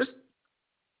 Just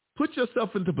put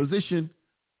yourself into the position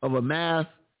of a math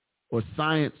or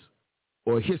science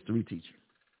or history teacher.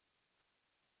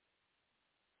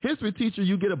 History teacher,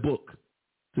 you get a book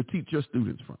to teach your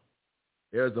students from.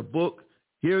 There's a book.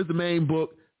 Here's the main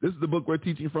book. This is the book we're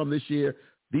teaching from this year.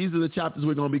 These are the chapters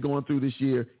we're going to be going through this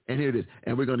year, and here it is.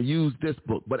 And we're going to use this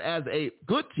book. But as a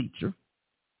good teacher,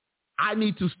 I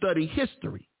need to study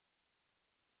history.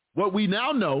 What we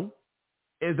now know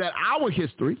is that our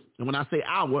history, and when I say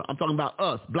our, I'm talking about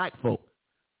us, black folk,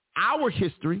 our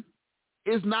history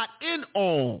is not in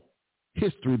all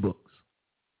history books,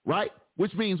 right?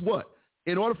 Which means what?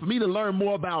 In order for me to learn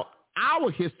more about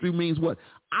our history means what?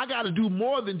 I got to do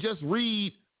more than just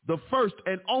read the first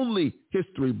and only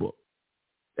history book.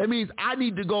 That means I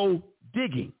need to go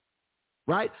digging,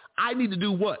 right? I need to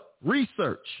do what?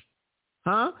 Research,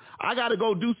 huh? I got to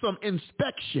go do some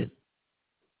inspection,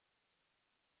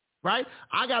 right?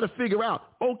 I got to figure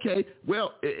out, okay,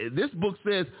 well, this book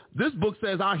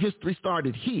says our history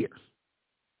started here.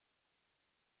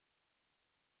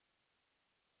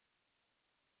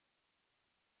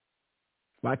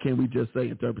 Why can't we just say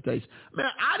interpretation?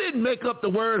 Man, I didn't make up the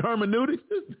word hermeneutics.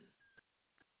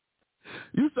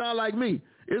 You sound like me.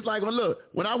 It's like, well, look,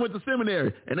 when I went to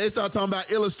seminary and they started talking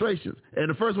about illustrations, and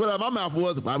the first word out of my mouth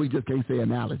was, why we just can't say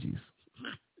analogies.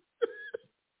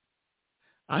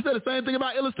 I said the same thing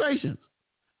about illustrations.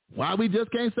 Why we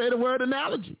just can't say the word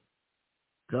analogy?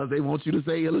 Because they want you to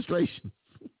say illustration.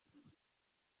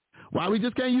 Why we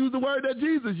just can't use the word that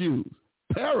Jesus used?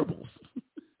 Parables.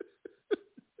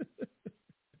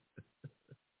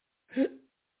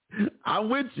 I'm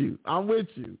with you.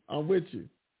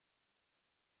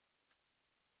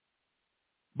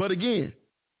 But again,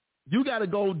 you got to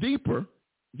go deeper.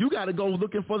 You got to go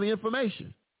looking for the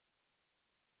information.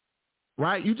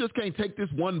 Right? You just can't take this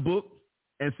one book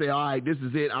and say, all right, this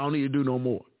is it. I don't need to do no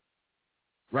more.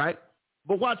 Right?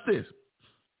 But watch this.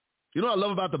 You know what I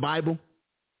love about the Bible?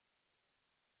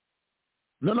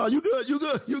 No, you good,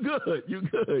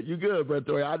 Brother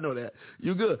Tori. I know that.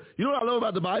 You good. You know what I love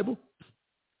about the Bible?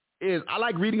 Is I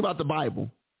like reading about the Bible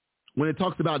when it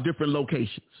talks about different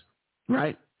locations,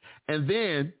 right? And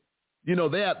then, you know,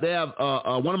 they have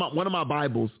one of my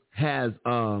Bibles has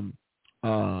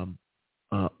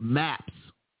maps.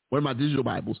 One of my digital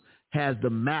Bibles has the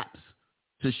maps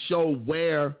to show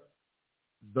where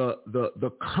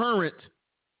the current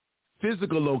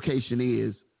physical location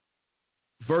is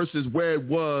versus where it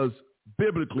was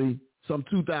biblically some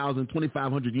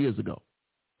 2,500 years ago,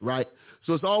 right?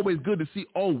 So it's always good to see,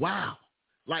 oh, wow.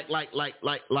 Like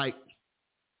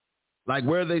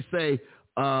where they say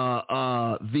the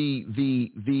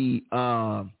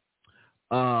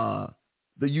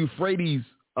Euphrates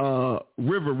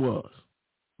river was,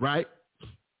 right?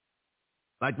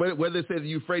 Like where they say the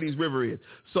Euphrates River is.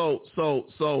 So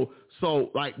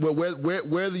like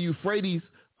where the Euphrates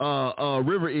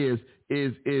river is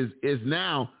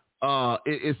now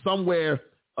is somewhere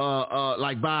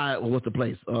like by what's the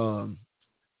place?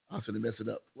 I was gonna mess it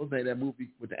up. What's the name of that movie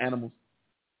with the animals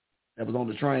that was on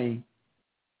the train?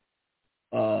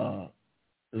 It was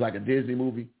like a Disney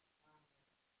movie.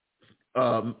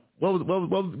 What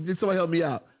was did somebody help me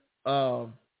out?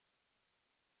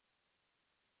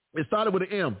 It started with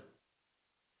an M.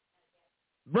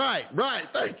 Right.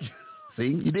 Thank you.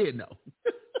 See, you did know.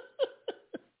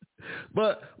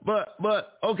 but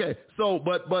okay. So,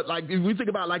 but like if we think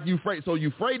about like Euphrates, so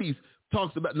Euphrates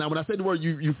talks about, now when I say the word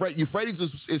Euphrates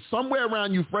is somewhere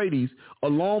around Euphrates,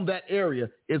 along that area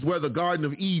is where the Garden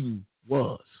of Eden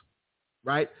was,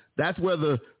 right? That's where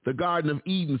the Garden of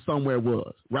Eden somewhere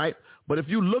was, right? But if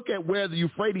you look at where the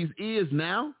Euphrates is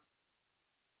now,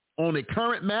 on the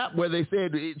current map where they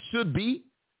said it should be,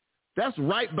 that's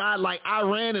right by like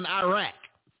Iran and Iraq.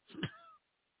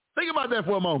 Think about that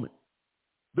for a moment.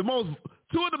 Two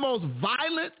of the most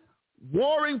violent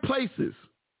warring places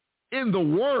in the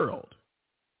world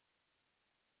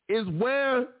is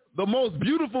where the most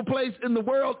beautiful place in the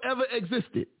world ever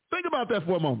existed. Think about that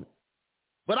for a moment.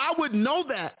 But I wouldn't know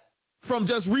that from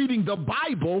just reading the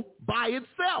Bible by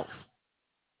itself.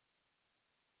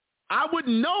 I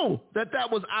wouldn't know that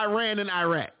was Iran and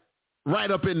Iraq right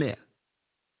up in there.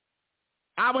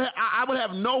 I would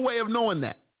have no way of knowing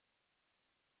that.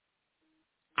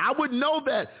 I would know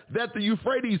that the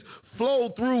Euphrates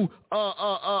flowed through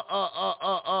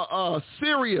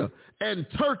Syria and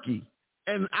Turkey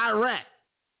and Iraq.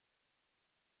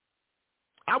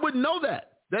 I wouldn't know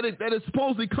that it's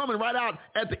supposedly coming right out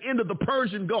at the end of the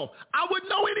Persian Gulf. I wouldn't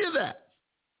know any of that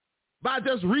by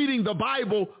just reading the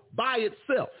Bible by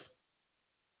itself.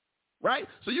 Right?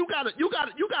 So you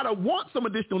gotta want some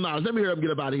additional knowledge. Let me hear him get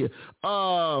up out of here.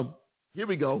 Here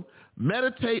we go.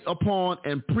 Meditate upon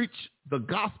and preach the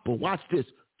gospel. Watch this.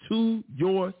 To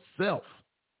yourself.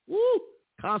 Woo!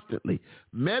 Constantly.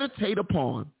 Meditate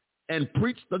upon and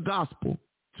preach the gospel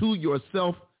to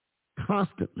yourself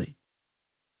constantly.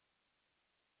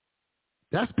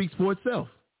 That speaks for itself.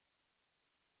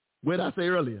 What did I say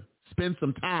earlier? Spend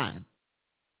some time.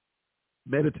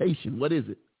 Meditation. What is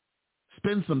it?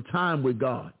 Spend some time with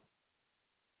God.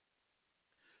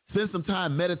 Spend some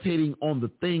time meditating on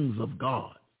the things of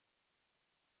God.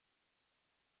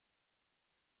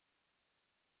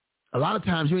 A lot of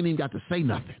times you ain't even got to say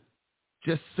nothing.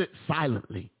 Just sit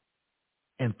silently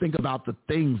and think about the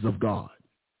things of God.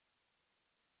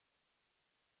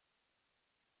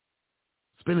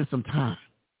 Spending some time.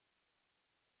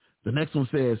 The next one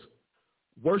says,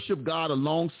 worship God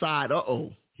alongside,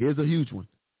 here's a huge one.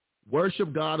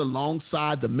 Worship God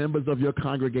alongside the members of your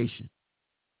congregation.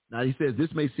 Now he says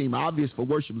this may seem obvious for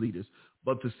worship leaders,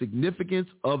 but the significance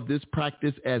of this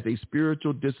practice as a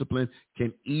spiritual discipline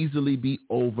can easily be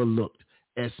overlooked,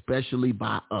 especially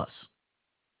by us.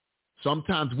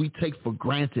 Sometimes we take for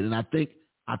granted, and I think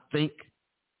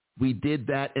We did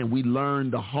that, and we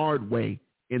learned the hard way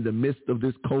in the midst of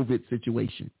this COVID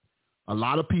situation. A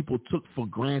lot of people took for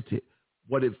granted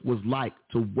what it was like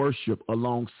to worship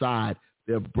alongside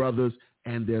their brothers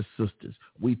and their sisters.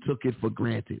 We took it for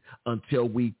granted until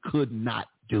we could not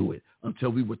do it, until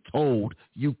we were told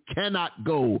you cannot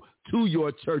go to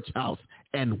your church house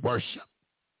and worship.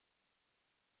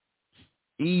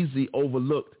 Easy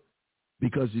overlooked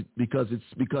because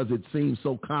it seems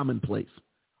so commonplace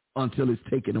until it's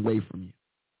taken away from you.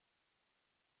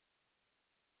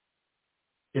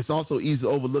 It's also easy to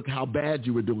overlook how bad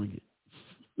you were doing it.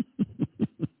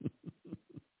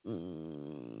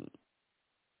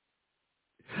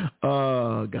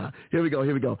 Oh, God. Here we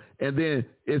go. And then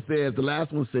it says, the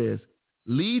last one says,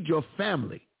 lead your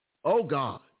family. Oh,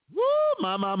 God. Woo,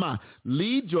 my.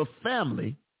 Lead your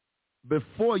family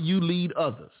before you lead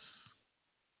others.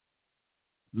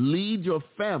 Lead your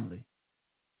family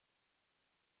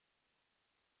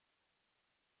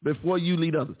before you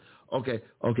lead others. Okay.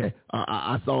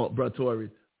 I saw Brother Torrey's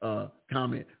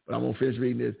comment, but I'm going to finish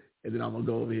reading this, and then I'm going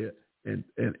to go over here and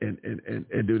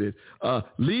do this.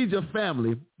 Lead your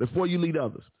family before you lead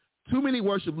others. Too many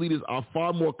worship leaders are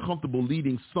far more comfortable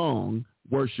leading song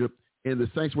worship in the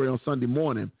sanctuary on Sunday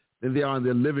morning than they are in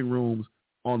their living rooms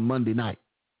on Monday night.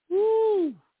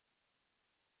 Woo!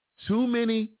 Too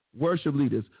many worship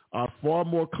leaders are far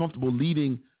more comfortable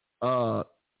leading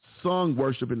song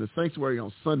worship in the sanctuary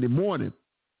on Sunday morning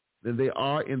than they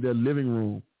are in their living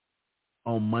room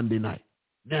on Monday night.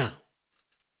 Now,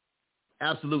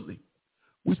 absolutely.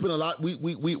 We spend a lot.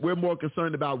 We're more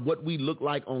concerned about what we look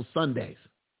like on Sundays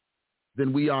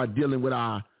than we are dealing with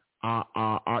our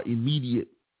immediate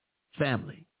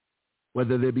family,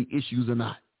 whether there be issues or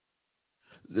not.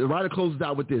 The writer closes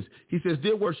out with this. He says,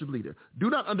 dear worship leader, do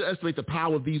not underestimate the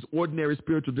power of these ordinary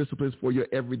spiritual disciplines for your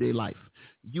everyday life.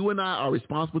 You and I are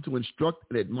responsible to instruct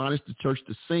and admonish the church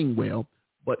to sing well,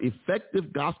 but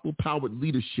effective gospel-powered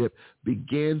leadership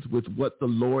begins with what the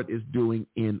Lord is doing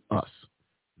in us.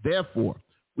 Therefore,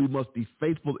 we must be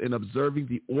faithful in observing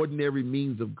the ordinary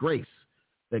means of grace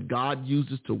that God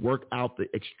uses to work out the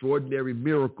extraordinary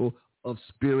miracle of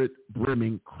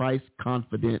spirit-brimming,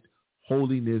 Christ-confident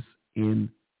holiness in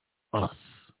us.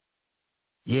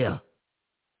 Yeah,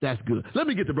 that's good. Let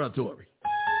me get to Brother Torrey.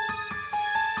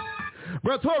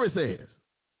 Brother Torrey says,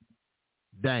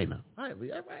 Dana. All right, we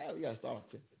got to start.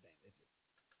 I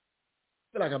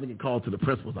feel like I'm getting called to the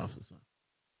principal's office.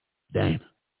 Dana.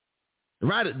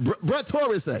 Right, Brother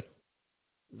Torrey say,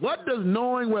 what does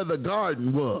knowing where the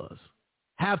garden was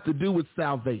have to do with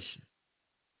salvation?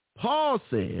 Paul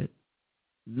said,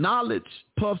 knowledge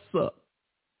puffs up,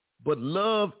 but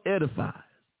love edifies.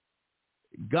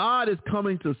 God is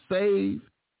coming to save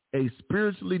a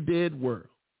spiritually dead world,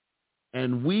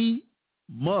 and we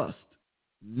must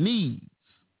needs,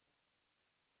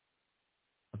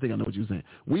 I think I know what you're saying,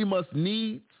 we must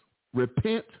needs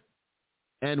repent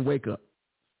and wake up.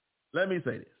 Let me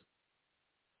say this.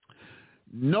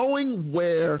 Knowing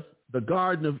where the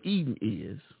Garden of Eden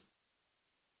is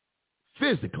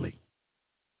physically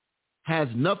has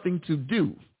nothing to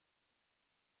do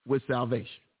with salvation.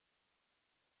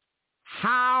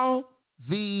 How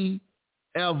the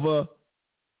ever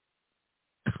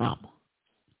come?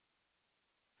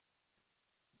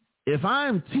 If I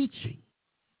am teaching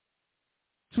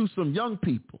to some young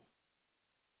people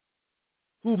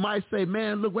who might say,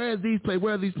 man, look, where are these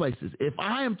places? If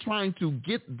I am trying to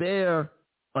get their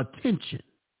attention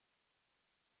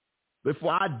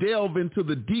before I delve into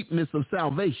the deepness of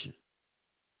salvation,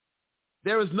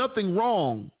 there is nothing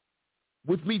wrong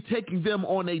with me taking them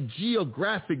on a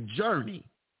geographic journey.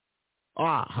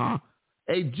 A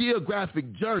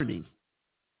geographic journey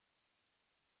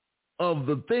of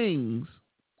the things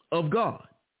of God.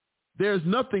 There's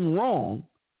nothing wrong,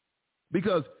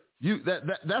 because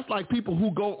that's like people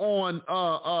who go on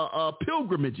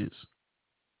pilgrimages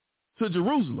to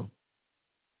Jerusalem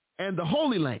and the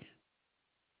Holy Land.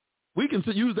 We can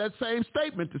use that same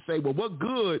statement to say, well, what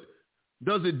good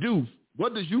does it do?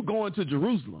 What does you going to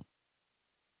Jerusalem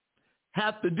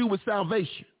have to do with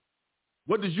salvation?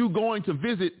 What does you going to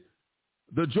visit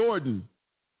the Jordan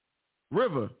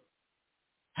River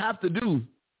have to do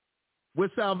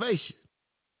with salvation?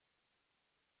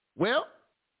 Well,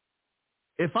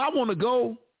 if I want to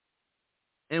go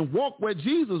and walk where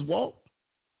Jesus walked,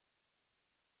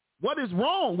 what is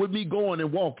wrong with me going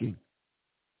and walking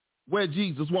where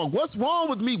Jesus walked? What's wrong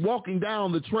with me walking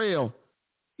down the trail,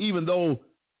 even though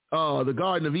the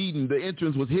Garden of Eden, the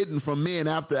entrance was hidden from men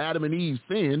after Adam and Eve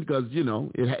sinned, because,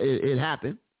 it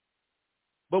happened.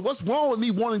 But what's wrong with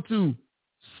me wanting to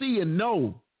see and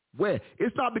know Where?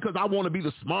 It's not because I want to be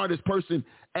the smartest person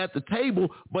at the table,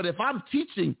 but if I'm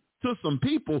teaching to some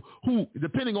people who,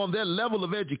 depending on their level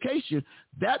of education,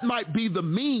 that might be the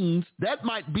means, that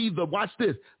might be the, watch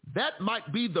this, that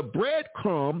might be the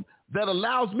breadcrumb that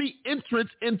allows me entrance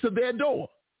into their door.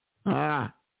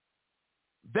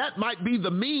 That might be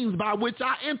the means by which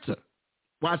I enter.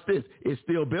 Watch this. It's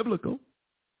still biblical.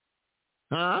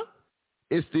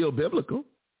 It's still biblical.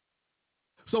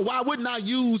 So why wouldn't I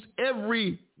use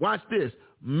every, watch this,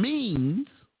 means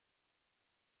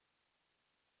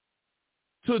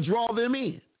to draw them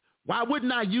in? Why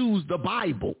wouldn't I use the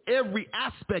Bible, every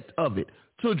aspect of it,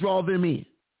 to draw them in?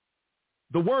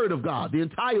 The word of God, the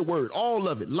entire word, all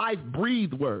of it,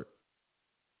 life-breathed word.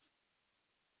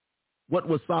 What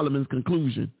was Solomon's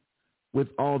conclusion with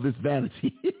all this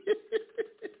vanity?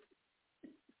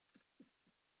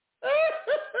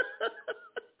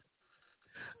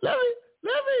 Let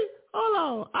me, hold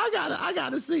on. I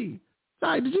gotta see.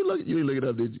 Sorry, did you look? You didn't look it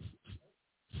up, did you?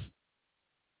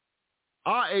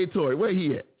 R.A. Torrey, where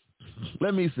he at?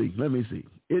 Let me see.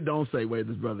 It don't say where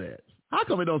this brother at. How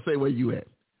come it don't say where you at?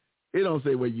 It don't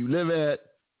say where you live at.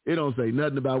 It don't say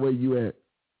nothing about where you at.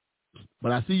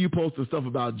 But I see you posting stuff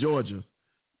about Georgia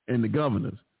and the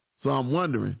governors. So I'm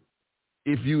wondering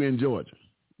if you in Georgia.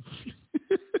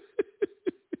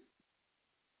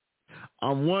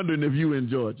 I'm wondering if you in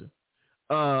Georgia.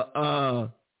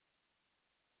 Because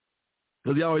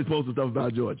he always posting stuff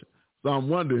about Georgia. So I'm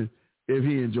wondering if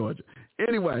he in Georgia.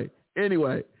 Anyway. Are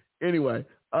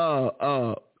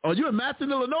you in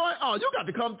Matson, Illinois? Oh, you got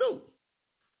to come through.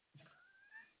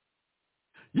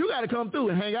 You got to come through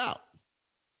and hang out.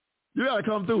 You got to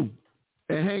come through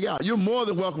and hang out. You're more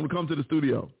than welcome to come to the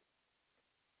studio.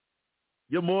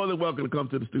 You're more than welcome to come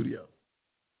to the studio.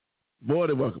 More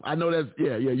than welcome. I know that's,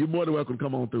 yeah, you're more than welcome to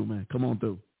come on through, man. Come on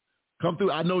through. Come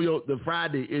through. I know the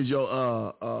Friday is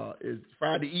is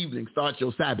Friday evening starts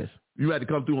your Sabbath. You had to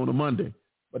come through on a Monday.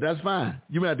 But that's fine.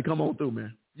 You had to come on through,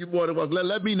 man. You're more than welcome.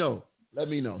 Let me know. Let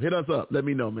me know. Hit us up. Let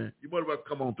me know, man. You're more than welcome to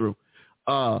come on through.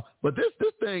 But this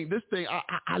thing,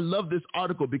 I love this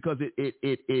article because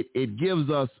it gives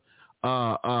us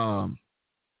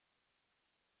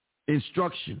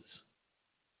instructions.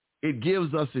 It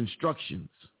gives us instructions,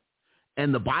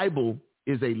 and the Bible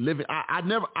is a living.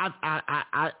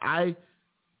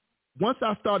 Once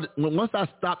I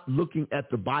stopped looking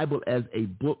at the Bible as a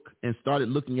book and started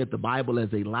looking at the Bible as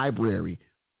a library,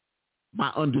 my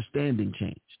understanding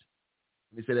changed.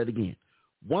 Let me say that again.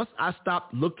 Once I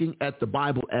stopped looking at the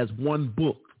Bible as one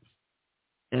book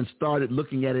and started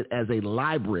looking at it as a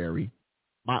library,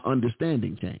 my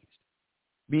understanding changed.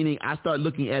 Meaning I started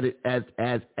looking at it as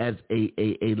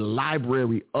a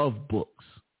library of books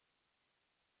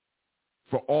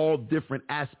for all different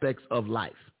aspects of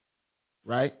life,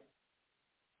 right?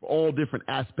 For all different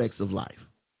aspects of life.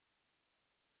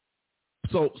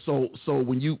 So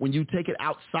when you take it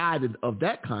outside of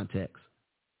that context,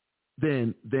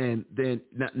 then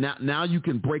now you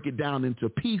can break it down into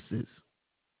pieces,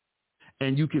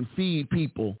 and you can feed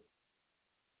people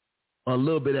a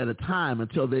little bit at a time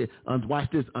until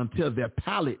until their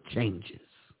palate changes.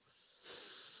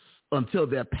 Until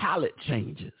their palate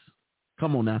changes.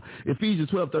 Come on now. Ephesians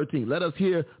 12:13. Let us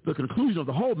hear the conclusion of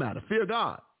the whole matter. Fear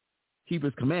God. Keep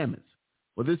his commandments.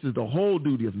 For this is the whole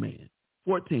duty of man.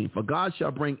 14. For God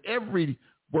shall bring every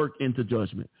work into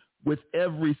judgment with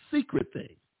every secret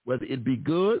thing, whether it be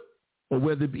good or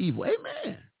whether it be evil.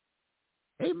 Amen.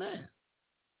 Amen.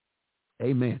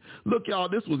 Amen. Look, y'all,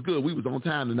 this was good. We was on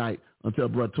time tonight until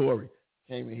Brother Torrey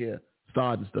came in here,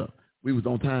 starting stuff. We was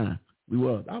on time. We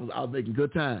was. I was making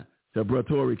good time until Brother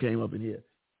Torrey came up in here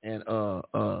and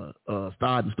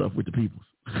starting stuff with the peoples.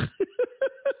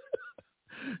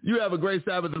 You have a great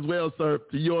Sabbath as well, sir,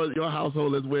 to your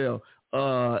household as well,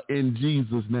 in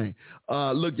Jesus' name.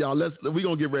 Look, y'all, we're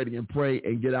going to get ready and pray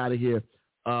and get out of here.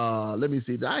 Let me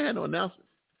see. I had no announcement.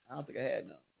 I don't think I had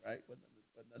none, right? But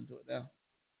nothing to it now.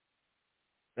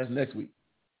 That's next week,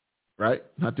 right?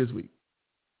 Not this week.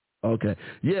 Okay.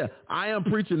 Yeah, I am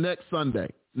preaching next Sunday.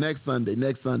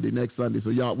 So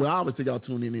y'all, well, obviously y'all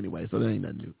tune in anyway, so that ain't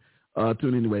nothing new.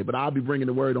 Tune in anyway. But I'll be bringing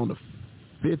the word on the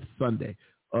 5th Sunday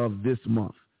of this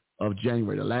month of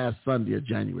January, the last Sunday of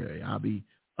January. I'll be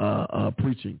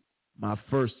preaching my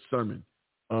first sermon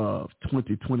of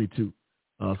 2022.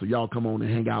 So y'all come on and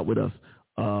hang out with us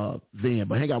then.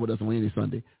 But hang out with us on any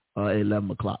Sunday at 11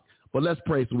 o'clock. But let's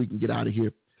pray so we can get out of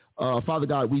here. Father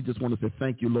God, we just want to say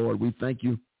thank you, Lord. We thank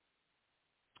you.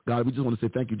 God, we just want to say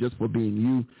thank you just for being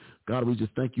you. God, we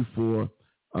just thank you for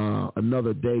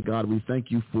another day. God, we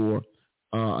thank you for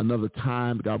another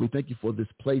time. God, we thank you for this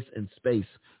place and space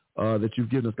that you've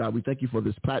given us, God. We thank you for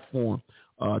this platform,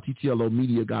 TTLO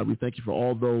Media, God. We thank you for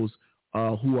all those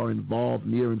who are involved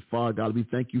near and far, God. We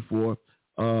thank you for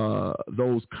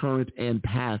those current and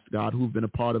past, God, who've been a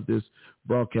part of this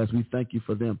broadcast. We thank you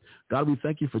for them. God, we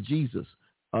thank you for Jesus.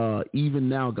 Even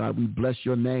now, God, we bless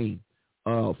your name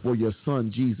for your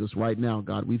son, Jesus, right now,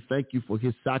 God. We thank you for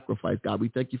his sacrifice, God. We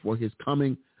thank you for his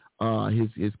coming,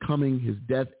 his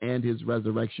death, and his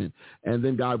resurrection. And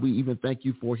then, God, we even thank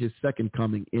you for his second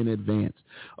coming in advance.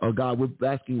 God, we're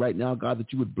asking right now, God,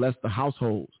 that you would bless the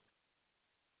households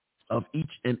of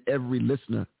each and every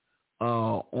listener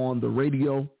on the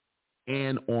radio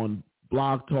and on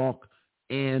Blog Talk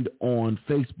and on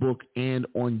Facebook and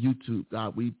on YouTube.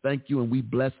 God, we thank you and we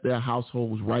bless their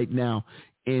households right now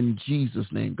in Jesus'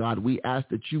 name. God, we ask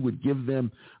that you would give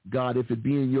them, God, if it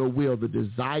be in your will, the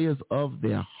desires of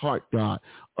their heart, God.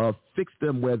 Fix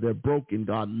them where they're broken,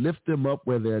 God. Lift them up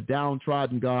where they're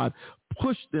downtrodden, God.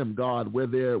 Push them, God, where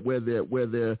they're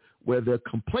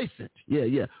complacent.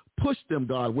 Yeah. Push them,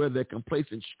 God, where they're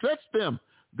complacent. Stretch them,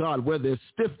 God, where they're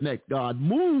stiff-necked, God.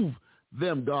 Move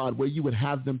them, God, where you would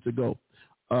have them to go.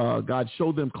 God,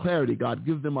 show them clarity, God.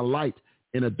 Give them a light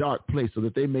in a dark place so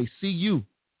that they may see you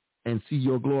and see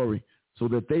your glory, so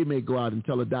that they may go out and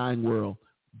tell a dying world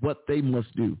what they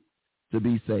must do to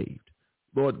be saved.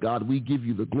 Lord God, we give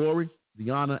you the glory, the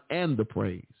honor, and the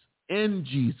praise. In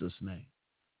Jesus' name,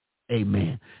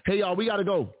 amen. Hey, y'all, we got to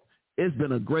go. It's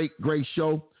been a great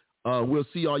show. We'll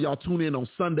see y'all. Y'all tune in on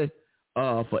Sunday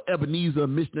for Ebenezer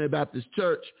Missionary Baptist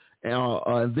Church.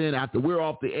 And then after we're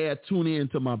off the air, tune in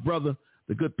to my brother,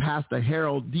 the good Pastor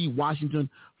Harold D. Washington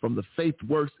from the Faith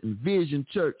Works and Vision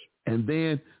Church. And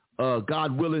then,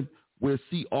 God willing, we'll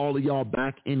see all of y'all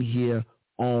back in here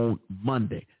on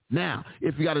Monday. Now,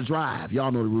 if you got to drive,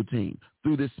 y'all know the routine,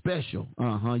 through this special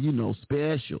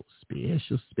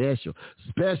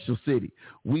city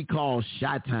we call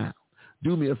Chi-Town.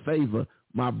 Do me a favor,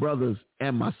 my brothers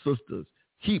and my sisters,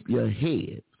 keep your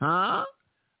head, yeah,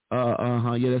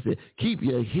 that's it. Keep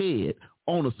your head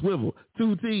on a swivel.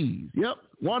 2 T's, yep,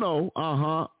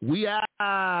 1-0, we out.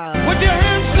 With your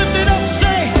hands lifted up,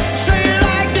 say,